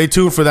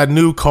that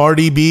new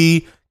Cardi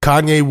B,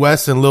 Kanye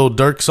West, and Lil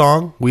Durk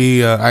song.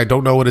 I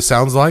don't know what it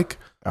sounds like.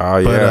 Oh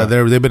yeah,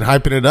 but they've been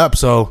hyping it up,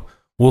 so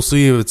we'll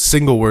see if it's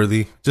single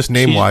worthy. Just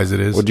name wise, it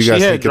is. What do you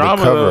guys think of the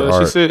cover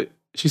art?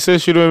 She said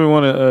she don't even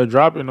want to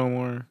drop it no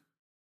more.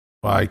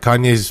 Why?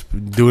 Kanye's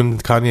doing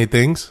Kanye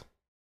things?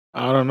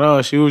 I don't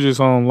know. She was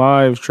just on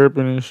live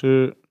tripping and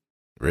shit.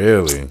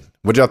 Really?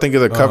 What y'all think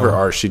of the cover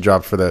art she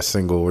dropped for that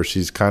single where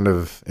she's kind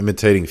of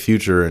imitating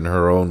Future in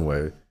her own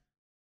way?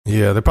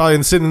 Yeah, they're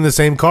probably sitting in the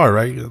same car,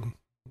 right?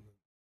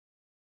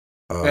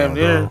 Damn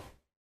near.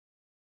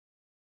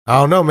 I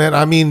don't know, man.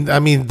 I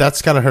mean,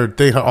 that's kind of her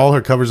thing. All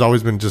her covers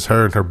always been just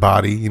her and her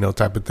body,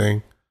 type of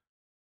thing.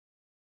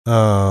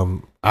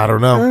 I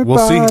don't know. We'll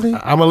see. I'm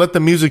gonna let the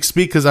music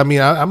speak because I'm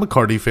a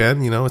Cardi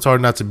fan. It's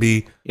hard not to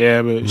be.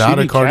 Yeah, but not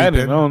she a Cardi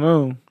fan. I don't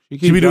know.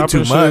 She be doing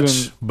too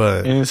much,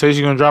 and say she's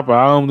gonna drop an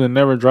album that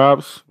never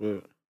drops.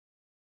 But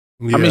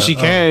yeah, I mean, she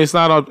can. It's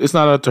not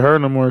up to her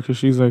no more because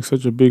she's like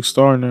such a big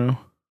star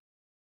now.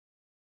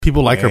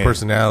 People like her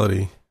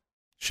personality.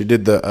 She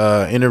did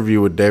the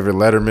interview with David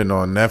Letterman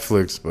on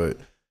Netflix, but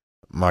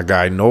my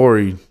guy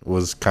Nori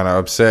was kind of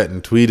upset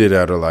and tweeted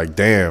at her like,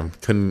 "Damn,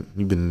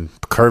 you've been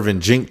curving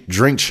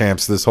drink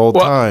champs this whole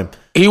time."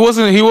 He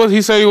said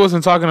he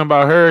wasn't talking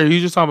about her. He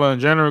was just talking about in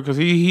general because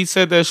he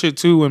said that shit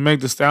too when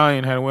Meg Thee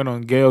Stallion had went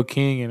on Gayle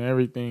King and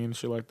everything and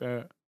shit like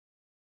that.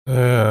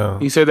 Yeah.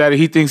 He said that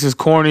he thinks it's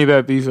corny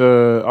that these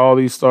all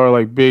these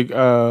big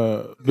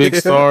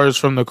stars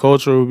from the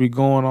culture would be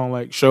going on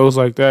like shows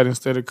like that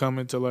instead of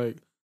coming to like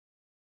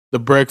The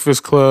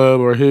Breakfast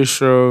Club or his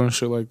show and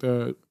shit like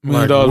that.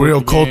 Like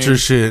real culture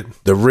shit.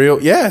 The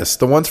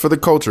ones for the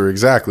culture,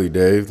 exactly,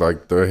 Dave.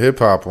 Like the hip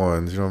hop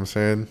ones, you know what I'm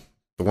saying?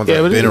 The ones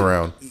that have been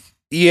around.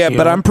 Yeah,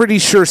 but I'm pretty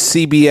sure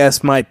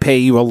CBS might pay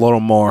you a little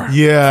more.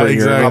 Yeah,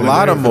 exactly. A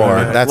lot of more.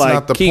 That's like,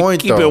 not the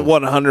point, keep though. Keep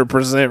it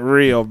 100%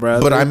 real,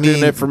 bro. But They're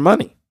doing it for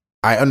money.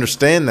 I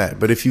understand that.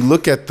 But if you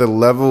look at the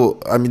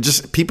level,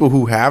 just people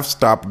who have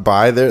stopped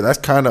by there, that's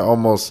kind of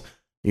almost,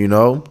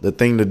 the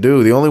thing to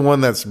do. The only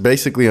one that's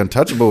basically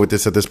untouchable with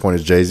this at this point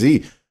is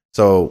Jay-Z.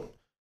 So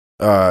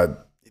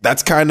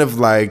that's kind of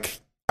like,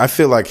 I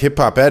feel like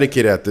hip-hop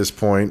etiquette at this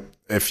point.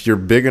 If you're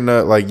big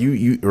enough, like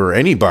you or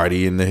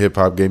anybody in the hip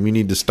hop game, you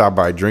need to stop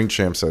by Drink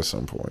Champs at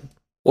some point.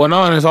 Well,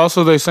 no, and it's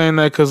also they saying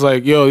that because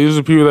like, these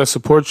are people that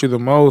support you the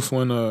most.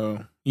 When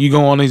you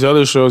go on these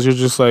other shows, you're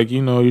just like,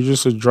 you're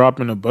just a drop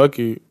in a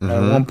bucket. Mm-hmm.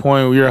 At one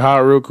point, you're hot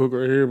real quick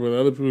right here, but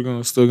other people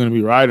are still gonna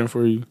be riding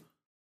for you.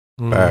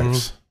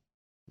 Facts.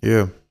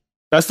 Yeah,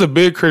 that's the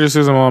big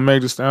criticism on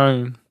Meg Thee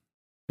Stallion,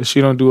 that she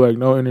don't do like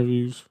no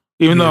interviews.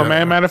 Even though,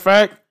 matter of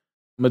fact,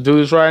 I'm gonna do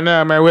this right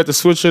now, man. We have to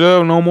switch it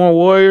up. No more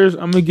Warriors.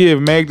 I'm gonna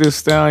give Meg Thee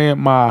Stallion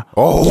my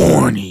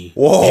horny.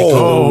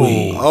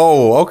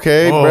 Whoa.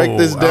 Okay. Oh, break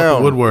this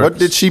down. woodworks. What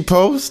did she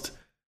post?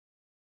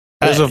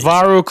 There's a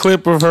viral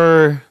clip of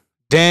her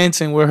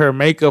dancing with her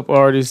makeup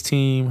artist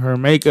team, her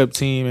makeup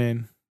team,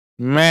 and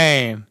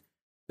man,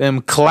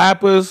 them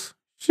clappers.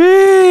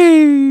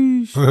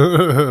 Sheesh.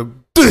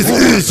 This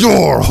is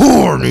your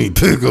horny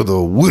pick of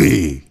the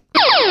week.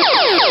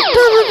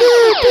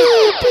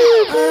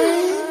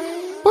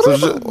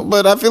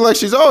 But I feel like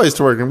she's always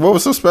twerking. What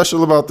was so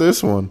special about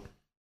this one?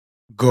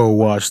 Go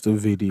watch the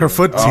video. Her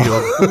foot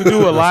teal. Can we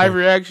do a live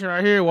reaction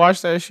right here?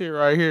 Watch that shit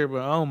right here.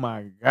 But oh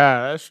my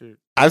god, that shit.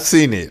 I've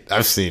seen it.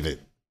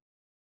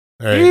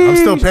 Hey, I'm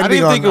still pending I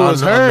didn't think it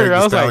was on her. Meg I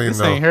Thee was like, Stallion, this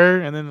though. ain't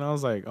her. And then I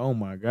was like, oh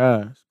my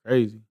god, it's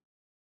crazy.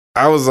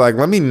 I was like,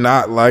 let me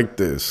not like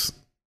this.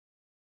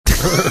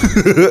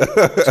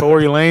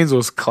 Tory Lanez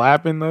was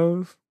clapping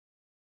those.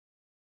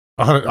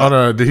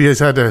 Did he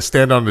just had to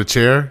stand on the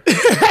chair?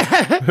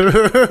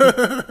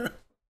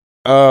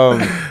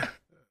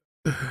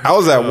 I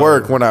was at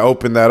work when I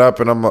opened that up,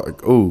 and I'm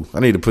like, ooh, I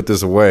need to put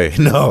this away.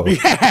 No.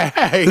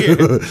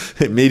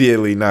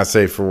 Immediately not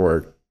safe for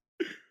work.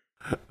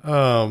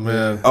 Oh,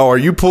 man. Oh, are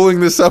you pulling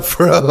this up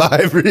for a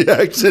live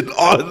reaction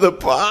on the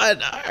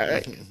pod? All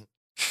right.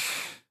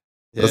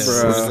 Yeah,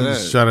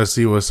 Just trying to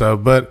see what's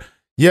up. But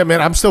yeah,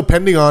 man, I'm still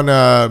pending on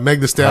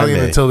Meg Thee Stallion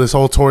until this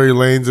whole Tory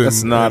Lanez and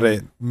That's not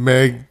it.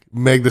 Meg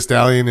Thee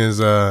Stallion is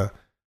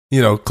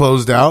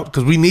closed out,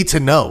 because we need to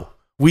know.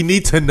 We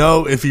need to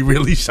know if he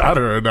really shot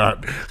her or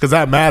not, because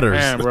that matters.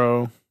 Man,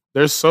 bro,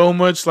 there's so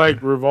much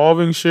like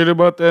revolving shit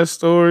about that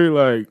story.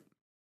 Like,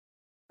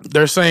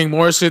 they're saying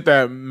more shit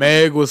that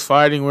Meg was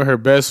fighting with her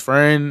best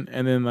friend,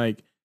 and then like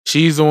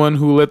she's the one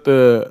who let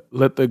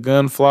the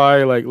gun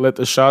fly, like let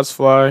the shots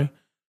fly.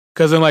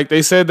 Because then like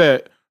they said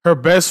that her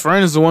best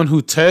friend is the one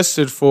who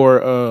tested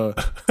for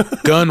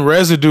gun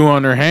residue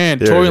on her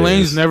hand. Tory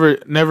Lanez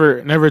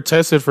never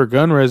tested for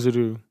gun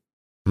residue.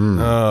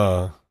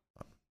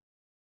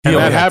 He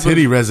only had happened-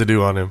 titty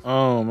residue on him.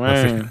 Oh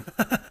man.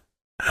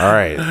 All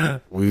right.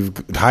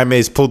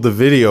 Jaime's pulled the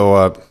video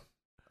up.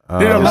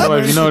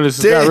 Like, you know,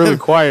 this got really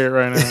quiet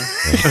right now.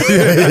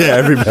 Yeah,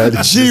 everybody.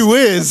 Gee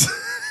whiz.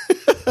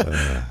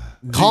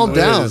 Calm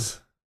down. Whiz.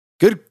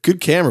 Good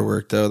camera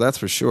work though, that's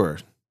for sure.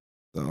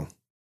 So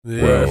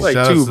Yeah, It's like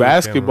shout out two to the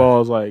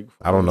basketballs. Like,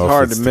 I don't know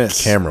Hard if it's to miss.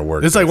 the camera work.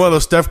 camera. It's like one of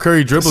those Steph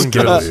Curry dribbling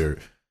Skills. kills.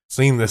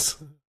 Seen this.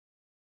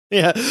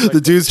 yeah, Like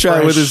the dude's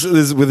trying with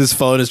fresh. his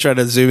phone is trying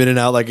to zoom in and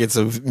out like it's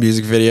a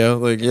music video.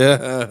 Like,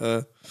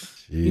 yeah.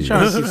 you Jeez.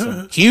 trying to see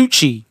some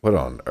cutesy. What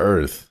on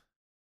earth?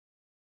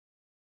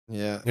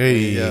 Yeah.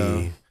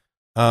 Hey.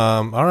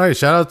 All right.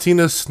 Shout out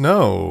Tina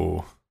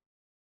Snow.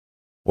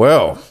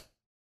 Well,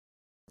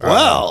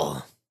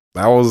 Well.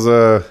 that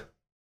was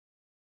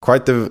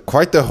quite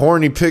the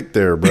horny pick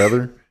there,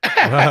 brother.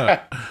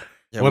 Yeah,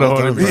 What a well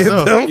horny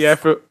done, bro. pick. Yeah,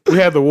 we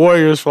had the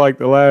Warriors for like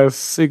the last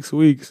 6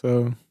 weeks.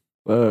 So,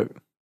 look.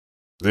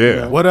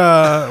 Yeah. What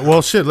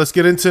well shit, let's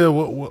get into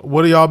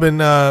what have y'all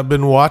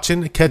been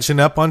watching, catching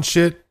up on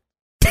shit?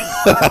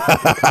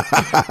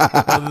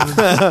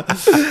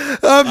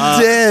 I'm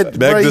dead.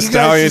 Meg bro. Thee You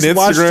Stallion guys just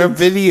watched Instagram. a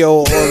video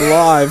on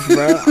live,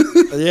 bro.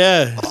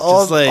 Yeah.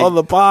 on, Just like, on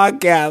the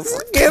podcast.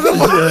 Get him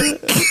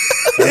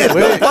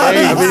Nobody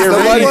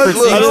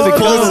proceeds to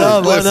close it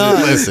up. Why not?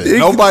 Listen,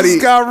 nobody.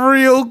 got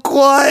real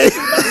quiet.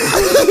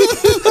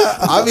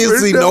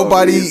 Obviously, For no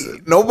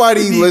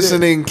nobody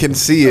listening can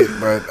see it,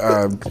 but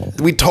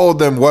we told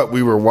them what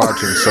we were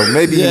watching. So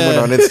maybe he went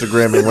on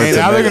Instagram and went And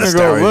to now they're Meg Thee going to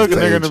go Stallion's look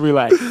and they're page. going to be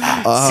like,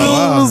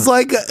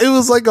 It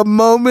was like a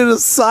moment of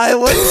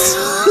silence.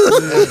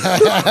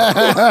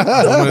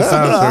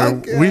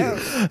 We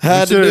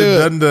Had to should do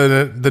it. have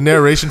done the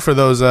narration for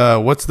those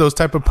what's those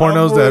type of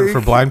pornos that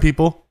for blind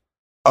people?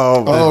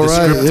 Oh, Oh,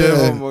 right. descriptive.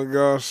 Yeah. Oh my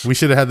gosh. We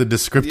should have had the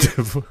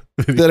descriptive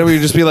video. Then we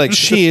would just be like,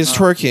 she is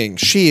twerking.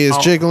 She is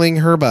jiggling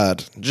her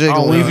butt.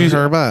 Jiggling leave you-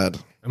 her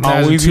butt.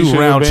 Imagine we two should have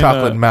round been,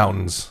 chocolate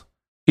mountains.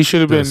 he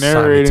should have been Just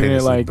narrating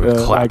it simultaneously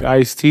like clapping.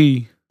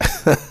 Ice-T.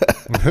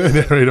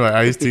 Narrated by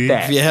Ice-T.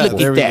 Yeah,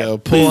 there we go.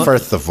 Pull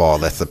First of all,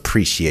 let's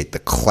appreciate the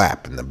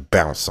clap and the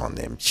bounce on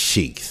them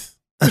cheeks.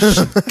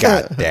 She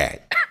got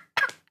that.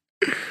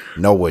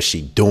 Know what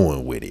she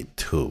doing with it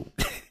too.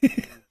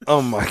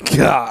 Oh my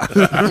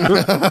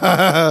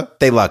god.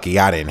 They lucky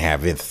I didn't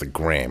have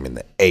Instagram in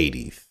the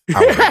 80s. I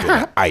would have been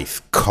an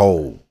ice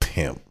cold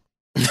pimp.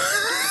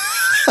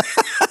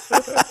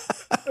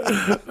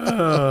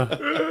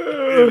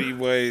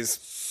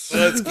 Anyways,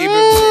 let's keep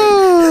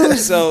it moving.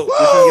 So,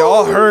 if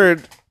y'all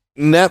heard,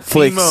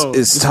 Netflix Timo,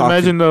 is just talking.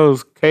 imagine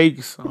those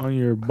cakes on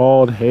your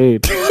bald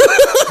head.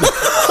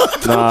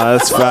 Nah,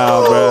 that's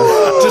foul,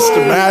 bro. Just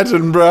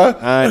imagine, bruh.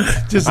 I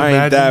Just ain't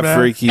imagine, that man.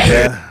 freaky,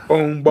 bro.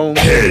 Boom, boom,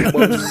 boom,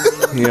 boom.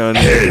 You don't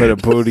need to put a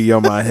booty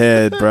on my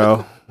head,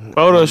 bro.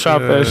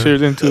 Photoshop that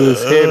shit into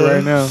his head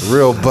right now.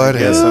 Real butthead.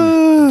 Guess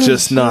I'm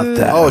just not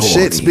that. Oh horny.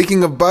 shit!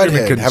 Speaking of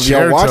butthead, have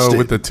y'all Concerto watched it?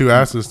 with the two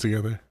asses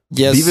together?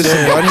 Yes, Beavis sir.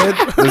 and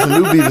Butthead. There's a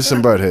new Beavis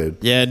and Butthead.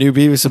 Yeah, new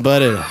Beavis and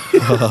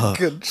Butthead.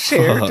 Good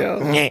share,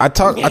 Joe. I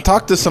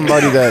talked to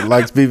somebody that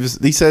likes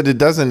Beavis. He said it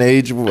doesn't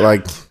age.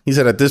 Like he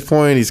said, at this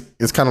point,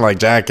 it's kind of like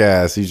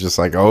Jackass. He's just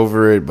like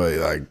over it, but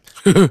like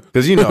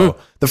because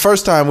the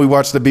first time we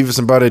watched the Beavis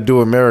and Butthead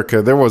Do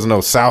America, there was no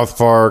South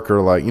Park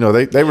or like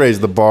they raised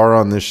the bar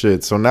on this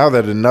shit. So now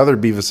that another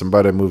Beavis and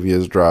Butthead movie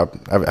has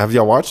dropped, have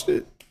y'all watched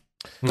it?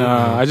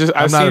 Nah, I've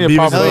not seen a it Beavis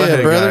pop and up.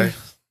 Butthead brother. guy.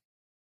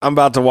 I'm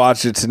about to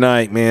watch it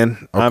tonight,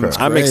 man. I'm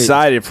Great.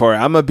 excited for it.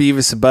 I'm a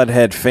Beavis and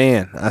Butthead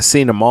fan. I've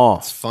seen them all.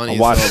 It's funny I as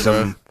watched hell,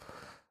 them.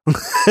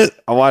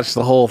 I watched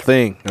the whole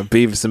thing of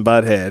Beavis and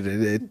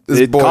Butthead. This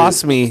It boy-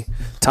 cost me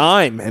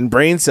time and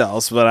brain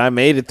cells, but I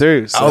made it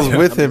through. So I was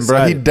with I'm him, bro.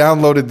 He excited.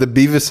 downloaded the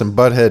Beavis and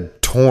Butthead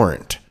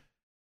torrent.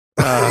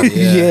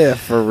 Yeah,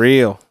 for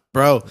real.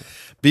 Bro,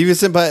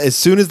 Beavis and Butthead, as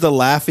soon as the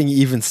laughing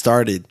even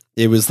started,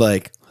 it was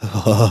like,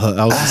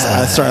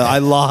 I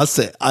lost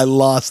it. I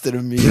lost it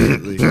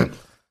immediately.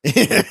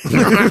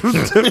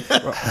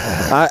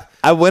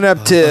 I went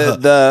up to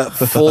the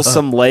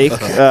Folsom Lake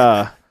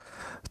to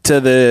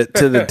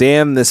the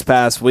dam this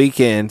past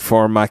weekend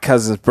for my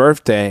cousin's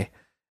birthday,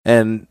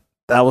 and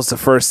that was the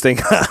first thing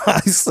I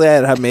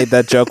said. I made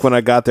that joke when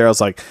I got there. I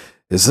was like,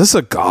 "Is this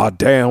a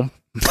goddamn?"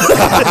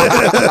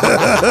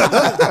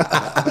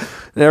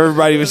 And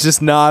everybody was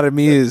just not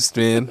amused,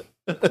 man.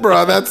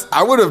 Bro,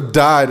 I would have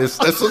died if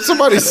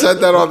somebody said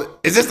that on.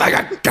 Is this like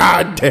a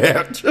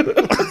goddamn?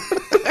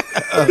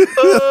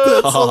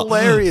 That's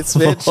hilarious,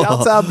 man.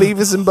 Shouts out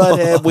Beavis and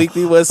Butthead,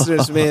 weekly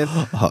listeners, man.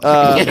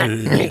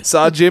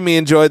 Saw Jimmy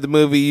enjoyed the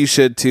movie. You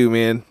should too,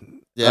 man.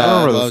 Yeah, I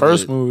remember the loved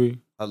first it. movie.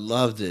 I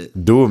loved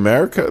it. Do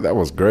America? That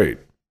was great.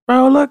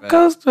 Roller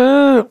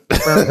coaster.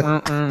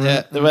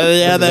 Yeah,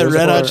 that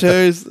Red Hot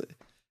Chilies.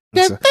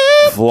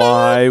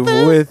 Fly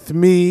with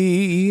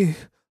me,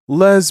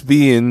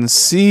 lesbian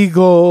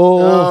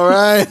seagull. All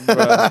right. Bro,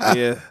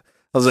 yeah, that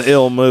was an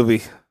ill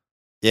movie.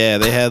 Yeah,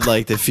 they had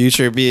like the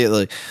future be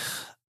like,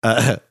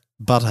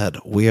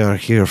 Butthead, we are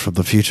here from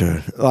the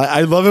future. Like,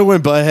 I love it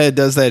when Butthead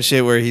does that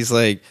shit where he's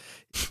like,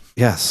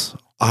 yes,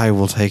 I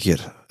will take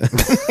it.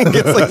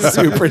 Gets like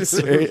super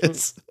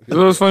serious. It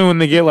was funny when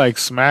they get like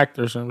smacked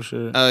or some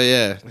shit. Oh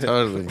yeah,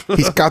 totally.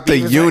 He's got the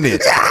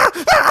unit.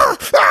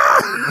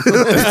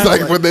 It's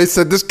like when they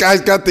said this guy's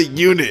got the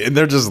unit, and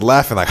they're just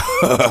laughing like.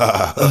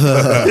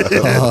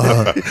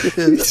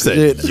 He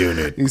said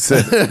unit. He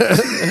said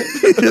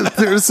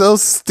they're so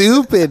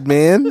stupid,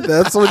 man.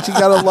 That's what you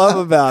gotta love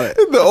about it.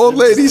 The old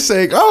lady's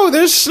saying, "Oh,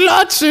 there's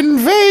sluts in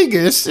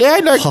Vegas,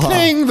 and they're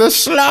playing the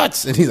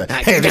sluts." And he's like,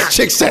 "Hey, this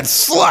chick said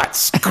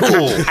sluts.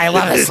 Cool. I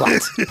love it,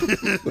 slut.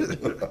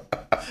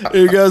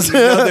 Here goes.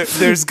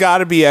 There's got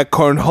to be a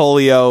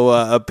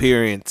Cornholio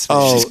appearance.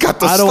 Oh, She's got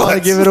the I don't want to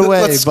sluts. give it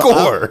away. Let's but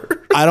score.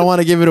 I don't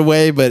want to give it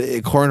away, but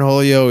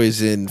Cornholio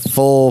is in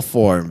full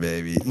form,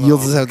 baby. You'll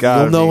just have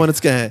gotta you'll know be. when it's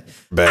gonna.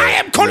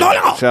 Bang.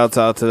 Shouts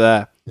out to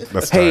that.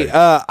 That's Hey,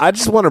 tight. I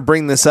just want to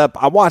bring this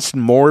up. I watched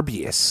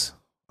Morbius.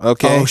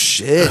 Okay, Oh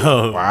shit!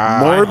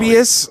 Wow.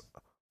 Morbius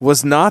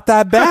was not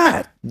that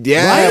bad.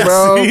 Yeah,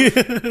 bro.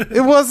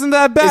 It wasn't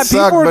that bad. It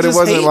sucked, People were but it just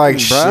wasn't hating, like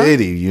bruh.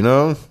 shitty, you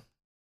know?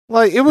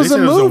 Like it They was said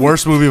a it was movie. the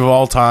worst movie of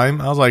all time.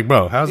 I was like,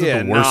 bro, how's Yeah,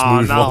 it the worst no,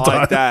 movie of all not time?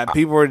 like that.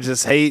 People were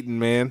just hating,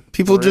 man.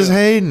 People For just real.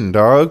 hating,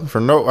 dog. For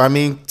no, I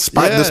mean,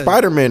 Yeah. the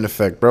Spider-Man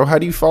effect, bro. How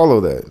do you follow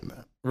that?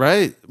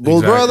 Right.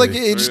 Well, bro, like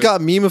Exactly. it just got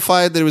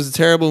memeified that it was a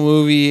terrible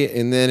movie,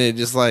 and then it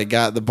just like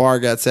the bar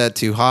got set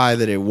too high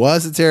that it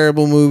was a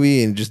terrible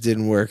movie and just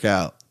didn't work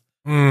out.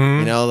 Mhm.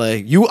 You know,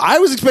 like I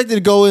was expecting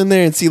to go in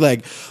there and see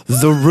like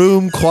the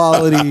Room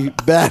quality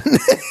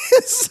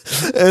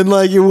badness, and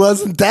like it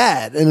wasn't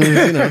that. And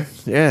it was,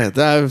 yeah,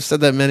 I've said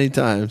that many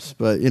times,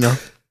 but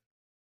Just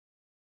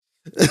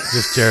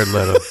Jared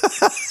Leto.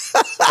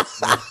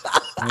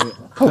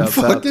 I'm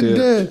fucking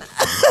dead.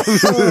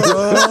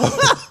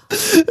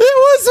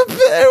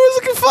 it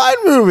was a fine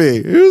movie.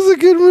 It was a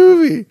good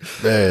movie.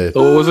 Man.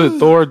 So was it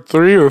Thor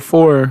 3 or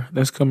 4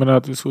 that's coming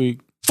out this week?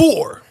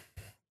 Thor.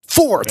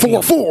 There's a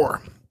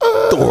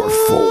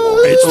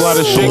lot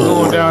of shit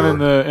going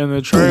down in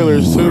the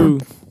trailers too.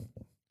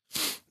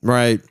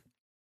 Right.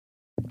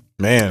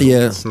 Man,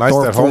 Yeah. it's nice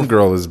Thor that 4.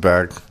 Homegirl is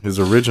back. His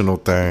original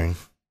thing.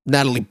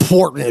 Natalie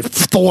Portman,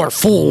 Thor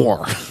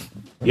 4.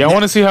 Yeah, I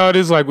want to see how it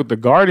is like with the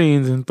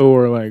Guardians and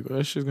Thor. Like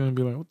that shit's gonna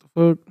be like, what the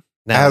fuck?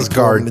 Natalie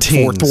Asgard Portman,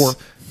 teens. Thor.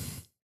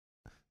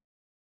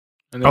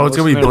 And then Oh, it's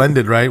gonna be what's his name?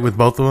 blended, right, with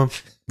both of them,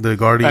 the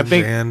Guardians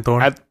think and Thor.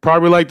 At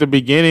probably like the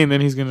beginning,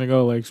 then he's gonna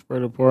go like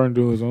spread apart and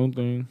do his own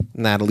thing.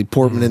 Natalie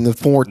Portman in the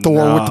Thor with the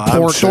I'm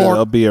poor sure Thor.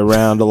 they'll be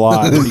around a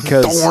lot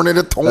because Torn it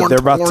a torn. they're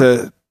about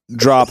to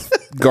drop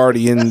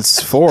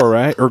Guardians 4,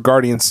 right? Or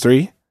Guardians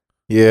 3.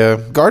 Yeah,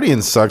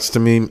 Guardians sucks to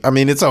me. I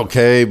mean, it's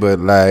okay, but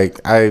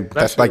like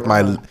that's like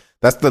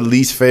that's the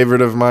least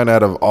favorite of mine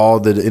out of all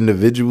the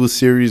individual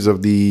series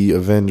of the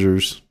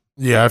Avengers.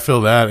 Yeah, I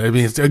feel that. I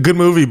mean, it's a good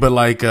movie, but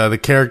like the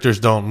characters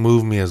don't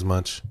move me as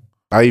much.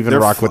 I even They're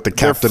rock with the they're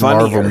Captain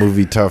funnier. Marvel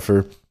movie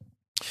tougher.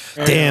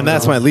 Damn,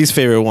 that's my least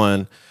favorite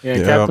one.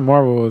 Yeah, Captain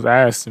Marvel was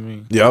ass to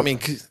me. Yeah, I mean,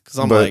 because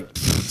I'm like,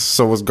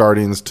 so was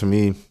Guardians to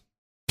me.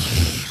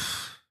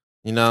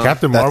 you know,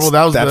 Captain Marvel.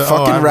 That was that the,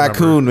 fucking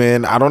raccoon,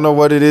 man. I don't know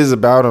what it is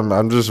about him.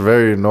 I'm just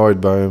very annoyed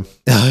by him.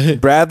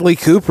 Bradley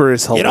Cooper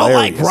is hilarious. you don't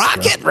like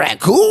Rocket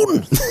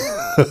Raccoon?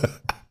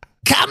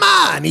 Come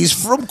on, he's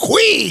from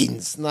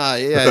Queens. Nah,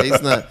 yeah,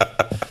 he's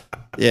not.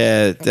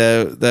 Yeah,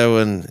 that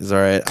one is all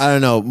right. I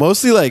don't know.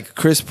 Mostly like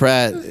Chris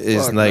Pratt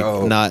is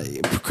not.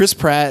 Chris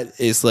Pratt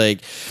is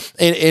like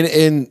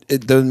in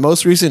the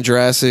most recent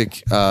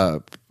Jurassic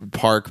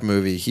Park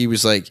movie. He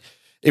was like,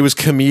 it was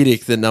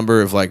comedic the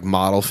number of like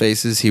model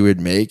faces he would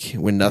make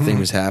when nothing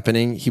was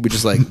happening. He would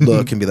just like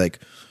look and be like,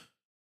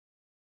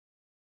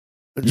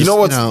 you know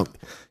what's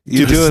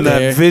you're doing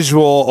that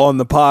visual on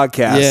the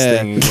podcast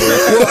thing.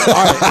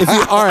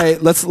 Well, all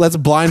right, let's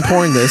blind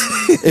porn this.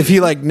 If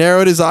he like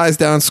narrowed his eyes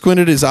down,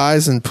 squinted his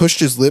eyes, and pushed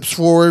his lips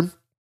forward,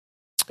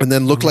 and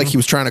then looked like he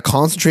was trying to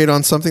concentrate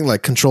on something,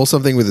 like control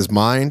something with his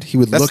mind, he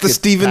would That's look the at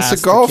Steven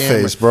past Seagal the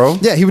camera. face, bro.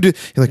 Yeah, he would do.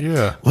 He's like,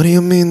 Yeah. what do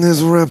you mean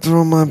there's a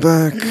raptor on my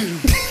back?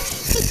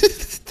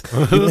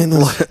 You mean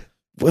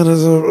what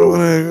is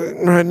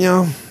right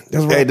now?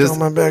 There's a raptor on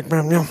my back,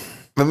 man. Yeah.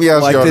 Let me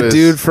ask Like y'all the this.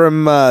 dude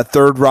from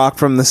Third Rock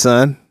from the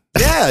Sun.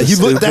 Yeah, you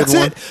look. That's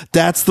one. it.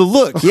 That's the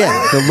look.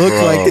 Yeah, the look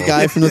like the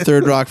guy from the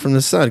Third Rock from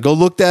the Sun. Go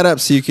look that up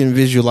so you can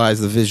visualize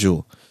the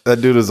visual.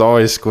 That dude is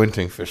always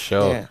squinting for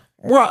sure. Yeah.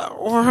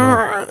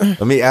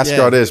 Let me ask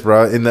y'all this,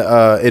 bro. In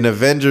the in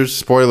Avengers,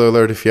 spoiler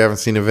alert if you haven't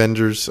seen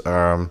Avengers,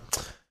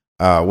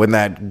 when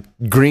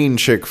that green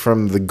chick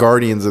from the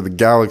Guardians of the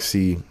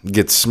Galaxy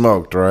gets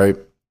smoked, right?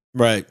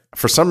 Right.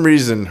 For some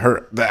reason,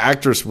 the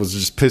actress was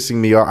just pissing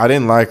me off. I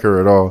didn't like her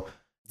at all.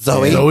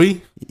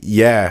 Zoe?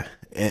 Yeah.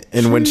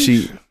 And when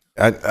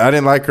I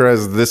didn't like her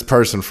as this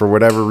person for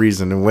whatever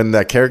reason. And when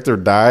that character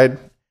died,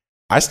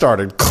 I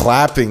started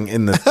clapping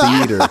in the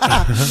theater.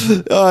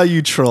 Oh,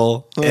 you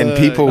troll. And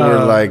people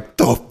were like,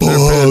 the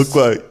fuck?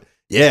 Like,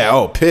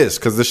 yeah, pissed.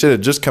 Because the shit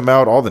had just come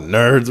out. All the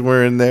nerds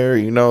were in there,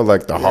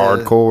 like the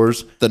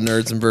hardcores. The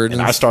nerds and virgins.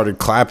 And I started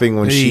clapping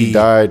when she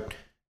died.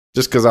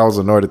 Just because I was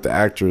annoyed at the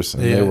actress.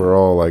 And they were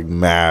all like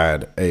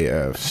mad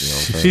AF.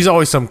 She's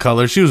always some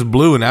color. She was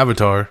blue in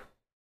Avatar.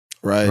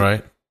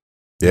 Right.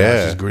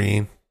 Yeah. She's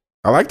green.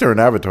 I liked her in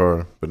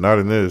Avatar, but not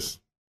in this.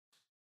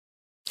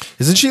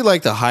 Isn't she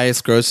like the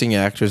highest grossing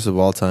actress of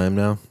all time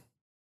now?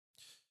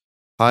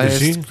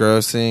 Highest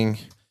grossing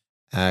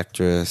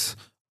actress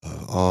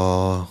of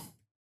all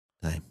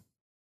time.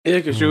 Yeah,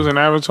 because she was an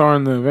Avatar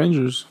in the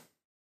Avengers.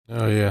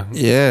 Oh yeah,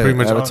 Yeah, pretty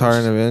much Avatar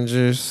always. and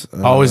Avengers.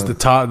 Always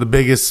the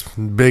biggest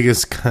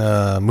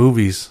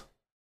movies,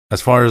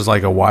 as far as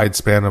like a wide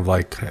span of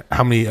like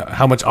how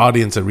much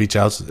audience it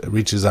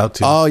reaches out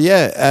to. Oh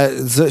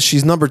yeah,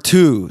 she's number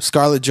 2.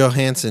 Scarlett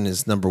Johansson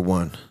is number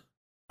 1.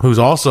 Who's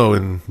also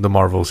in the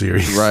Marvel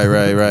series.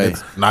 Right.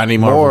 Not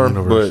anymore,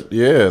 Universe. but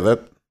yeah,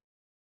 that.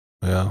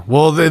 Yeah.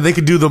 Well, they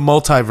could do the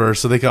multiverse,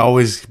 so they could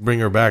always bring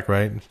her back,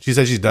 right? She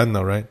said she's done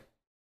though, right?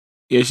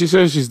 Yeah, she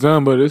says she's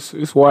done, but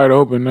it's wide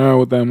open now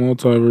with that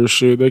multiverse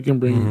shit. They can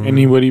bring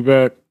anybody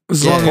back.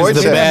 As long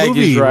as the bag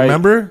movie, is right.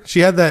 Remember?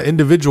 She had that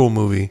individual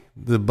movie,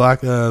 the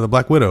Black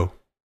Widow.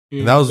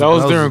 Yeah, That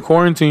was during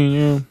quarantine,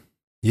 yeah.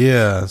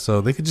 Yeah,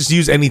 so they could just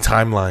use any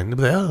timeline. They'd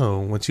be like, oh,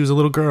 when she was a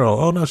little girl.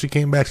 Oh, no, she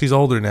came back. She's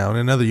older now in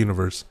another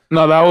universe.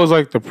 No, that was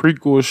like the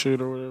prequel shit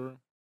or whatever.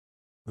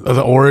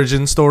 The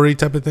origin story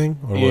type of thing?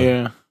 Or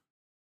Yeah. What?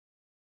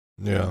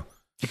 Yeah.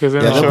 Because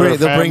then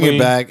they'll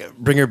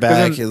bring her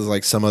back as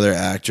like some other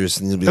actress,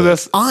 and you'll be like,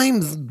 I'm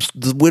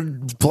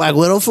the Black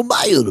Widow from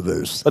my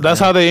universe. But that's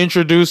how they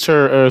introduced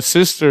her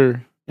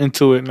sister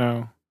into it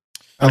now.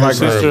 I like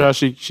her sister, how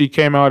she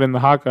came out in the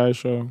Hawkeye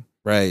show.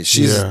 Right.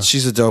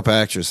 She's a dope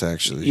actress,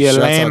 actually. Yeah,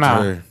 Shouts out to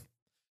Elena. her.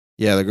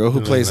 Yeah, the girl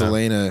who plays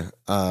Elena,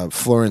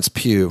 Florence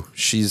Pugh.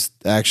 She's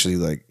actually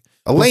like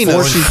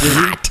Elena.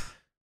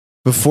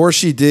 Before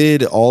she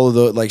did all of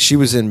the, like, she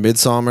was in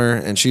Midsommar,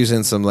 and she was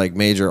in some like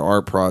major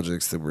art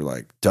projects that were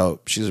like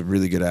dope. She's a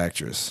really good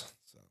actress.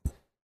 So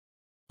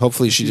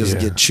hopefully she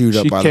doesn't get chewed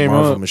up by the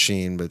Marvel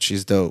machine, but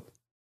she's dope.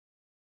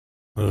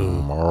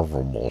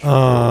 Marvel.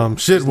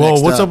 Shit.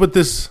 Well, what's up with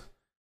this?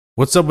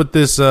 What's up with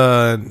this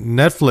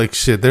Netflix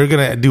shit? They're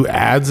gonna do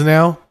ads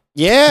now.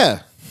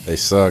 Yeah, they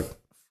suck.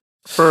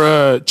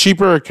 For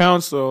cheaper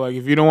accounts though, like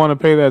if you don't want to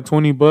pay that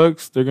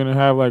 $20, they're gonna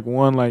have like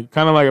one, like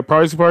kind of like a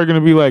price part gonna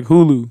be like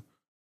Hulu.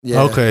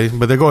 Yeah. Okay,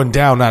 but they're going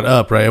down, not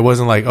up, right? It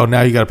wasn't like, oh,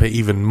 now you got to pay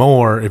even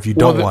more if you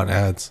don't want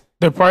ads.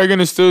 They're probably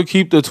gonna still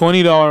keep the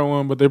 $20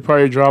 one, but they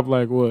probably drop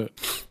like what?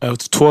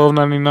 It's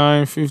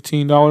 $12.99,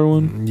 $15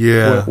 one.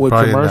 Yeah, with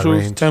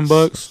commercials,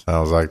 $10.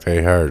 Sounds like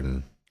they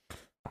hurting.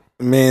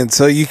 Man,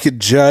 so you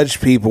could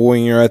judge people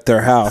when you're at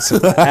their house.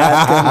 If the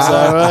ad comes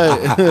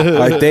up,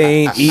 like they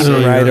ain't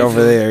eating right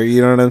over there.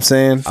 You know what I'm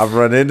saying? I've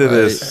run into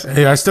this.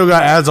 Hey, I still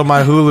got ads on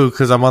my Hulu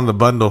because I'm on the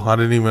bundle. I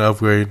didn't even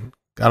upgrade.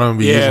 I don't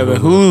be using the Hulu.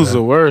 Hulu's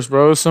the worst,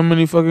 bro. So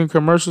many fucking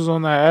commercials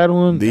on that ad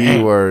one.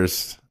 The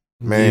worst.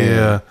 Man,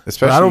 yeah.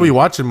 Especially, I don't be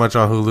watching much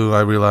on Hulu, I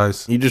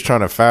realize. You just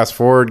trying to fast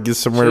forward, get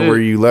somewhere where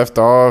you left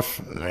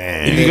off.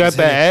 Man. If you got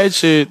that ad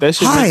shit, that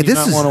shit Hi, make you this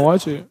not is want to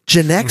watch it.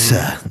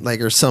 Genexa, like,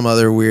 or some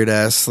other weird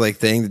ass like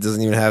thing that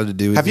doesn't even have to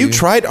do with Have you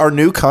tried our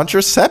new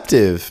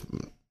contraceptive?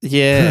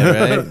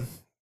 Yeah, right.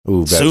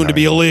 Ooh, Soon to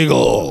be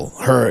illegal.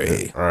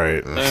 Hurry. All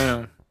right.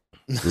 Damn.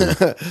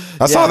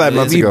 I saw that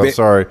months ago.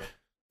 Sorry.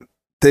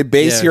 They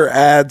base your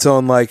ads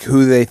on like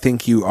who they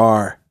think you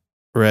are.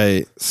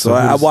 Right. So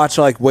I watch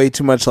like way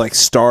too much like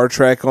Star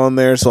Trek on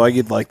there, so I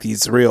get like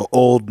these real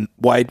old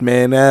white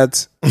man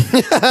ads.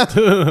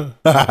 They're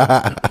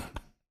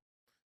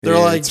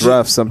like, it's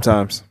rough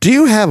sometimes. do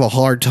you have a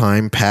hard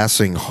time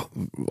passing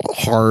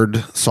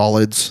hard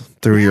solids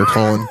through your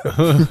colon?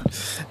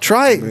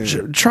 try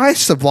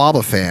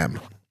Sablabafam.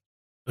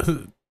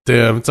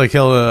 Damn, it's like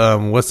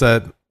hell. What's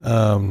that?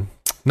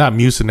 Not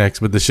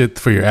Mucinex, but the shit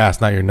for your ass,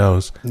 not your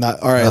nose. Not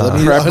all right. Let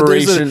me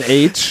Preparation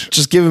H.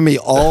 Just giving me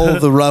all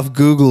the rough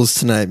Googles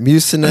tonight.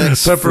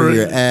 Mucinex for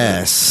your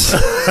ass.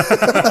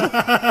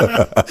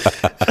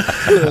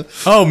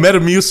 Oh,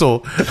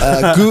 Metamucil.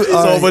 There's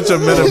a whole bunch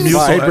of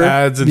Metamucil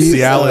ads and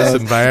Cialis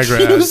and Viagra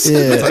ads.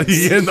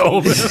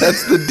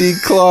 That's the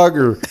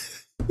declogger.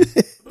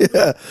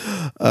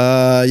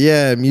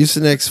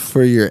 Mucinex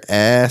for your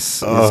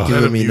ass is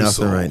giving me Metamucil.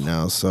 nothing right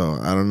now. So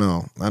I don't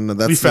know.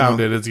 That's, We found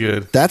it. It's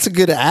good. That's a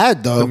good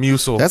ad though. The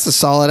Mucil. That's a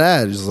solid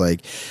ad. Just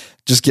like,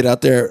 just get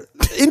out there.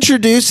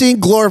 Introducing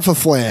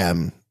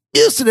Glorifaflam.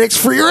 Mucinex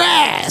for your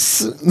ass.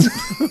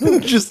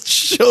 Just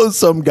show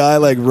some guy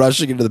like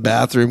rushing into the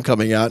bathroom,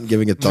 coming out and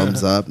giving a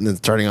thumbs up, and then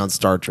turning on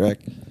Star Trek.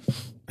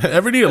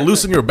 Ever need to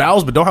loosen your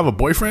bowels but don't have a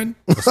boyfriend?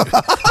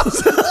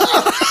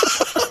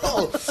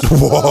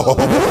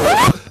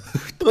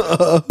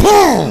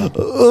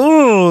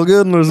 Oh,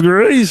 goodness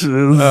gracious.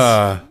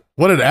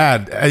 What an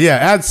ad. Yeah,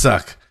 ads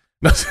suck.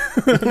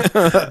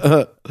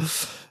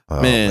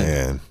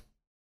 Man.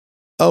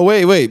 Oh,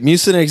 wait.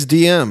 Mucinex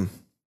DM.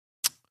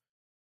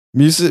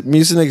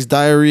 Mucinex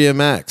Diarrhea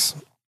Max.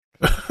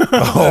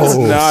 That's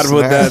not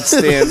what that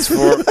stands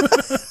for.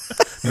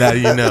 Now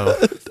you know.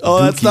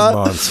 Oh, that's not.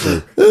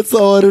 Monster. That's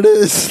not what it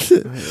is.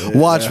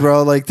 Watch,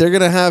 bro. Like, they're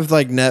gonna have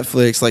like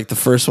Netflix. Like, the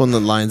first one that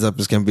lines up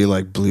is gonna be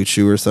like Blue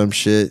Chew or some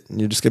shit, and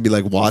you're just gonna be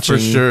like watching.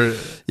 For sure.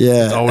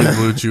 Yeah. It's always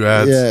Blue Chew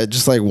ads. Yeah,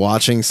 just like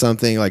watching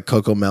something like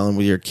Coco Melon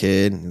with your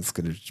kid. It's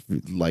gonna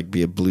like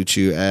be a Blue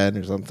Chew ad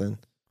or something.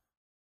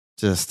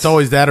 It's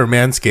always that or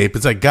Manscaped.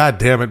 It's like, God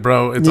damn it,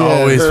 bro. It's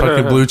always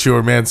fucking Blue Chew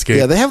or Manscaped.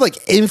 Yeah, they have like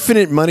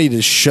infinite money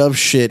to shove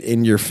shit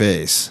in your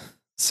face.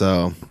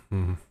 So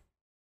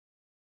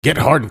get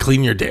hard and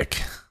clean your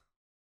dick.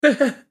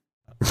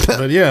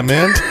 But yeah,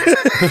 man.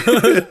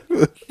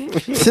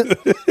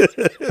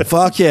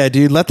 Fuck yeah,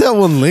 dude. Let that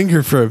one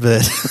linger for a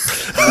bit.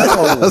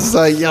 I was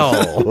like,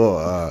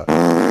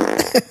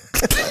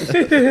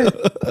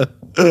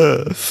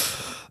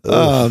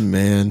 Oh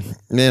man,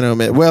 oh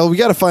man. Well, we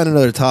got to find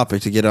another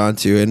topic to get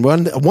onto, and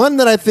one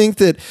that I think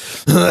that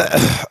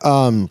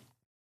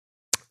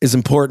is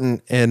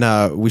important,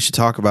 and we should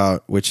talk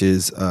about, which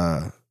is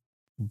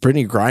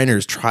Brittany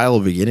Griner's trial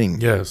beginning.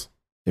 Yes,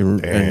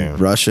 in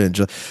Russia and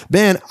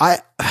man,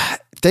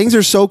 things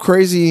are so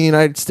crazy in the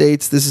United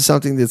States. This is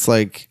something that's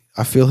like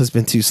I feel has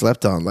been too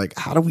slept on. Like,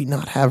 how do we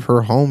not have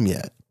her home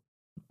yet?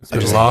 It's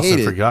been lost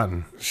and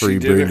forgotten. Free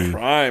Britney. A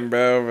crime,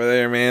 bro, over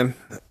there, man.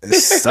 It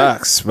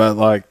sucks, but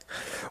like,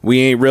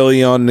 we ain't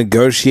really on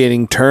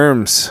negotiating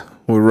terms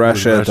with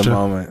Russia at the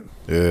moment.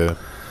 Yeah.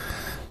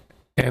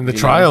 And the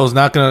trial is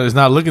not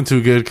looking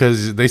too good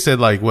because they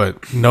said like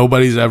what,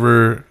 nobody's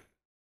ever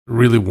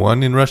really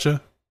won in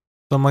Russia,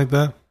 something like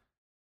that.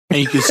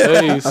 You could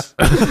say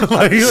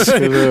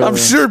I'm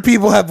sure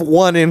people have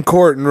won in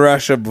court in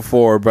Russia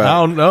before, but I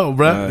don't know,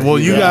 bro. Well,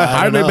 you got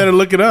Jaime better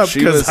look it up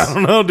because I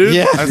don't know, dude.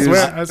 Yeah, I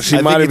swear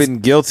she might have been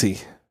guilty.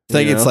 I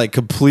think it's like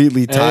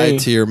completely tied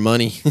to your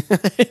money,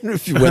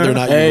 whether or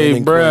not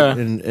you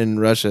win in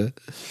Russia.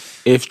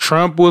 If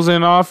Trump was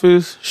in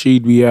office,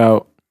 she'd be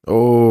out.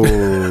 Oh,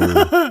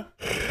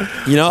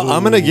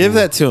 I'm gonna give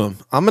that to him.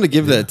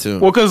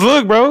 Well, because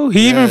look, bro,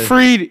 he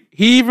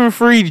even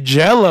freed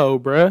Jello,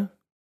 bro.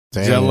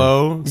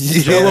 Jello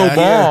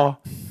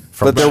ball.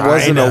 But there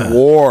wasn't a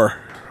war.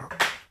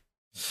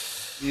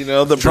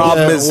 The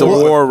problem is the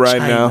war right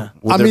now.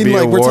 I mean,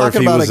 like, we're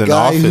talking about a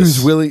guy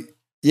who's willing.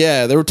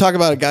 Yeah, they were talking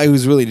about a guy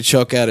who's willing to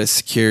choke out his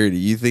security.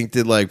 You think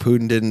that like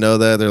Putin didn't know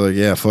that? They're like,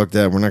 yeah, fuck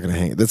that. We're not gonna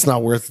hang. That's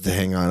not worth it to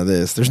hang on to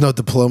this. There's no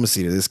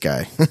diplomacy to this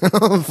guy.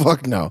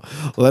 Fuck no.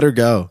 Let her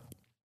go.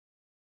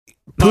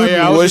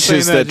 Putin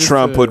wishes that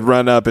Trump would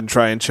run up and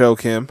try and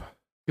choke him.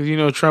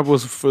 Because Trump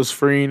was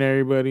freeing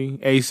everybody.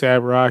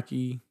 ASAP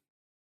Rocky.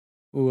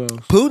 Who else?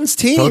 Putin's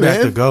team, Kodak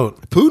man. the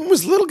GOAT. Putin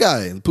was little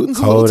guy. Putin's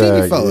a little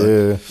teeny fella.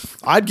 Yeah.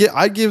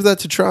 I'd give that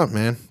to Trump,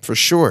 man, for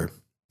sure.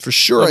 For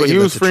sure. But he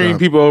was freeing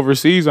people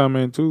overseas, I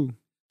mean, too.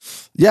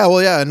 Yeah,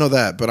 well, yeah, I know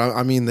that, but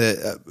I mean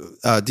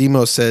that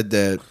Demo said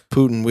that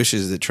Putin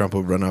wishes that Trump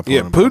would run up on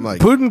him.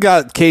 Putin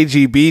got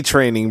KGB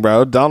training,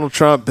 bro. Donald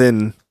Trump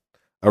been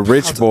a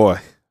rich boy.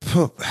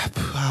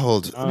 How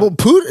old? Well,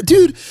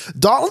 dude,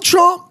 Donald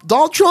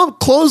Trump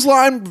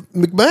clothesline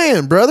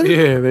McMahon, brother.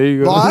 Yeah, there you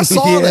go. Well, I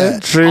saw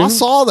that. True. I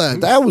saw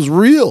that. That was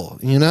real,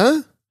 you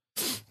know?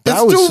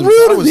 That It's still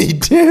real to me,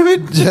 damn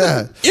it.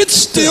 Yeah. It's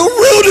still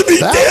real to me,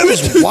 That damn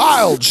was it.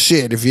 wild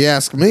shit, if you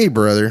ask me,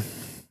 brother.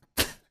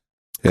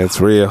 Yeah, it's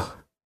real.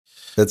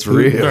 That's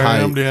real.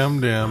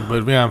 Damn.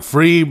 But yeah,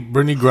 free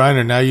Brittany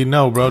Griner. Now you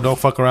know, bro. Don't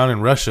fuck around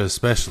in Russia,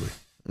 especially.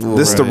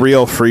 This is the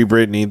real free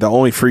Britney. The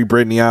only free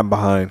Britney I'm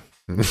behind.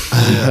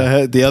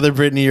 The other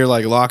Britney, you're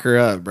like, lock her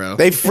up, bro.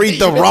 They freed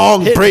the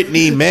wrong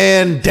Britney,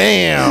 man.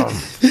 Damn.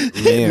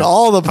 Hitting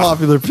all the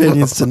popular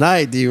opinions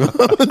tonight, dude.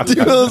 Dude,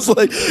 it's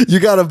like you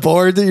got a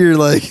board that you're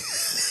like,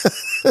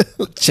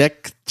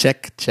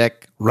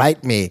 check.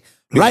 Write me.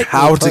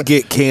 How to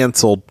get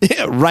canceled.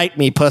 Write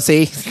me,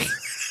 pussy.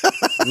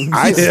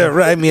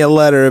 Write me a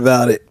letter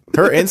about it.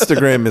 Her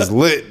Instagram is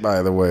lit,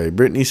 by the way.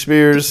 Britney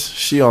Spears,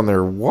 she on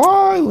there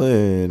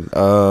wildin'.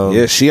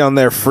 Yeah, she on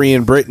there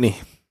freeing Britney.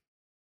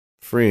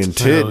 Freeing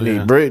Titney,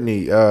 yeah.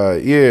 Britney.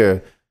 Yeah.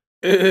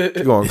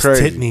 She going It's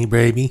crazy. Titney,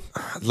 baby.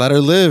 Let her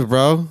live,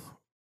 bro.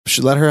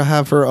 Should let her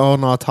have her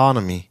own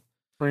autonomy.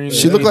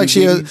 She looked like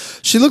she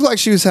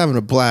was having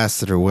a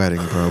blast at her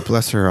wedding, bro.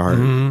 Bless her heart.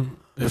 Mm-hmm.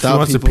 If she Without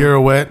wants people- to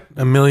pirouette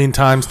a million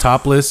times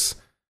topless,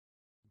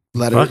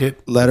 Let fuck her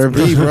it. let her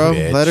be, bro.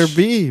 Bitch. Let her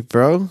be,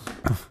 bro.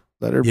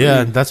 Let her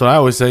Yeah, be. that's what I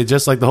always say.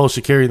 Just like the whole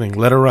Shakira thing,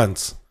 let her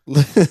runs.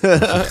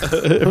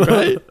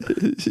 Right?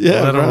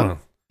 Yeah, Let her bro.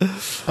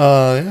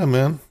 run. Yeah,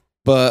 man.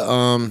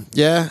 But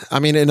yeah, I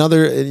mean,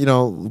 another,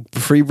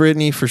 free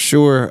Britney for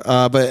sure.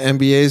 But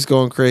NBA's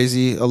going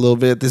crazy a little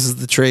bit. This is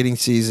the trading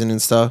season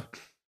and stuff.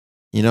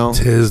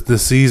 Tis the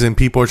season.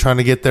 People are trying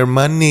to get their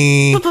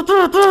money.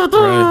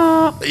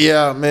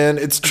 Yeah, man.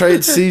 It's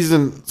trade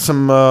season.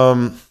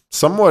 Some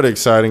somewhat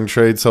exciting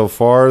trade so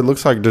far. It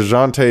looks like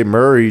DeJounte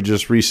Murray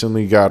just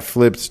recently got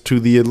flipped to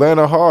the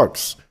Atlanta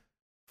Hawks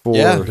for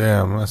Yeah.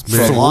 Damn, that's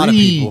For a big. lot of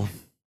people.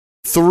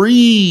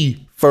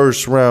 3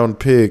 first-round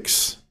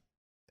picks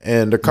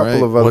and a couple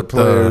Right. of other What the-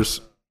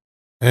 players.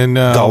 And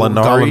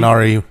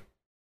Gallinari.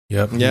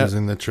 Yep, he Yeah. was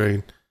in the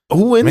trade.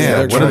 Who wins Man,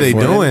 that what are they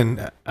trade, man? doing?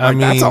 Like,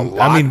 that's a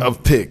lot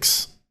of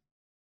picks.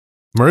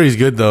 Murray's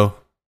good though.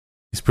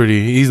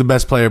 He's the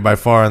best player by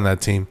far on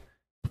that team.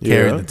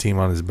 Carried the team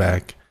on his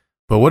back.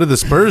 But what are the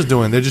Spurs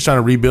doing? They're just trying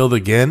to rebuild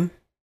again?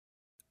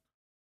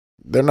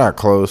 They're not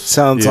close.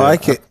 Sounds Yeah.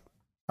 like it.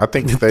 I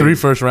think 3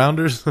 first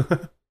rounders?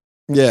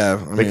 Yeah,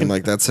 I They mean, can-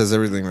 like that says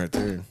everything right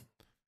there.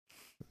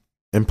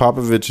 and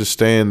Popovich is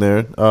staying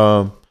there.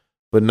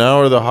 But now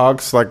are the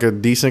Hawks like a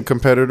decent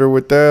competitor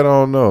with that? I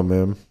don't know,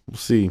 man. We'll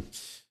see.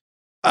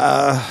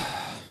 I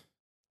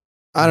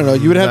don't know.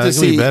 You would have to It's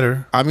gonna be see.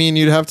 better. I mean,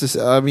 you'd have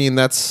to. I mean,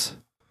 that's.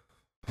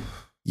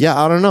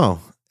 Yeah, I don't know.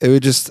 It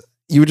would just.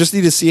 You would just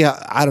need to see how.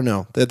 I don't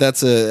know.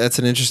 That's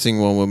an interesting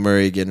one with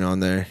Murray getting on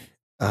there.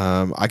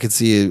 I could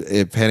see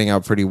it panning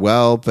out pretty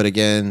well, but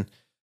again,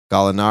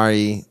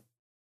 Gallinari.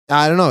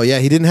 I don't know. Yeah,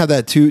 he didn't have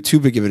that too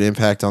big of an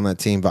impact on that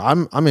team, but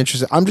I'm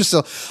interested.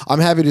 I'm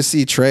happy to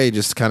see Trey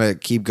just kind of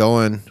keep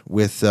going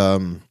with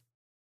the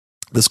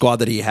squad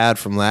that he had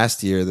from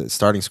last year, the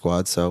starting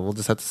squad. So we'll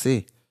just have to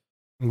see.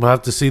 We'll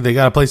have to see. They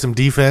got to play some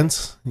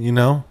defense,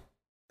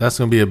 That's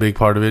going to be a big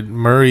part of it.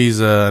 Murray's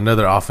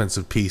another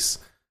offensive piece.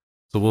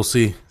 So we'll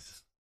see.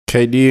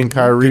 KD and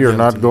Kyrie Good are young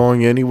not team.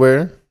 going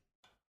anywhere.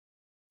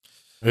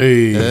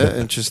 Hey. Yeah,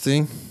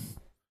 interesting.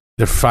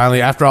 They're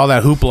finally, after all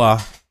that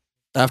hoopla,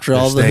 After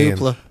They're all the staying.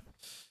 hoopla.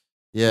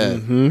 Yeah.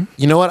 Mm-hmm.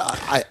 You know what?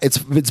 It's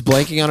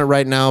blanking on it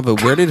right now,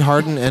 but where did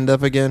Harden end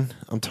up again?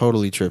 I'm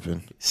totally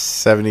tripping.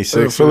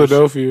 76.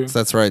 Philadelphia. So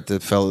that's right.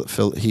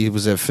 He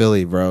was at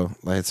Philly, bro.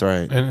 That's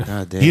right. and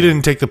God damn. he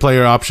didn't take the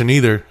player option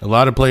either. A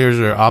lot of players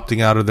are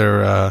opting out of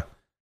their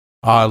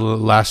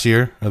last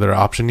year or their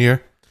option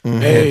year Mhm.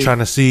 Hey. and trying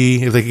to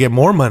see if they can get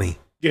more money.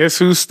 Guess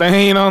who's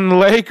staying on the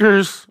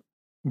Lakers?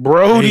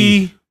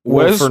 Brody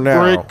Well,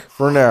 Westbrook.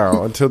 for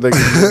now, until they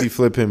can really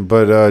flip him.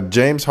 But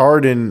James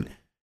Harden,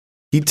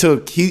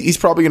 he's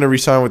probably going to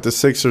resign with the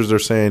Sixers. They're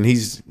saying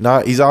he's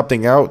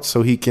opting out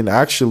so he can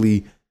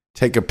actually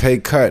take a pay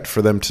cut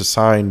for them to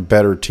sign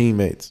better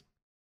teammates.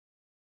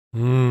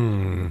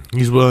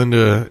 He's willing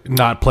to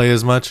not play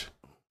as much.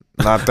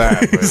 Not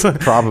that, but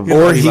probably.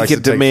 Or he he likes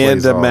could to take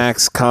demand plays a off.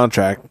 max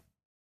contract.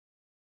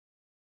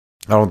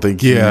 I don't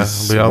think. Yeah,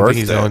 he's but I don't worth think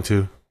he's that. going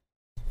to.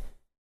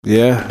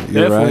 Yeah,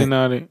 you're Definitely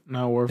right.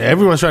 not worth it.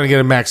 Everyone's trying to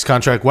get a max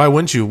contract. Why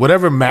wouldn't you?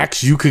 Whatever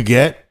max you could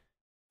get,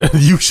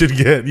 you should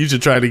get. You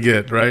should try to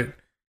get, right?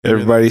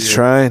 Everybody's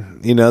trying.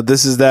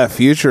 This is that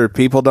future.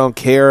 People don't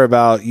care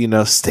about,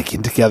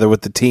 sticking together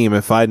with the team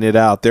and fighting it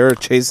out. They're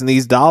chasing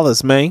these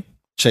dollars, man.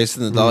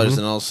 chasing the dollars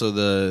and also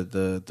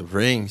the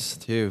rings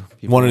too.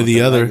 People One or want the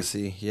that other.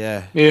 legacy.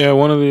 Yeah. Yeah,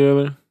 one or the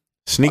other.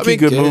 Sneaky I mean,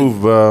 good good.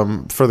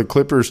 move for the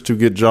Clippers to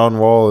get John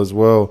Wall as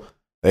well.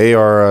 They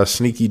are a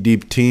sneaky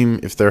deep team.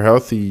 If they're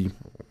healthy,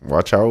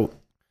 watch out.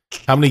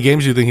 How many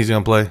games do you think he's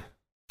going to play?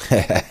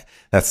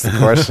 That's the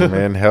question,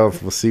 man.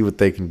 Health. We'll see what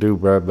they can do,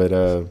 bro. But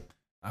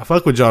I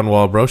fuck with John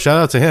Wall, bro. Shout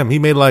out to him. He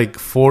made like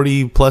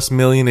 40+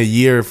 million a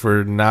year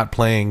for not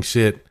playing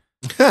shit.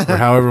 Or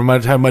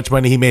how much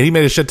money he made. He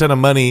made a shit ton of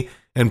money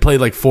and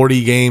played like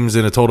 40 games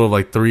in a total of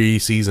like 3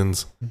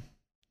 seasons.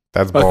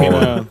 That's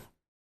balling.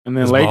 And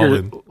then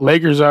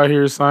Lakers out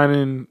here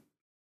signing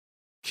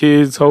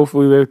kids.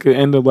 Hopefully they could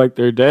end up like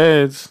their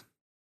dads.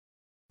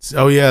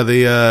 Oh yeah,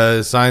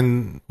 they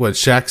signed what?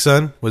 Shaq's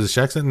son? Was it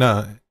Shaq's son?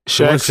 No,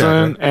 Shaq's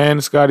son, right?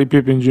 And Scottie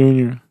Pippen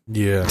Jr.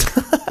 Yeah.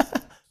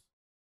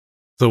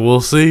 So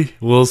we'll see.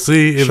 We'll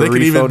see if they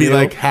could even be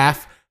like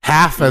half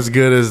as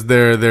good as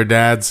their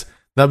dads.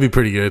 That'd be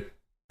pretty good.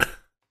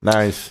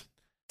 Nice.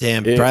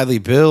 Damn, Bradley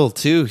Beal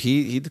too.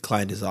 He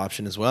declined his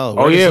option as well.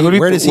 Where do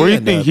you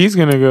think he's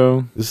gonna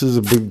go? This is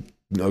a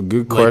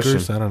good question.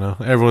 Lakers? I don't know.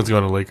 Everyone's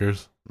going to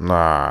Lakers.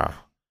 Nah,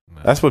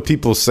 that's what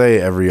people say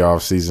every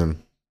offseason.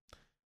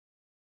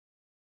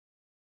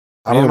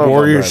 I don't know.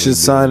 Warriors should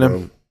sign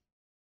him.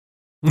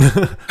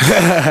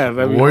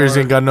 Warriors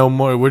ain't got no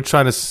more. We're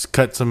trying to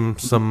cut some.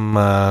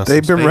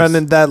 They've been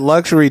running that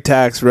luxury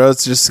tax, bro.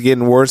 It's just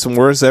getting worse and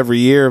worse every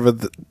year,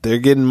 but they're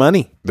getting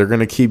money. They're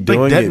gonna keep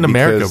doing debt it in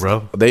America,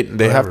 bro.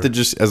 They have to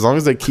just, as long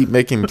as they keep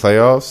making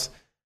playoffs,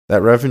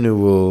 that revenue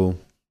will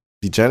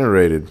be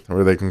generated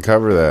where they can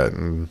cover that.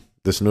 And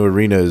this new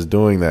arena is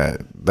doing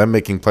that. Them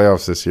making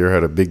playoffs this year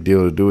had a big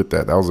deal to do with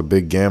that. That was a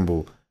big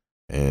gamble,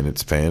 and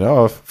it's paying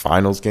off.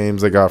 Finals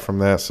games they got from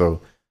that,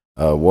 so.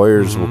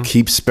 Warriors will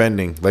keep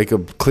spending. Laker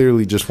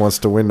clearly just wants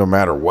to win no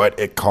matter what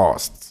it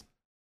costs.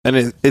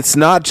 And it's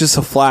not just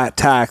a flat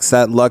tax,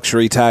 that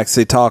luxury tax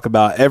they talk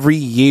about. Every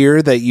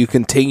year that you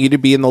continue to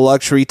be in the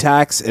luxury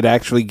tax, it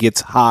actually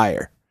gets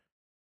higher.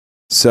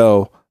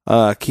 So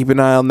keep an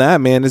eye on that,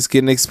 man. It's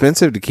getting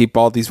expensive to keep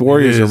all these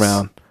Warriors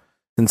around.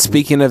 And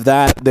speaking of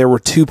that, there were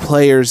 2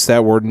 players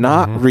that were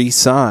not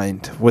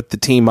re-signed with the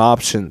team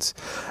options.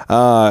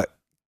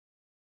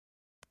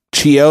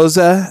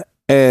 Chiozza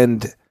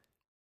and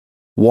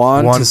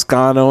Juan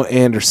Toscano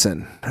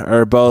Anderson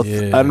are both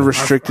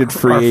unrestricted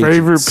free agents. Our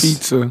favorite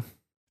pizza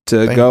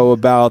to go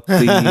about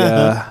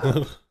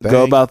the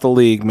about the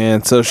league,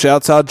 man. So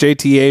shouts out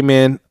JTA,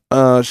 man.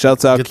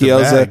 Shouts out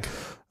Chiozza.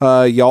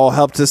 Y'all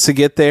helped us to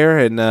get there,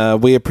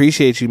 and we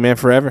appreciate you, man,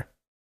 forever.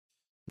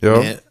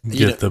 Yep.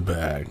 Get the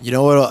bag. You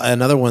know what?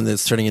 Another one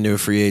that's turning into a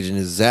free agent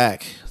is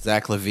Zach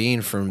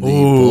LaVine from the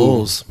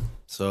Bulls.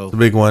 So the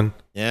big one.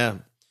 Yeah.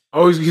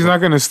 Oh, he's not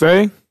going to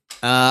stay?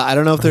 I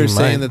don't know if they're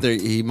saying that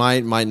he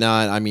might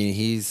not. I mean,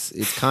 he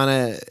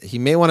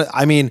may want to.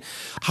 I mean,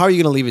 how are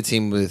you going to leave a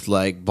team with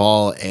like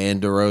Ball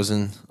and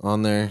DeRozan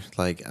on there?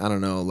 Like, I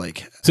don't know.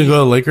 Like, to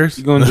go to Lakers,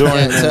 you going to join?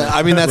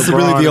 I mean, that's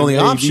really the only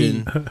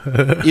option.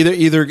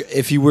 Either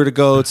if you were to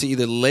go to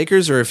either the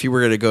Lakers or if you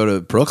were to go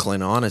to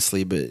Brooklyn,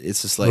 honestly. But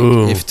it's just like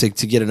if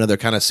to get another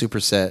kind of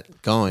superset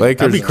going.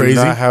 Lakers do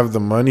not have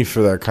the money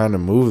for that kind of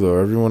move, though.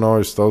 Everyone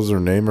always throws their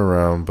name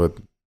around, but.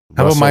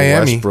 How about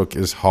Miami? Westbrook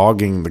is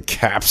hogging the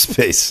cap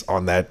space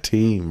on that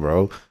team,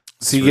 bro.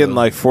 So you getting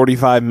like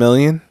 $45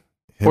 million?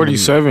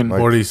 47. Like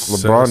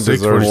 47. LeBron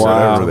deserves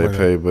whatever they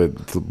pay, but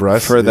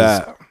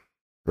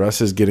Russ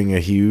is getting a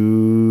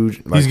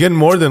huge. He's getting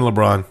more than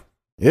LeBron.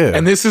 Yeah,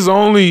 and this is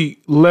only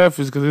left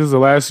because this is the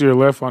last year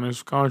left on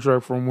his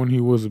contract from when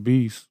he was a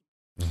beast.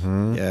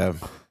 Mm-hmm. Yeah.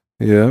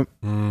 Yeah,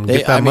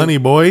 get that money,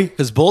 boy.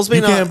 Because Bulls may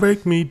can't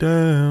break me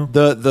down.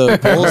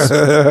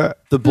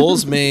 The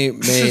Bulls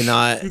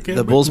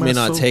may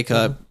not take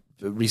up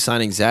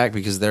re-signing Zach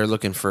because they're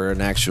looking for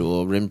an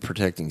actual rim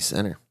protecting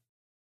center.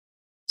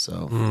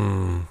 So,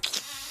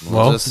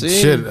 we'll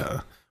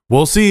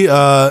see.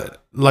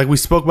 Like we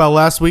spoke about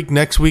last week,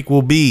 next week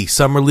will be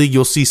Summer League.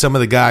 You'll see some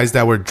of the guys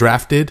that were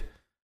drafted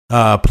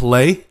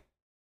play.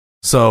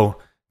 So.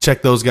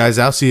 Check those guys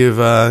out. See if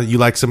you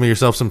like some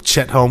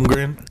Chet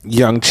Holmgren.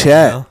 Young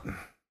Chet.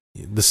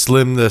 The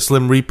Slim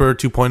Reaper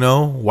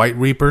 2.0, White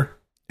Reaper.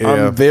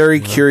 Yeah. I'm very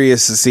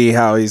curious to see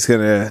how he's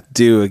going to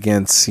do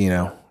against,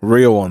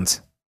 real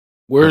ones.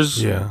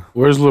 Where's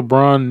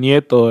LeBron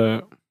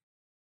Nieto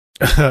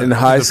at? In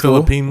high school?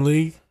 Philippine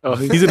League. Oh,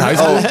 he's in high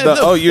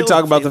school? You're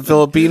talking about the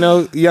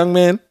Filipino young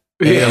man?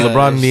 Yeah,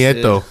 LeBron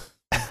Nieto.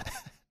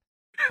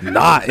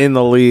 Not in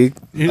the league.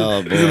 He's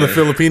in the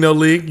Filipino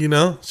league,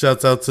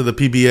 Shouts out to the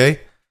PBA.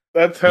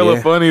 That's hella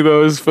funny,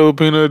 though. There's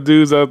Filipino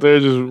dudes out there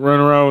just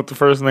running around with the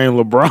first name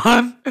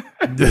LeBron.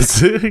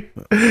 That's it.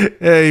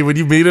 Hey, when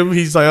you meet him,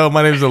 he's like, oh,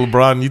 my name's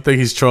LeBron. You think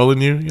he's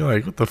trolling you? You're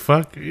like, what the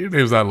fuck? Your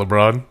name's not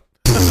LeBron.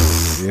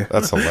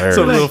 That's hilarious.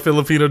 Some little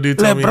Filipino dude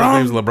told me his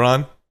name's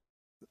LeBron.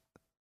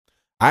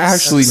 I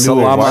actually knew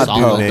a white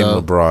dude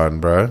named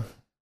LeBron, bro.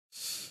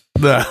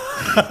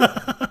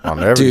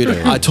 On everything.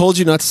 Dude, I told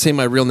you not to say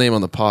my real name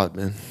on the pod,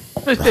 man.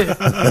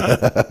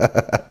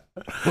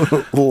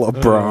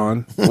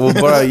 LeBron. Well,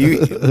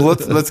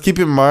 but let's keep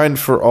in mind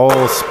for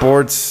all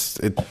sports,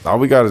 all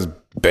we got is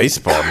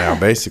baseball now.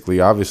 Basically,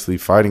 obviously,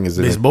 fighting is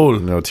in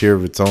a tier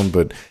of its own.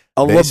 But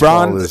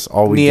LeBron is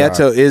all we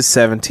Nieto got. Is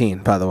 17,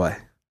 by the way.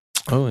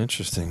 Oh,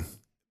 interesting.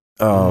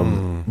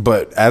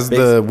 But as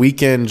the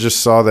weekend just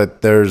saw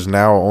that there's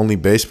now only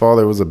baseball,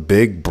 there was a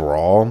big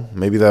brawl.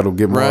 Maybe that'll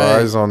get more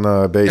eyes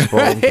on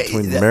baseball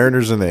between the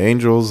Mariners and the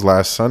Angels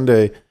last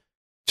Sunday.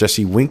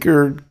 Jesse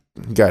Winker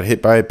got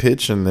hit by a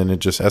pitch, and then it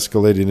just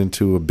escalated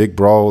into a big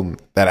brawl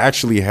that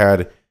actually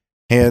had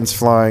hands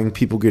flying,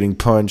 people getting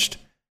punched.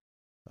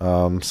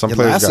 Some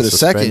players got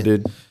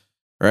suspended,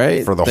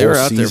 right? For the they whole were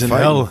out season. There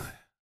Hell,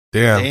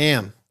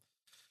 damn.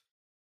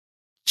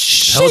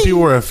 Hell,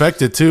 people were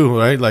affected too,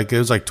 right? Like it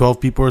was like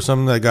 12 people or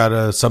something that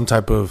got some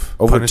type of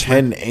over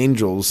punishment. 10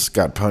 Angels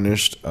got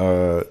punished.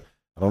 I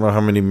don't know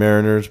how many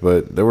Mariners,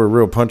 but there were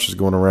real punches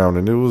going around,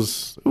 and it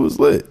was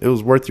lit. It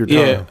was worth your time.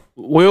 Yeah,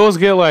 we always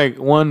get like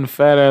one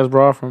fat ass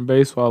brawl from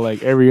baseball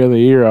like every other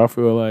year. I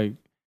feel like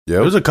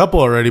there was a couple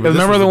already. But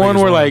remember the one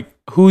where like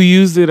who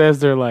used it as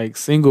their like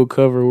single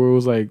cover? Where it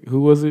was like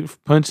who was it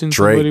punching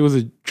Drake. somebody? Was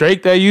it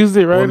Drake that used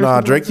it? Right?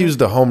 Well, Drake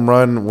used a home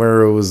run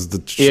where it was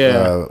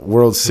the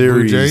World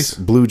Series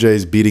Blue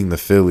Jays beating the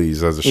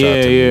Phillies as a shot.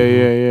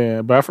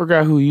 Yeah. But I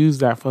forgot who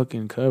used that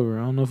fucking cover.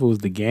 I don't know if it was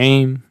the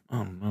game. I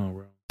don't know,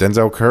 bro.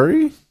 Denzel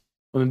Curry?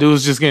 When the dude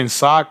was just getting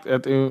socked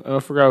at the, I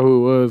forgot who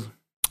it was.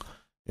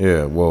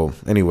 Yeah, well,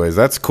 anyways,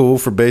 that's cool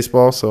for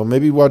baseball. So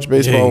maybe watch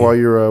baseball while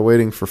you're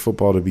waiting for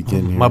football to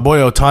begin here. My boy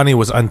Ohtani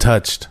was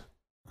untouched.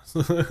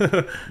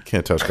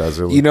 Can't touch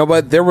Godzilla. You know,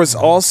 but there was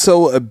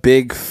also a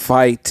big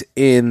fight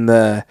in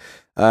the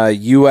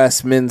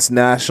U.S. men's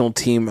national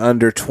team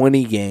under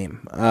 20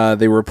 game.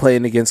 They were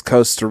playing against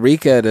Costa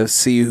Rica to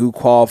see who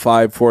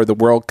qualified for the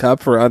World Cup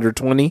for under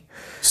 20.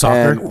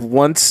 Soccer?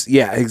 And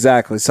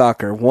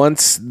soccer.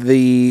 Once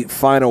the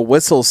final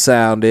whistle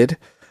sounded,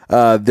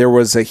 there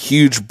was a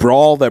huge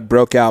brawl that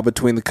broke out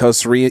between the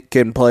Costa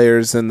Rican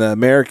players and the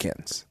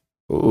Americans.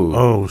 Ooh.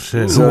 Oh,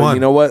 shit. So, you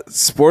know what?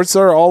 Sports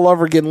are all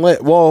over getting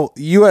lit. Well,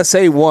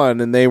 USA won,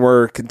 and they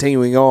were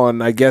continuing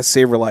on. I guess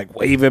they were like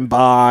waving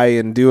by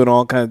and doing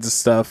all kinds of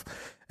stuff.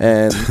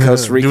 And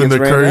Costa Ricans doing the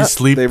ran Curry up.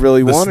 sleep. They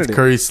really wanted it.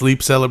 Curry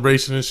sleep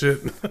celebration and shit.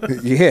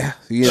 Yeah,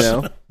 you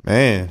know.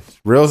 Man,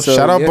 real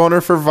shout out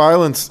boner for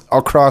violence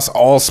across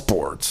all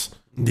sports.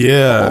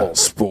 Yeah. All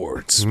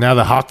sports. Now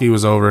the hockey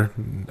was over.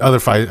 Other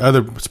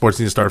sports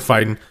need to start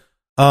fighting.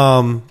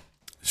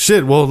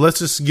 Shit, well, let's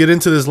just get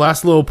into this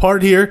last little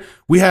part here.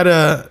 We had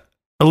a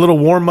little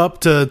warm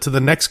up to the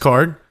next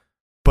card,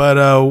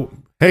 but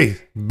hey,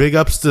 big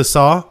ups to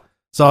Saw.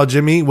 Saw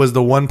Jimmy was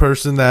the one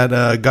person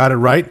that got it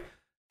right.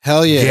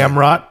 Hell yeah.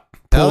 Gamrot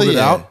pulled it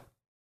yeah. out.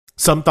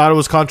 Some thought it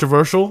was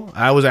controversial.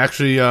 I was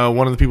actually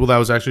one of the people that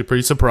was actually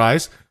pretty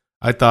surprised.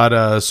 I thought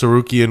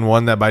Sarukian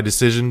won that by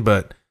decision,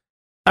 but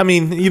I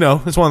mean, you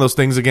know, it's one of those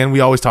things. Again, we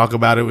always talk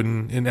about it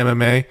in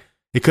MMA.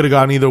 It could have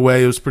gone either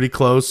way. It was pretty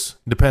close.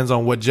 Depends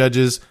on what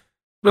judges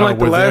were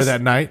there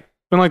that night.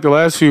 Been like the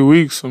last few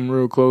weeks, some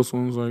real close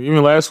ones. Like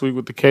even last week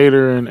with the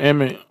Cater and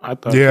Emmett, I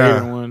thought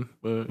Cater won.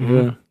 But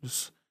yeah,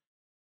 just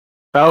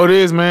how it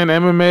is, man.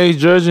 MMA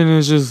judging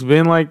has just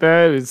been like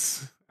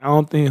that. I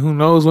don't think who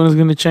knows when it's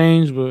gonna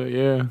change, but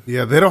yeah.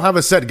 Yeah, they don't have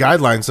a set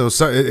guideline, so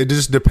it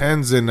just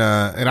depends. And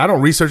I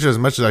don't research it as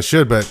much as I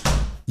should, but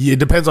it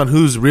depends on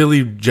who's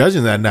really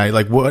judging that night.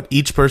 Like what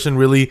each person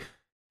really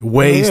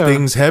weighs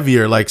things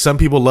heavier. Like some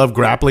people love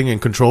grappling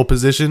and control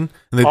position,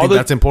 and they think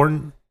that's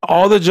important.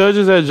 All the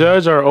judges that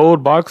judge are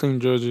old boxing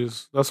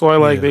judges. That's why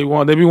they be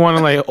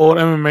wanting like old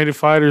MMA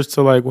fighters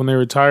to like when they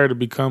retire to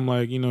become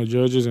like, you know,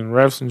 judges and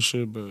refs and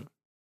shit. But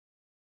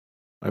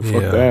like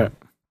fuck that.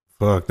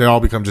 Fuck, they all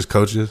become just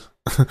coaches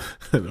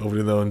over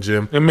to their own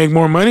gym. They make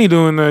more money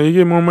doing that. You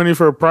get more money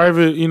for a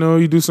private. You know,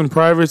 you do some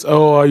privates.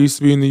 Oh, I used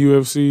to be in the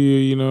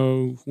UFC. You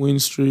know, win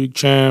streak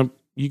champ.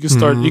 You could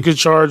start. You could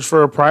charge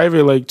for a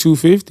private like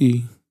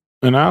 $250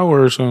 an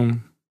hour or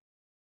something.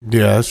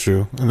 Yeah, that's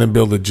true. And then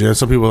build a gym.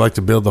 Some people like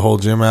to build the whole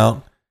gym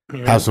out,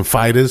 have some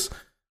fighters.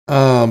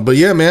 But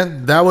yeah,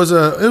 man, it was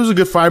a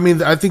good fight. I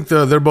mean, I think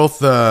they're both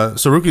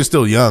Saruki is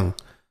still young,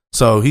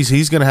 so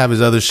he's gonna have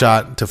his other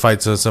shot to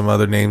fight some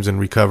other names and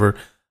recover.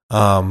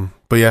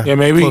 But yeah,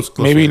 maybe close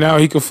maybe fight. now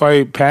he could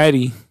fight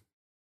Patty.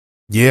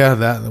 Yeah,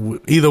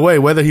 that either way,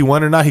 whether he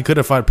won or not, he could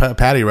have fought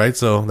Patty, right?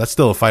 So that's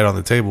still a fight on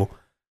the table.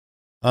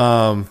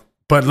 But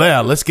yeah,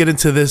 let's get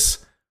into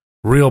this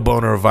real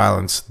boner of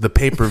violence, the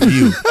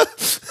pay-per-view.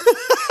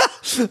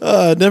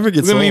 It never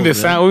gets We're gonna old, need a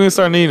sound. We're gonna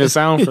start needing a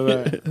sound for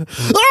that.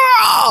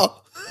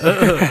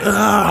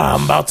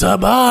 I'm about to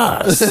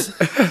bust.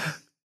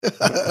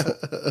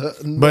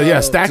 But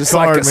yeah, stacked Just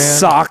card, like a man.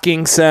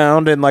 socking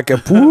sound and like a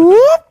whoop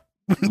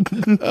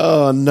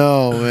Oh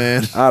no,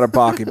 man. out of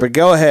pocket. But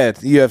go ahead,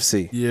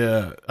 UFC.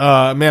 Yeah,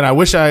 man. I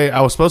wish I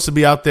was supposed to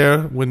be out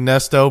there with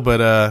Nesto,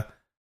 but I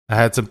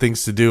had some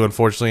things to do.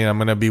 Unfortunately, I'm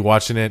gonna be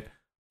watching it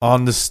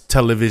on this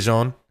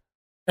television.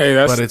 Hey,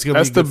 But it's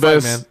gonna be a the good fight,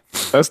 best. man.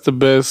 That's the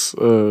best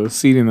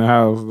seat in the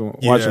house.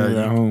 Watching it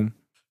Yeah, at home.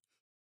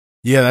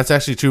 Yeah, that's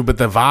actually true. But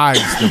the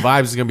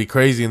vibes is gonna be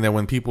crazy, and then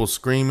when people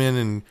screaming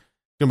and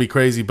it's gonna be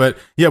crazy. But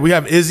yeah, we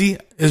have Israel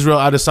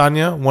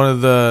Adesanya, one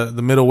of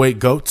the middleweight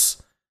goats,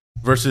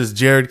 versus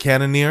Jared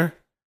Cannonier.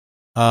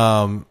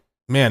 Man,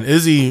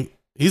 Izzy,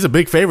 He's a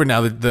big favorite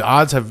now. The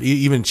odds have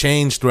even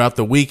changed throughout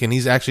the week, and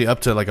he's actually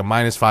up to like a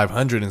minus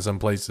 500 in some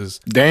places.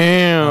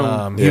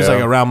 Damn. He was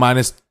like around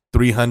minus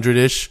 300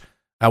 ish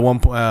at one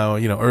point,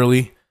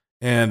 early,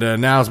 and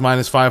now it's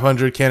minus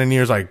 500.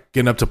 Cannonier's like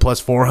getting up to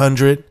plus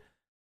 400.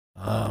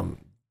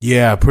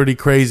 Yeah, pretty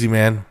crazy,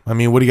 man. I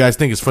mean, what do you guys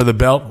think? It's for the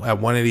belt at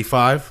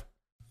 185.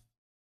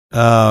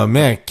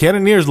 Man,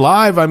 Cannonier's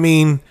live. I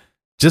mean,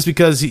 just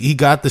because he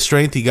got the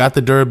strength, he got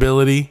the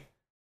durability,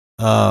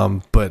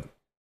 but.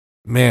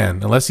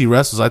 Man, unless he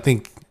wrestles, I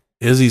think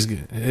Izzy's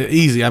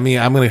easy. I mean,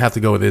 I'm gonna have to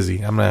go with Izzy.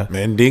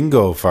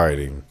 Mandingo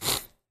fighting.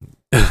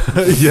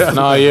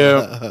 Yeah,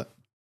 yeah,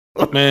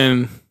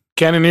 man.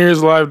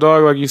 Cannonier's live,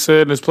 dog, like you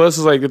said. And his plus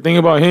is like the thing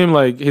about him,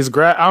 like his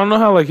I don't know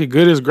how like he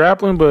good is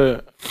grappling,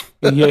 but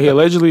he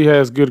allegedly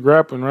has good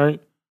grappling,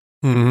 right?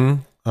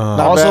 Mm-hmm.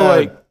 Also, bad.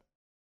 Like,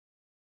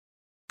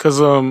 cause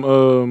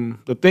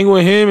the thing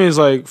with him is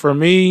like for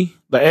me,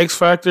 the X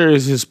factor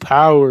is his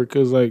power,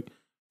 cause like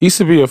he used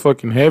to be a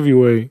fucking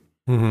heavyweight.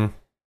 Mm-hmm.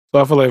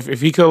 So I feel like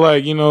if he could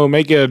like,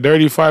 make it a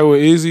dirty fight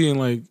with Izzy and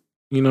like,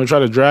 try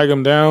to drag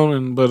him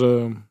down but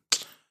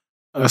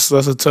that's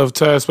a tough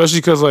task, especially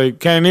because like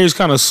Cannonier's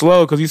kind of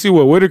slow because you see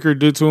what Whitaker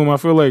did to him. I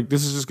feel like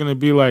this is just gonna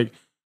be like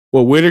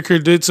what Whitaker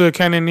did to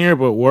Cannonier,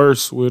 but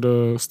worse with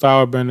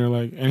Stylebender.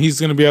 Like, and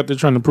he's gonna be out there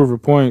trying to prove a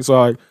point. So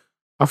like,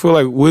 I feel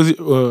like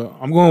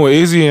I'm going with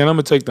Izzy and I'm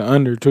gonna take the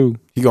under too.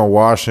 He gonna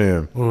wash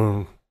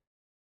him.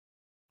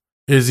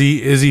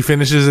 Izzy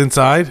finishes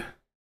inside.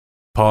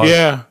 Pause.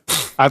 Yeah,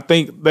 I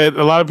think that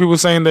a lot of people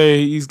saying that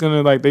he's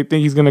gonna they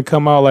think he's gonna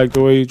come out like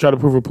the way he tried to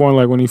prove a point,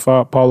 like when he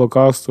fought Paulo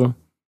Costa.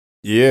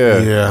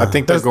 Yeah. I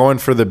think they're going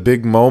for the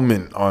big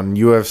moment on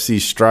UFC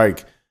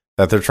Strike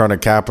that they're trying to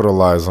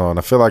capitalize on.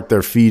 I feel like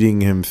they're feeding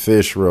him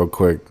fish real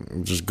quick.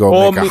 Just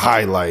make a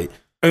highlight.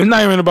 It's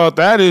not even about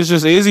that. It's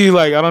just Izzy.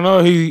 Like, I don't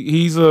know.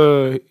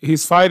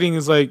 He's fighting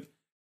is like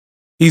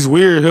he's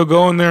weird. He'll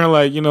go in there and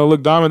like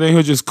look dominant, then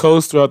he'll just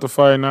coast throughout the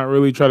fight and not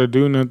really try to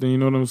do nothing. You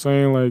know what I'm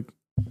saying? Like.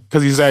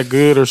 Because he's that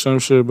good or some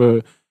shit,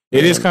 but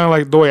it is kind of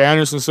like the way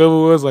Anderson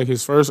Silva was, like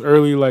his first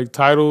early like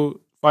title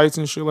fights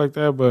and shit like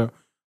that. But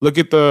look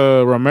at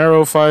the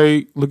Romero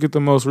fight. Look at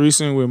the most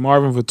recent with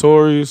Marvin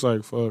Vettori. It's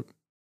like fuck.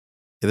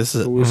 Yeah, this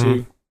is. We'll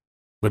see.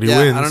 But he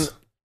wins.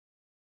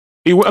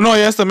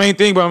 That's the main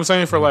thing. But I'm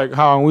saying for like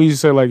how we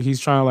said like he's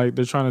trying like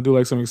they're trying to do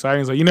like some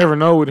exciting. It's like you never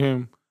know with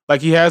him.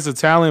 Like he has the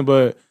talent,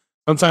 but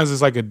sometimes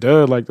it's like a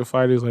dud. Like the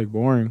fight is like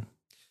boring.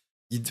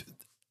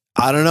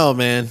 I don't know,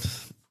 man.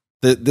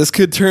 This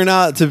could turn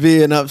out to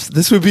be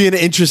this would be an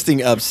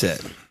interesting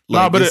upset.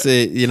 Like, but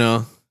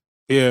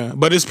yeah,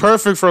 but it's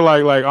perfect for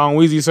like on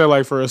Weezy said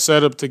like for a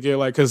setup to get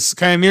like because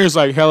Cannonier's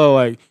like hella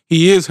like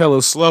he is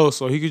hella slow,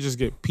 so he could just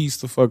get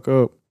pieced the fuck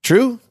up.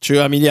 True.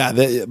 I mean,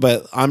 yeah,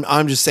 but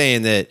I'm just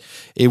saying that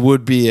it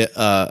would be a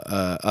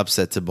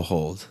upset to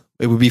behold.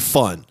 It would be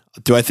fun.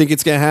 Do I think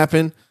it's gonna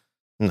happen?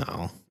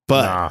 No,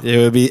 but it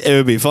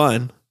would be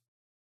fun.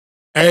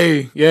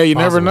 Hey, yeah, you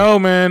never know,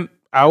 man.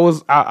 I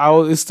was.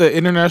 It's the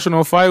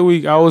International Fight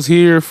Week. I was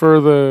here for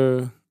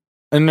the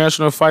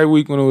International Fight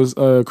Week when it was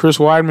Chris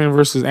Weidman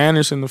versus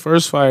Anderson, the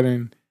first fight,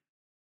 and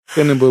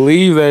couldn't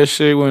believe that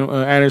shit when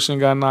Anderson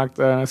got knocked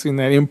out. I seen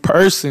that in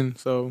person,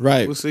 so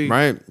we'll see.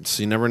 Right,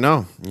 so you never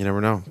know.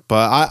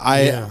 But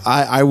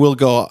I will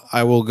go.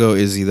 I will go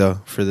Izzy though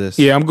for this.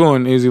 Yeah, I'm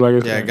going Izzy.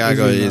 Like I gotta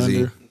go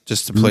Izzy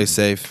just to play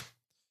safe.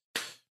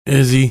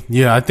 Izzy,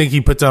 yeah, I think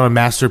he puts on a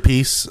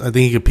masterpiece. I think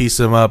he could piece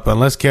him up,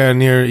 unless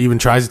Cannonier even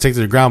tries to take to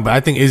the ground. But I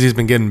think Izzy's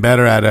been getting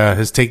better at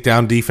his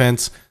takedown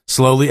defense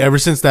slowly ever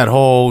since that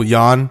whole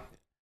Jan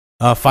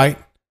fight.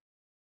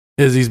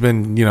 Izzy's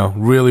been,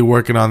 really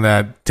working on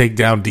that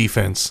takedown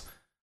defense.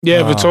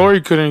 Yeah,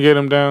 Vettori couldn't get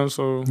him down,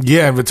 so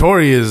yeah,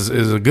 Vettori is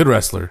a good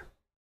wrestler.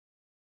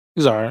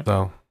 He's all right.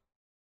 So,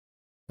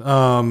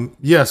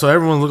 so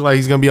everyone looked like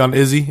he's gonna be on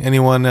Izzy.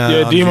 Anyone?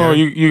 Demo,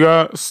 you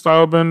got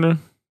Stylebender.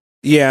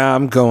 Yeah,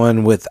 I'm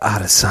going with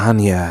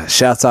Adesanya.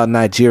 Shouts out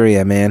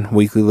Nigeria, man.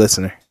 Weekly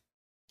listener.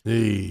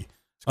 Hey.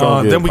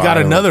 Then we got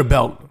another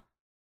belt.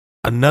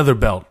 Another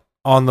belt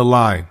on the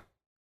line.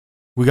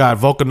 We got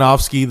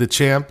Volkanovski, the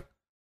champ,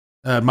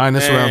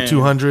 minus around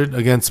 200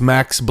 against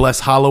Max Bless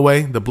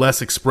Holloway, the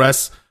Bless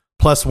Express,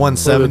 plus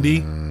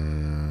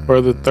 170.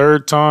 For the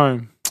third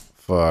time.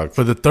 Fuck.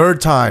 For the third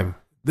time.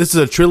 This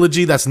is a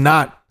trilogy that's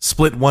not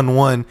split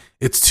 1-1.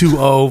 It's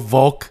 2-0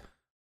 Volk.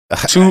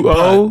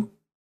 2-0?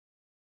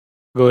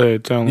 Go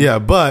ahead, tell me. Yeah,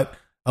 but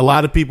a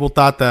lot of people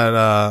thought that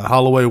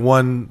Holloway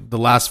won the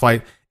last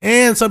fight,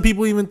 and some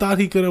people even thought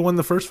he could have won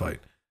the first fight.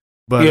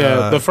 But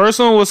yeah, the first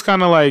one was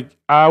kind of like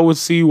I would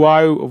see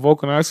why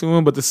Volkanovski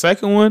won, but the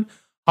second one,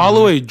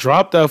 Holloway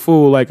dropped that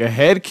fool like a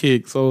head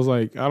kick. So it was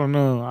like I don't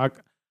know.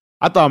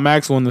 I thought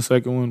Max won the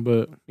second one,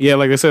 but yeah,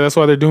 like I said, that's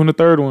why they're doing the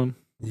third one.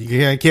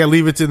 You can't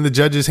leave it in the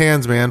judge's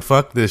hands, man.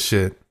 Fuck this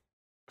shit.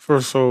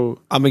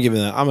 I'm gonna give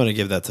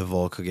that to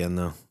Volk again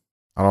though.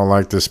 I don't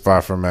like this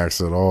spot for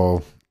Max at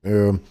all.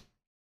 Yeah.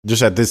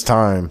 Just at this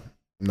time,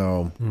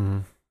 no.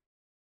 Mm-hmm.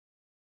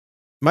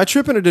 My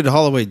tripping, or did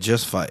Holloway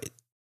just fight?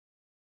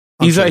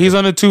 He's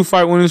on a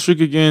 2-fight winning streak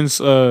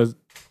against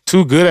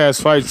two good ass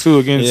fights too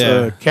against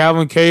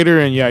Calvin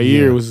Kattar and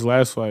Yair was his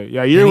last fight.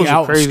 Yair was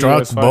a crazy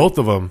ass fight. Both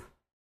of them.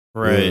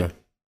 Right. Yeah.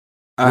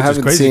 I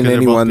haven't seen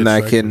anyone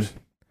that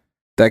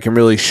can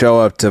really show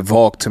up to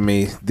Volk to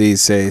me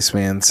these days,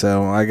 man.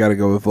 So I got to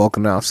go with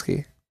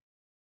Volkanovski.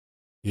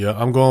 Yeah,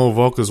 I'm going with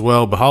Volk as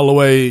well. But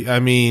Holloway, I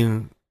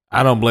mean,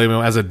 I don't blame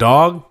him. As a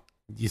dog,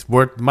 he's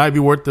might be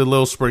worth the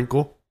little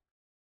sprinkle,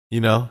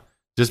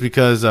 just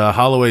because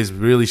Holloway's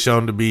really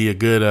shown to be a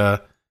good,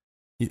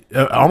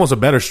 almost a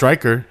better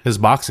striker. His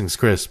boxing's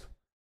crisp.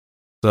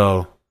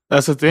 So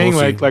that's the thing.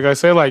 We'll like I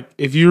said, like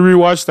if you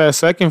rewatch that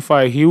second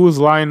fight, he was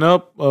lining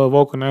up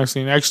Volkanovski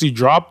and actually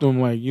dropped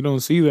him. Like you don't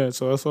see that,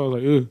 so that's why I was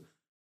like, ew.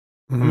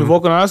 I mean,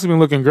 Volkanovski been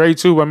looking great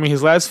too. But I mean,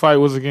 his last fight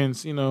was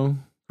against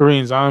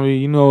Korean Zombie.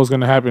 You know what was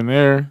going to happen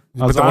there.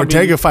 But the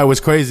Ortega fight was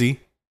crazy.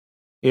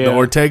 Yeah. The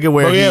Ortega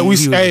where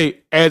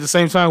at the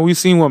same time, we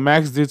seen what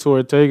Max did to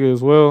Ortega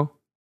as well.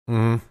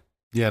 Mm-hmm.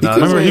 Yeah,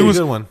 remember he was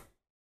a good one.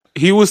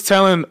 He was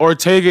telling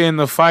Ortega in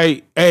the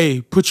fight,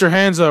 hey, put your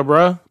hands up,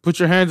 bro. Put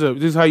your hands up.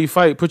 This is how you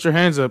fight. Put your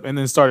hands up. And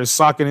then started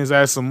socking his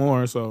ass some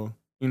more. So,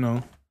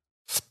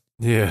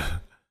 Yeah.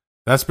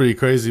 That's pretty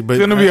crazy. But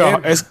it's going to be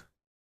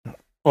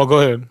well, go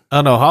ahead.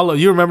 I don't know.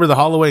 You remember the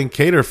Holloway and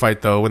Kattar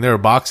fight, though, when they were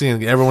boxing,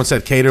 and everyone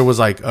said Kattar was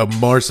like a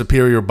more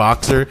superior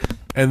boxer.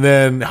 And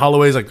then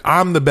Holloway's like,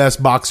 I'm the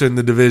best boxer in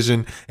the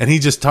division. And he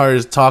just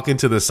started talking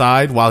to the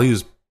side while he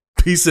was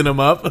piecing him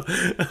up.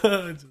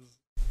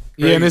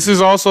 Yeah, and this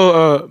is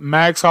also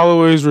Max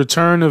Holloway's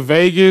return to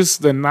Vegas,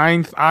 the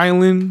 9th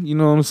island, you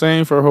know what I'm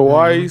saying, for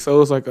Hawaii. So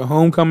it's like a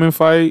homecoming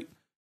fight.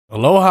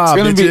 Aloha,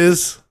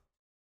 bitches.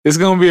 It's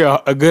gonna be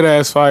a good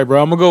ass fight,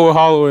 bro. I'm gonna go with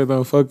Holloway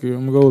though. Fuck you.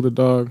 I'm gonna go with the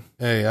dog.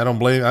 Hey, I don't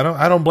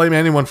blame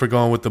anyone for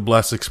going with the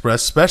Bless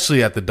Express,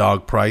 especially at the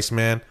dog price,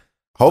 man.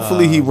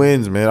 Hopefully he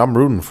wins, man. I'm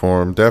rooting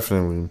for him,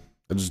 definitely.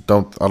 I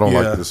don't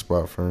like this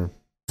spot for him.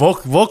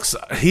 Volk's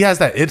he has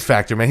that it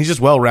factor, man. He's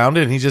just well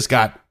rounded, and he just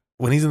got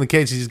when he's in the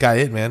cage, he just got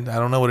it, man. I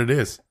don't know what it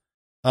is.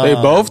 They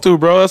both do,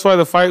 bro. That's why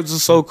the fight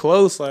was so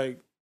close. Like,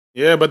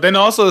 yeah, but then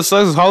also it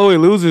sucks. If Holloway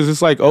loses,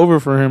 it's like over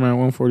for him at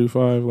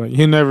 145. Like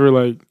he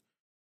never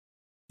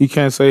he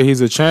can't say he's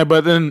a champ.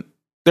 But then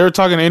they were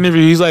talking in an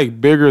interview. He's like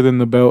bigger than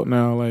the belt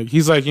now. Like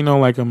he's like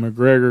like a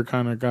McGregor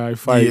kind of guy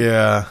fight.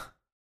 Yeah.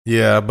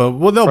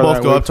 But they'll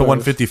both go up to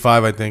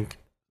 155, I think,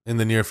 in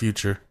the near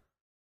future.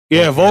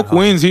 Yeah, Volk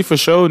wins. He for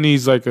sure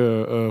needs like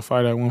a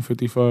fight at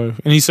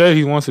 155, and he said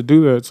he wants to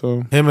do that.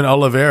 So him and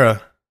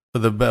Oliveira for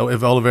the belt.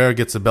 If Oliveira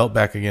gets the belt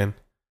back again,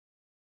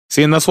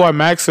 see, and that's why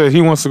Max said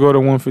he wants to go to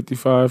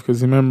 155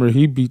 because remember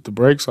he beat the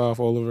brakes off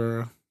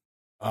Oliveira.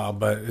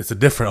 But it's a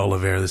different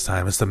Oliveira this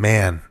time. It's the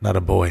man, not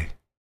a boy.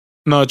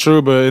 No,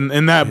 true, but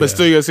in that, but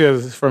still,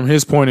 yes, from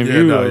his point of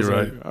view, no, you're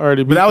right. Like,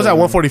 already, but that was at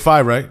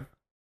 145, right?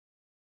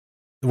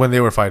 When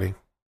they were fighting.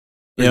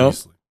 Yep.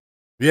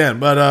 Yeah,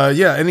 but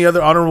any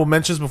other honorable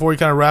mentions before we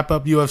kind of wrap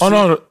up UFC? Oh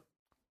no,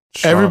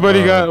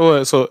 everybody got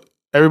what? So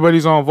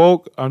everybody's on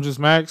Volk. I'm just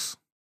Max.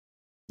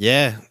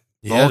 Yeah.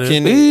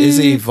 Vulcan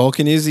Izzy.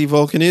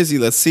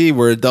 Let's see.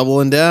 We're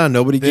doubling down.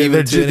 Nobody gave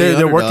it to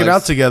they're working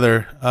out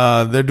together.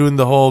 They're doing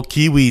the whole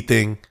Kiwi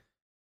thing,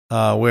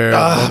 where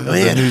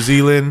New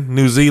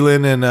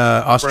Zealand and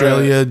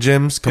Australia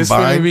gyms combined. It's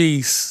gonna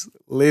be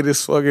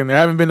latest fucking. I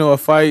haven't been to a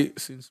fight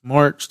since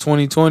March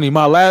 2020.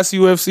 My last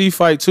UFC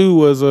fight too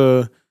was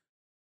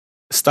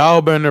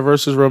Stylebender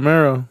versus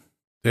Romero.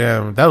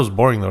 Damn, that was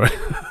boring though, right?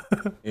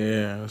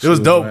 Yeah, it was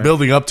dope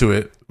building up to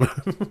it.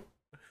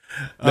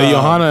 The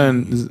Johanna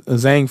and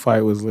Zhang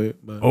fight was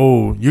lit. But.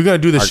 Oh, you're gonna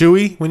do the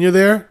shoey when you're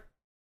there?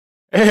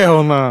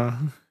 Hell nah.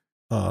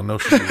 Oh no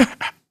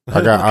shoey.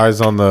 I got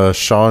eyes on the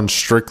Sean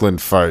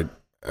Strickland fight.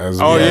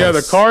 Yeah,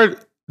 the card.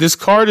 This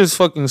card is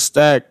fucking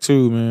stacked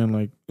too, man.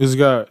 Like it's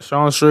got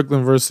Sean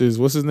Strickland versus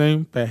what's his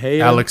name?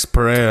 Pereira? Alex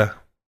Pereira.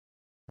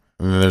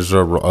 And then there's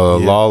a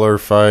Lawler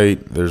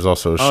fight. There's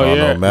also a Sean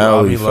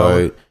O'Malley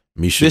fight.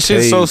 Misha this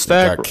shit's so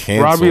stacked.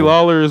 Robbie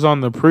Lawler is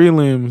on the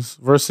prelims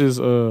versus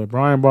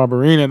Brian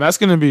Barberina. That's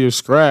gonna be a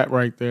scrap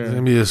right there. It's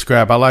gonna be a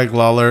scrap. I like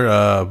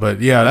Lawler,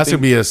 but yeah, that's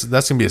gonna be a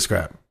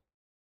scrap.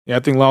 Yeah, I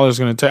think Lawler's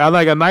gonna take. I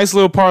like a nice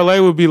little parlay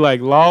would be like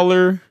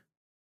Lawler,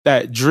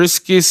 that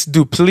Driscus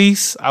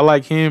Duplessis. I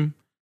like him.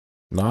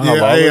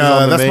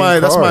 That's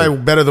my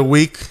bet of the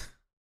week.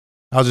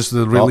 I'll just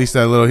release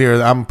that little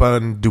here. I'm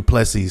putting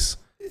Duplessis.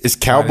 Is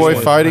Cowboy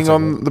fighting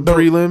on the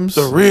prelims?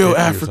 The real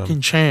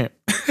African champ.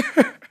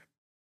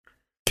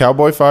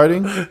 Cowboy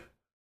fighting?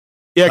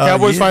 Yeah,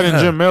 Cowboy's fighting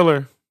Jim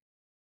Miller.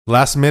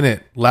 Last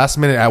minute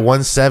at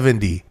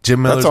 170.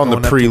 Jim Miller's on the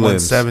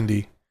prelims.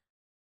 170.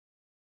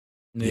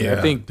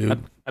 Yeah,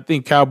 I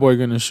think Cowboy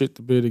gonna shit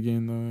the bid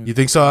again though. You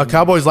think so?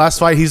 Cowboy's last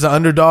fight, he's the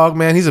underdog,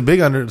 man. He's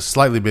a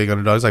slightly big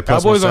underdog. He's like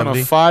plus Cowboy's 170.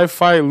 on a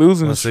 5-fight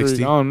losing streak.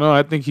 I don't know.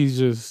 I think he's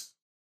just.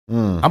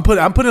 I'm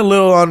putting a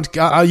little on.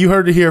 You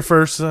heard it here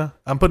first.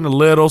 I'm putting a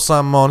little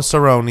something on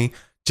Cerrone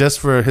just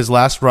for his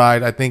last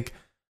ride. I think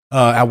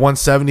at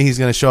 170 he's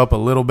going to show up a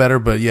little better,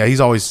 but yeah, he's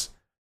always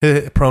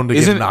prone to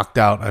get knocked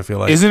out. I feel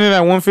like isn't it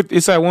at 150?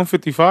 It's at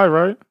 155,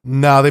 right?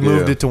 No, they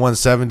moved it to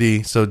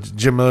 170. So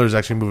Jim Miller is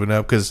actually moving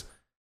up because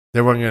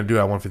They weren't going to do it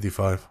at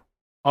 155.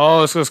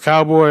 Oh, it's because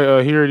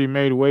Cowboy, he already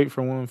made weight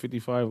for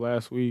 155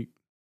 last week.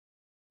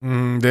 They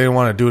didn't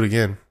want to do it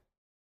again.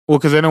 Well,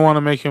 because they didn't want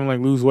to make him like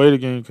lose weight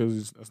again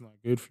because that's not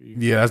good for you.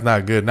 Yeah, that's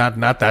not good.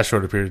 Not that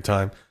short a period of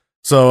time.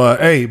 So,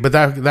 hey, but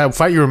that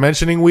fight you were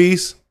mentioning,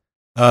 Weez,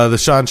 the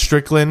Sean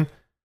Strickland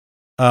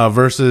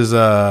versus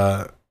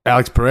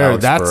Alex Pereira.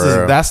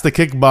 That's the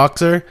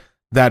kickboxer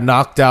that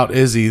knocked out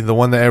Izzy, the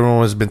one that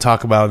everyone has been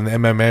talking about in the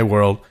MMA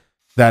world,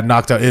 that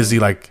knocked out Izzy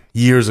like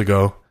years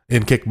ago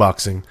in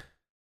kickboxing.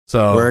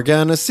 So we're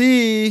gonna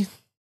see.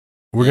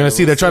 We're gonna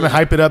see. They're trying to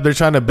hype it up. They're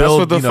trying to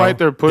build the fight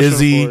they're pushing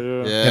Izzy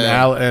for,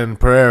 and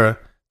Pereira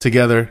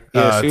together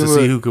to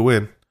see who could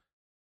win.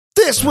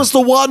 This was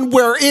the one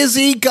where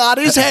Izzy got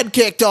his head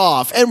kicked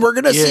off, and we're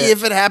gonna see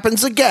if it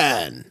happens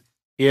again.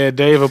 Yeah,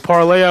 Dave, a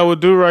parlay I would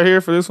do right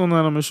here for this one that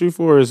I'm gonna shoot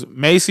for is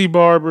Macy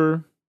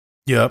Barber.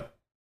 Yep.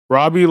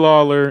 Robbie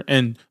Lawler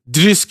and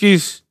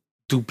Driskis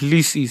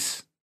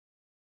Duplessis.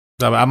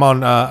 I'm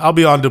on. I'll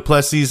be on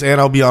Duplessis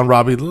and I'll be on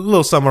Robbie.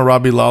 Little summer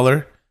Robbie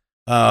Lawler.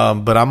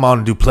 But I'm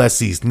on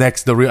Duplessis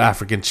next, the real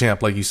African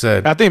champ, like you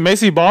said. I think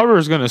Macy Barber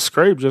is gonna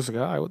scrape Jessica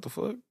Eye. What the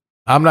fuck?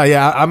 I'm not.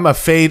 Yeah, I'm a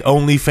fade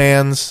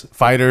OnlyFans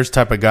fighters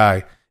type of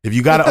guy. If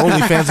you got an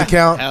OnlyFans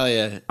account, hell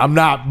yeah, I'm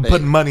not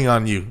putting money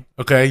on you.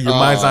 Okay, your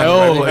mind's not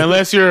ready.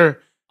 Unless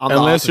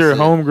you're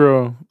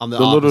homegirl, the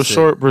little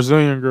short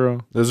Brazilian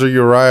girl. Those are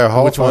Uriah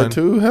Hall. Which one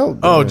too?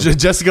 Hell,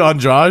 Jessica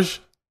Andrade.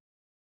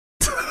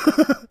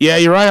 Yeah,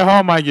 Uriah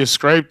Hall might get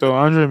scraped though.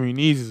 Andre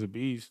Muniz is a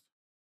beast.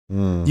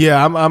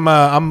 Yeah,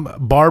 I'm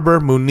Barber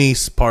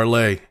Muniz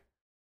parlay.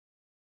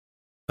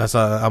 That's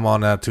I'm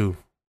on that too.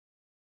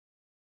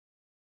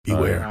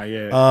 Beware.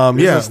 Yeah.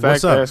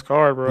 What's up?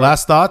 Card, bro.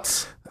 Last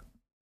thoughts.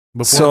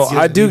 So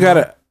I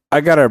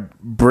got a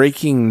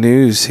breaking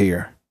news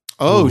here.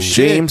 Oh,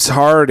 James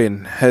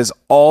Harden has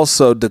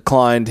also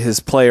declined his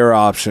player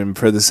option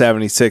for the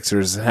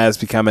 76ers and has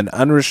become an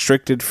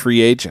unrestricted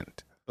free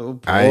agent. Oh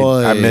boy.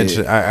 I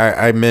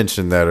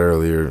mentioned that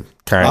earlier.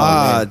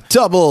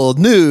 Double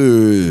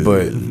news.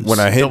 But when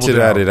I hinted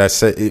at it, I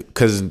said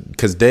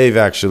because Dave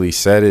actually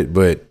said it,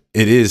 but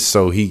it is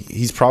so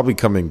he's probably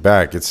coming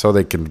back. It's so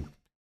they can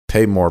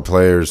pay more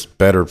players,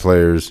 better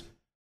players.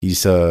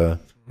 He's doing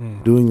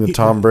the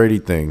Tom Brady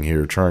thing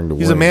here, trying to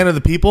win. He's a man of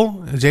the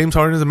people. James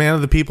Harden is a man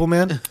of the people,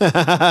 man.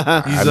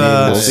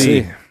 We'll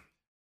see.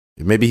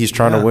 Maybe he's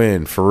trying to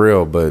win for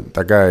real, but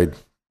that guy,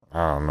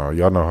 I don't know.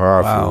 Y'all know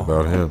how I feel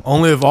about him.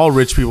 Only if all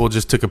rich people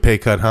just took a pay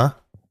cut, huh?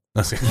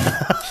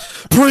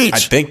 Preach. I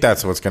think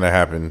that's what's going to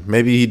happen.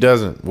 Maybe he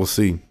doesn't. We'll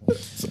see.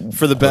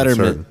 For the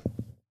betterment.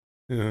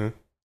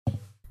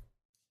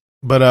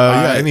 But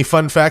any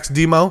fun facts,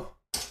 Demo?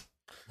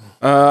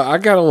 I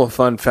got a little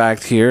fun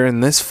fact here,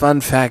 and this fun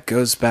fact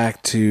goes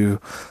back to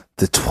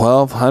the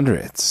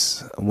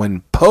 1200s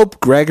when Pope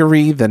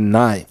Gregory the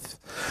IX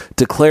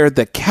declared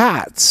that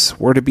cats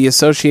were to be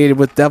associated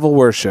with devil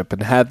worship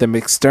and had them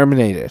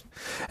exterminated.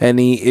 And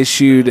he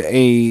issued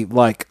a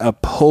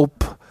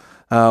Pope,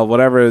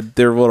 whatever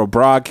their little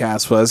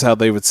broadcast was, how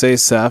they would say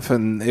stuff,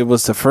 and it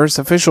was the first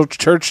official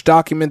church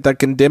document that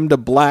condemned a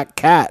black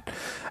cat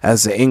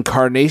as the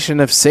incarnation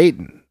of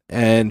Satan.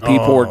 And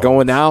people were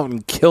going out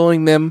and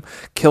killing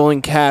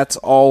cats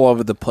all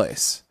over the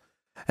place.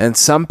 And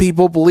some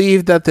people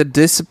believe that the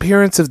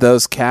disappearance of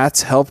those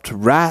cats helped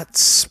rats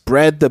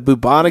spread the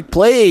bubonic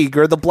plague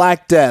or the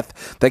Black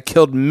Death that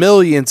killed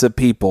millions of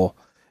people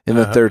in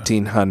the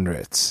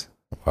 1300s.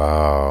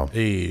 Wow.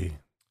 Hey.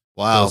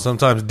 Wow. So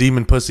sometimes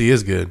demon pussy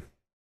is good.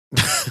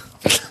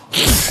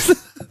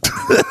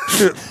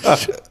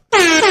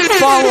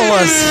 Follow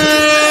us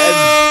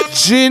at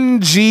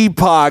Gin G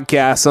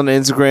Podcast on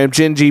Instagram,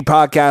 Gin G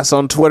Podcast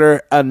on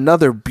Twitter.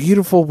 Another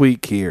beautiful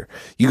week here.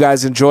 You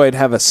guys enjoy it.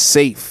 Have a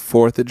safe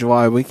 4th of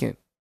July weekend.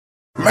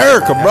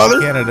 America, brother.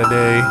 Canada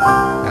Day.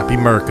 Happy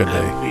America Day.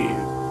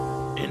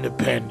 Happy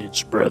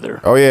Independence,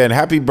 brother. Oh, yeah, and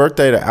happy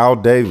birthday to Al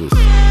Davis.